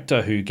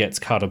director who gets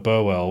Carter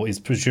Burwell is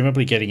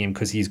presumably getting him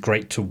because he's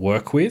great to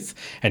work with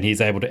and he's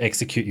able to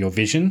execute your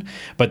vision.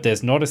 But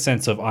there's not a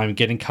sense of I'm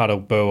getting Carter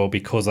Burwell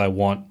because I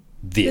want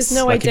this.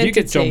 There's no like identity. If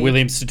you get John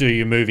Williams to do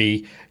your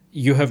movie,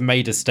 you have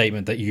made a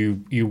statement that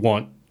you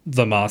want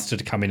the master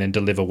to come in and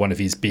deliver one of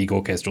his big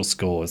orchestral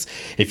scores.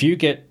 If you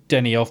get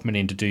Danny Elfman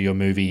in to do your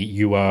movie,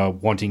 you are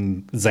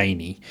wanting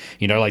zany.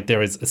 You know, like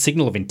there is a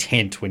signal of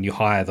intent when you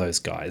hire those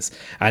guys.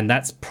 And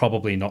that's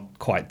probably not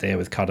quite there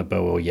with Carter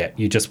Burwell yet.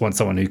 You just want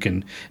someone who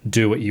can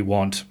do what you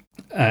want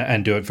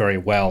and do it very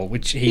well,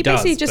 which he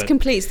does. He basically just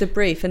completes the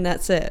brief and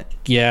that's it.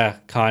 Yeah,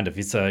 kind of.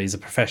 He's a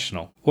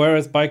professional.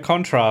 Whereas by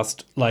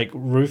contrast, like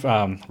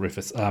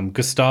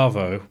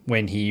Gustavo,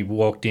 when he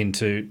walked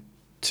into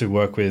to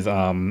work with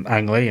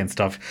Ang Lee and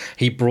stuff,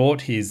 he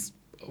brought his,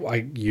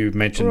 you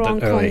mentioned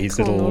that earlier, his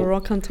little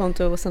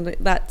Rocantonto or something,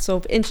 that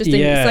sort of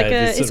interesting. Yeah,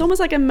 it's almost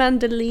like a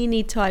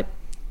mandolini type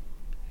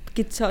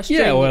guitar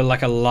string. Yeah, or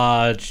like a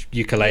large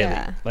ukulele.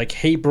 Yeah. Like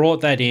he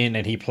brought that in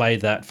and he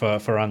played that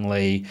for Ang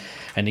Lee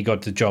and he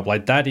got the job.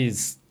 Like that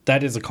is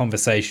a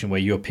conversation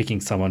where you're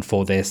picking someone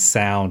for their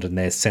sound and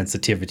their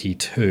sensitivity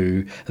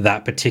to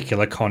that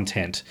particular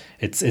content.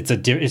 It's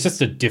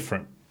just a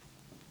different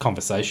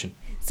conversation.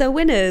 So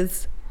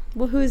winners.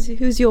 Well,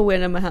 who's your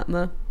winner,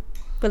 Mahatma,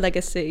 for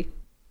Legacy?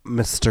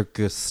 Mr.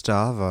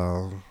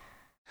 Gustavo.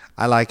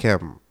 I like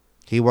him.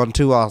 He won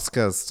 2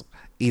 Oscars.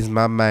 He's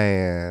my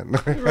man.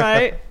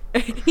 Right.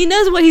 He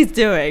knows what he's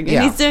doing,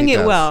 and he's doing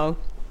it well.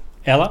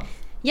 Ella?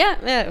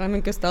 Yeah, I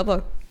mean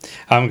Gustavo.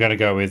 I'm going to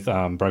go with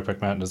Brokeback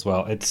Mountain as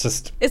well.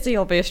 It's the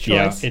obvious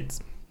choice. Yeah,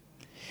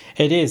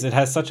 it is. It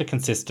has such a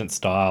consistent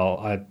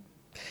style.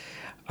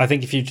 I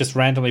think if you just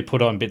randomly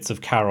put on bits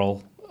of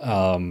Carol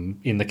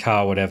in the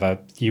car or whatever,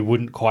 you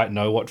wouldn't quite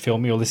know what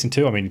film you're listening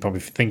to. I mean, you probably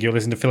think you're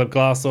listening to Philip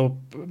Glass or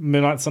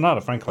Moonlight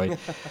Sonata, frankly.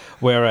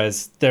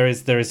 Whereas there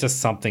is just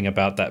something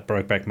about that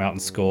Brokeback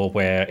Mountain score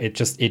where it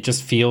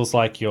just feels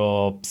like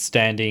you're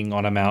standing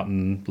on a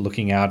mountain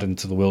looking out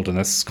into the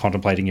wilderness,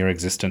 contemplating your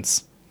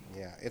existence.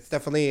 Yeah, it's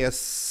definitely a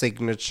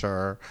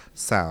signature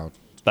sound.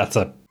 That's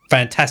a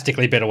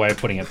fantastically better way of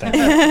putting it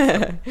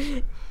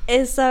than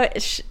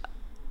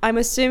I'm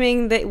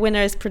assuming the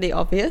winner is pretty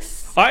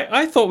obvious.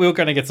 I thought we were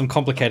going to get some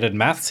complicated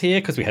maths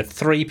here because we had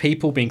 3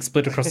 people being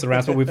split across the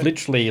rounds, but we've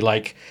literally,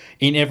 like,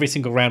 in every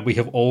single round, we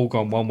have all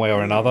gone one way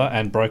or another,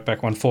 and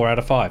Brokeback won 4 out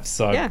of 5.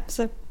 So, yeah,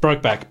 so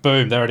Brokeback,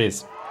 boom, there it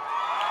is.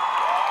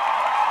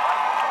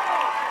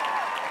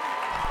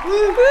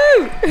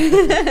 woo!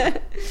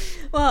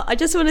 Well, I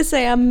just want to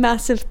say a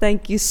massive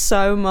thank you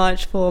so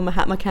much for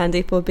Mahatma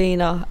Gandhi for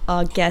being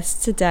our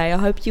guest today. I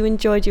hope you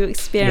enjoyed your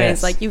experience.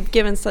 Yes. Like, you've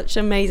given such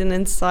amazing,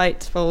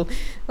 insightful,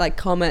 like,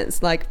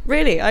 comments. Like,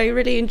 really, I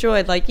really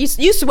enjoyed. Like, you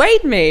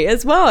swayed me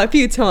as well a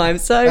few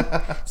times. So,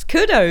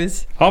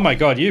 kudos. Oh my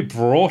God, you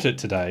brought it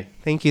today.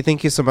 Thank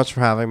you so much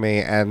for having me,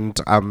 and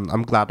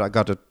I'm glad I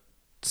got to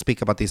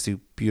speak about these 2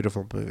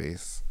 beautiful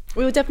movies.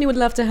 We would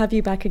love to have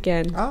you back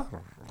again. Oh,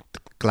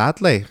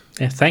 gladly.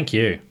 Yeah, thank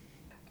you.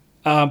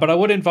 But I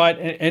would invite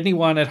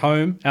anyone at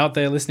home out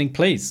there listening,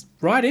 please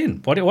write in.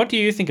 What do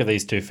you think of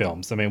these 2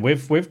 films? I mean,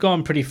 we've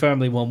gone pretty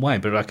firmly one way,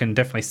 but I can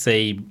definitely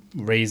see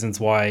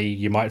reasons why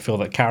you might feel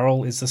that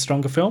Carol is the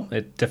stronger film.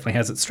 It definitely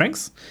has its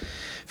strengths.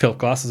 Philip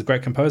Glass is a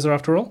great composer,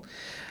 after all.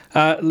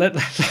 Let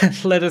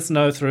us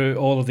know through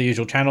all of the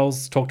usual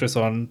channels. Talk to us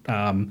on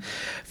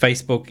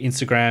Facebook,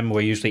 Instagram.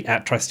 We're usually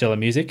at Tristellar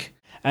Music.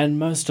 And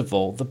most of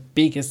all, the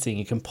biggest thing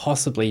you can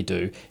possibly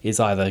do is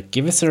either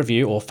give us a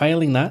review, or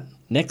failing that,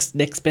 next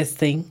best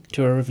thing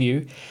to a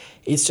review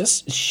is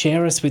just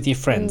share us with your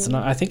friends. And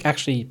I think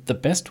actually the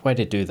best way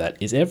to do that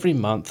is every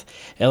month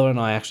Ella and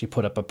I actually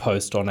put up a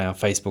post on our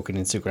Facebook and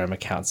Instagram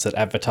accounts that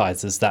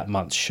advertises that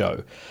month's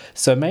show.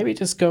 So maybe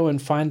just go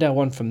and find our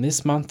one from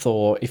this month,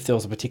 or if there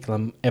was a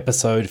particular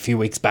episode a few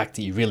weeks back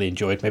that you really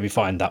enjoyed, maybe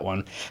find that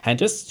one and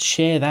just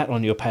share that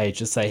on your page.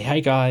 Just say,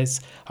 hey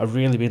guys, I've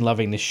really been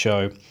loving this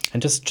show,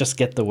 and just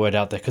get the word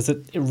out there, because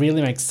it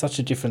really makes such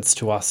a difference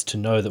to us to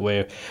know that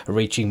we're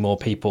reaching more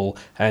people.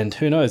 And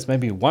who knows,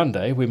 maybe one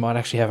day we might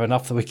actually have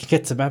enough that we can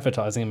get some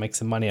advertising and make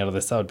some money out of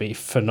this. That would be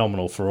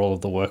phenomenal for all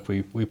of the work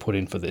we put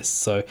in for this.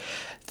 So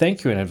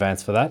thank you in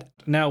advance for that.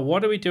 Now,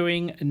 what are we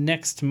doing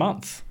next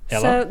month,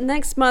 Ella? So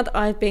next month,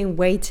 I've been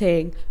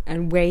waiting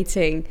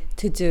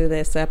to do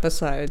this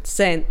episode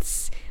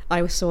since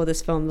I saw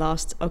this film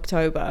last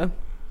October,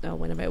 or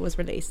whenever it was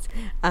released.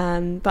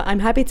 But I'm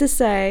happy to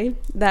say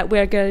that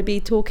we're going to be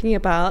talking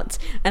about,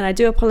 and I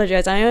do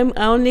apologize, I am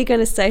only going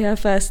to say her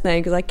first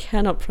name because I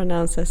cannot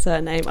pronounce her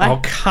surname.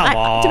 Come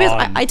on. To be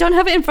honest, I don't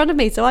have it in front of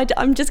me, so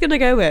I'm just going to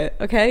go with it,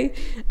 okay?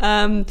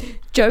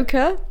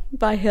 Joker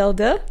by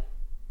Hilda.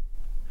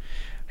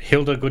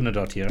 Hilda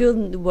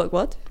Gudnadottir.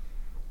 What?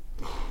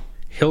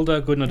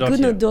 Hilda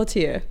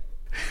Gudnadottir.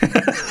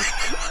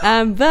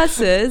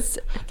 Versus...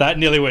 That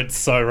nearly went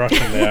so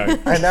Russian there.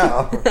 I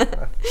know.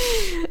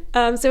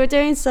 So we're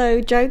doing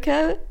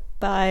Joker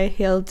by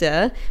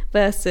Hilda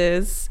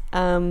versus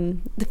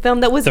the film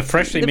that was... The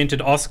freshly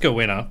minted Oscar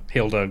winner,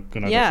 Hilda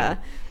Gudnadottir.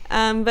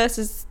 Yeah.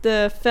 Versus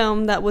the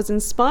film that was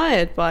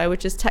inspired by,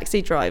 which is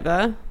Taxi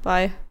Driver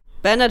by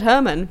Bernard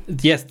Herrmann.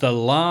 Yes, the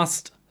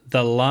last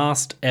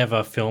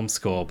ever film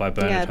score by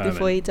Bernard Herrmann. Yeah,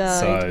 before he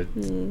died.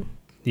 So,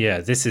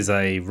 yeah, this is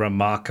a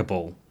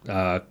remarkable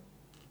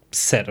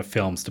set of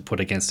films to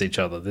put against each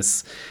other.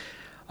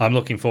 I'm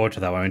looking forward to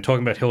that one. I mean,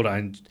 talking about Hilda,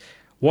 and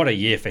what a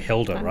year for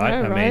Hilda, right?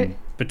 I mean,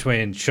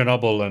 between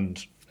Chernobyl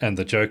and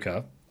the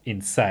Joker,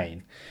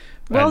 insane.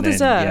 Well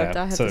deserved,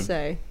 I have to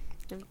say.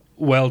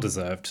 Well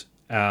deserved.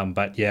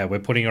 But yeah, we're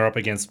putting her up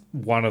against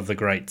one of the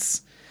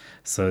greats.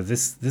 So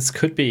this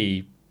could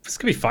be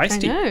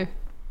feisty. I know.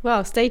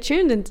 Well, stay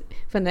tuned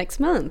for next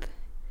month.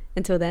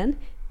 Until then,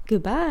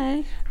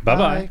 goodbye.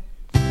 Bye-bye.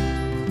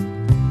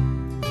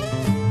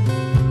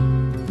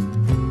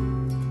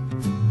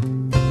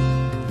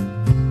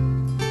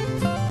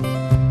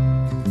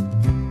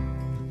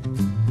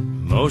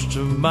 Most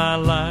of my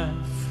life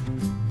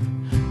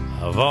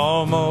I've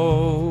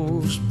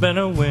almost been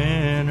a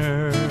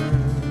winner.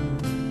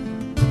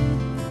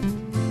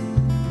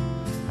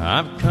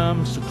 I've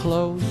come so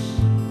close,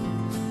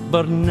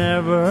 but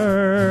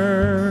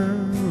never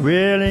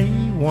really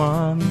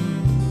won.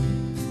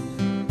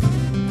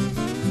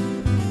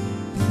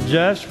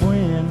 Just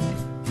when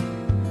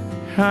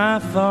I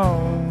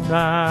thought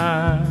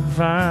I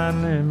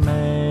finally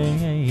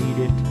made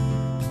it,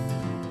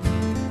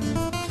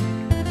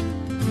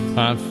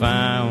 I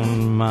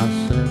found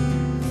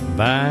myself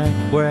back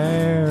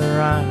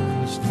where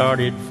I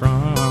started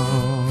from.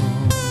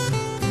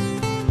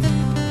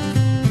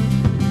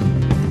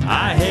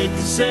 I hate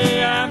to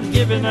say I'm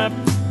giving up,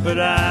 but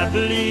I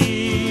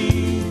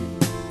believe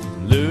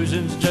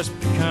losing's just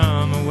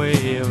become a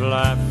way of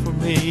life for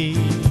me.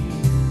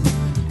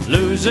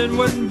 Losing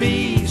wouldn't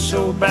be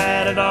so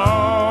bad at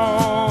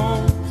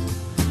all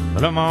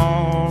but I'm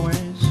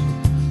always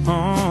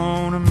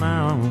on a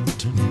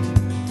mountain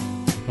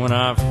when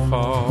I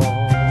fall.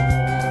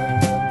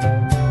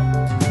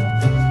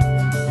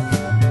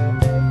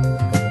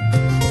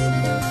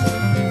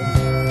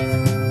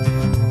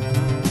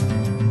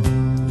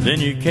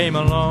 Then you came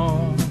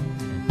along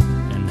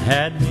and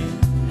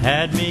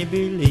had me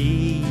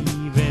believing.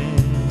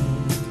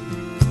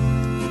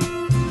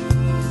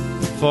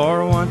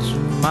 For once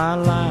in my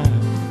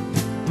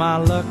life, my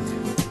luck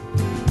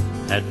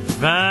had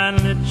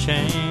finally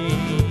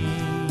changed.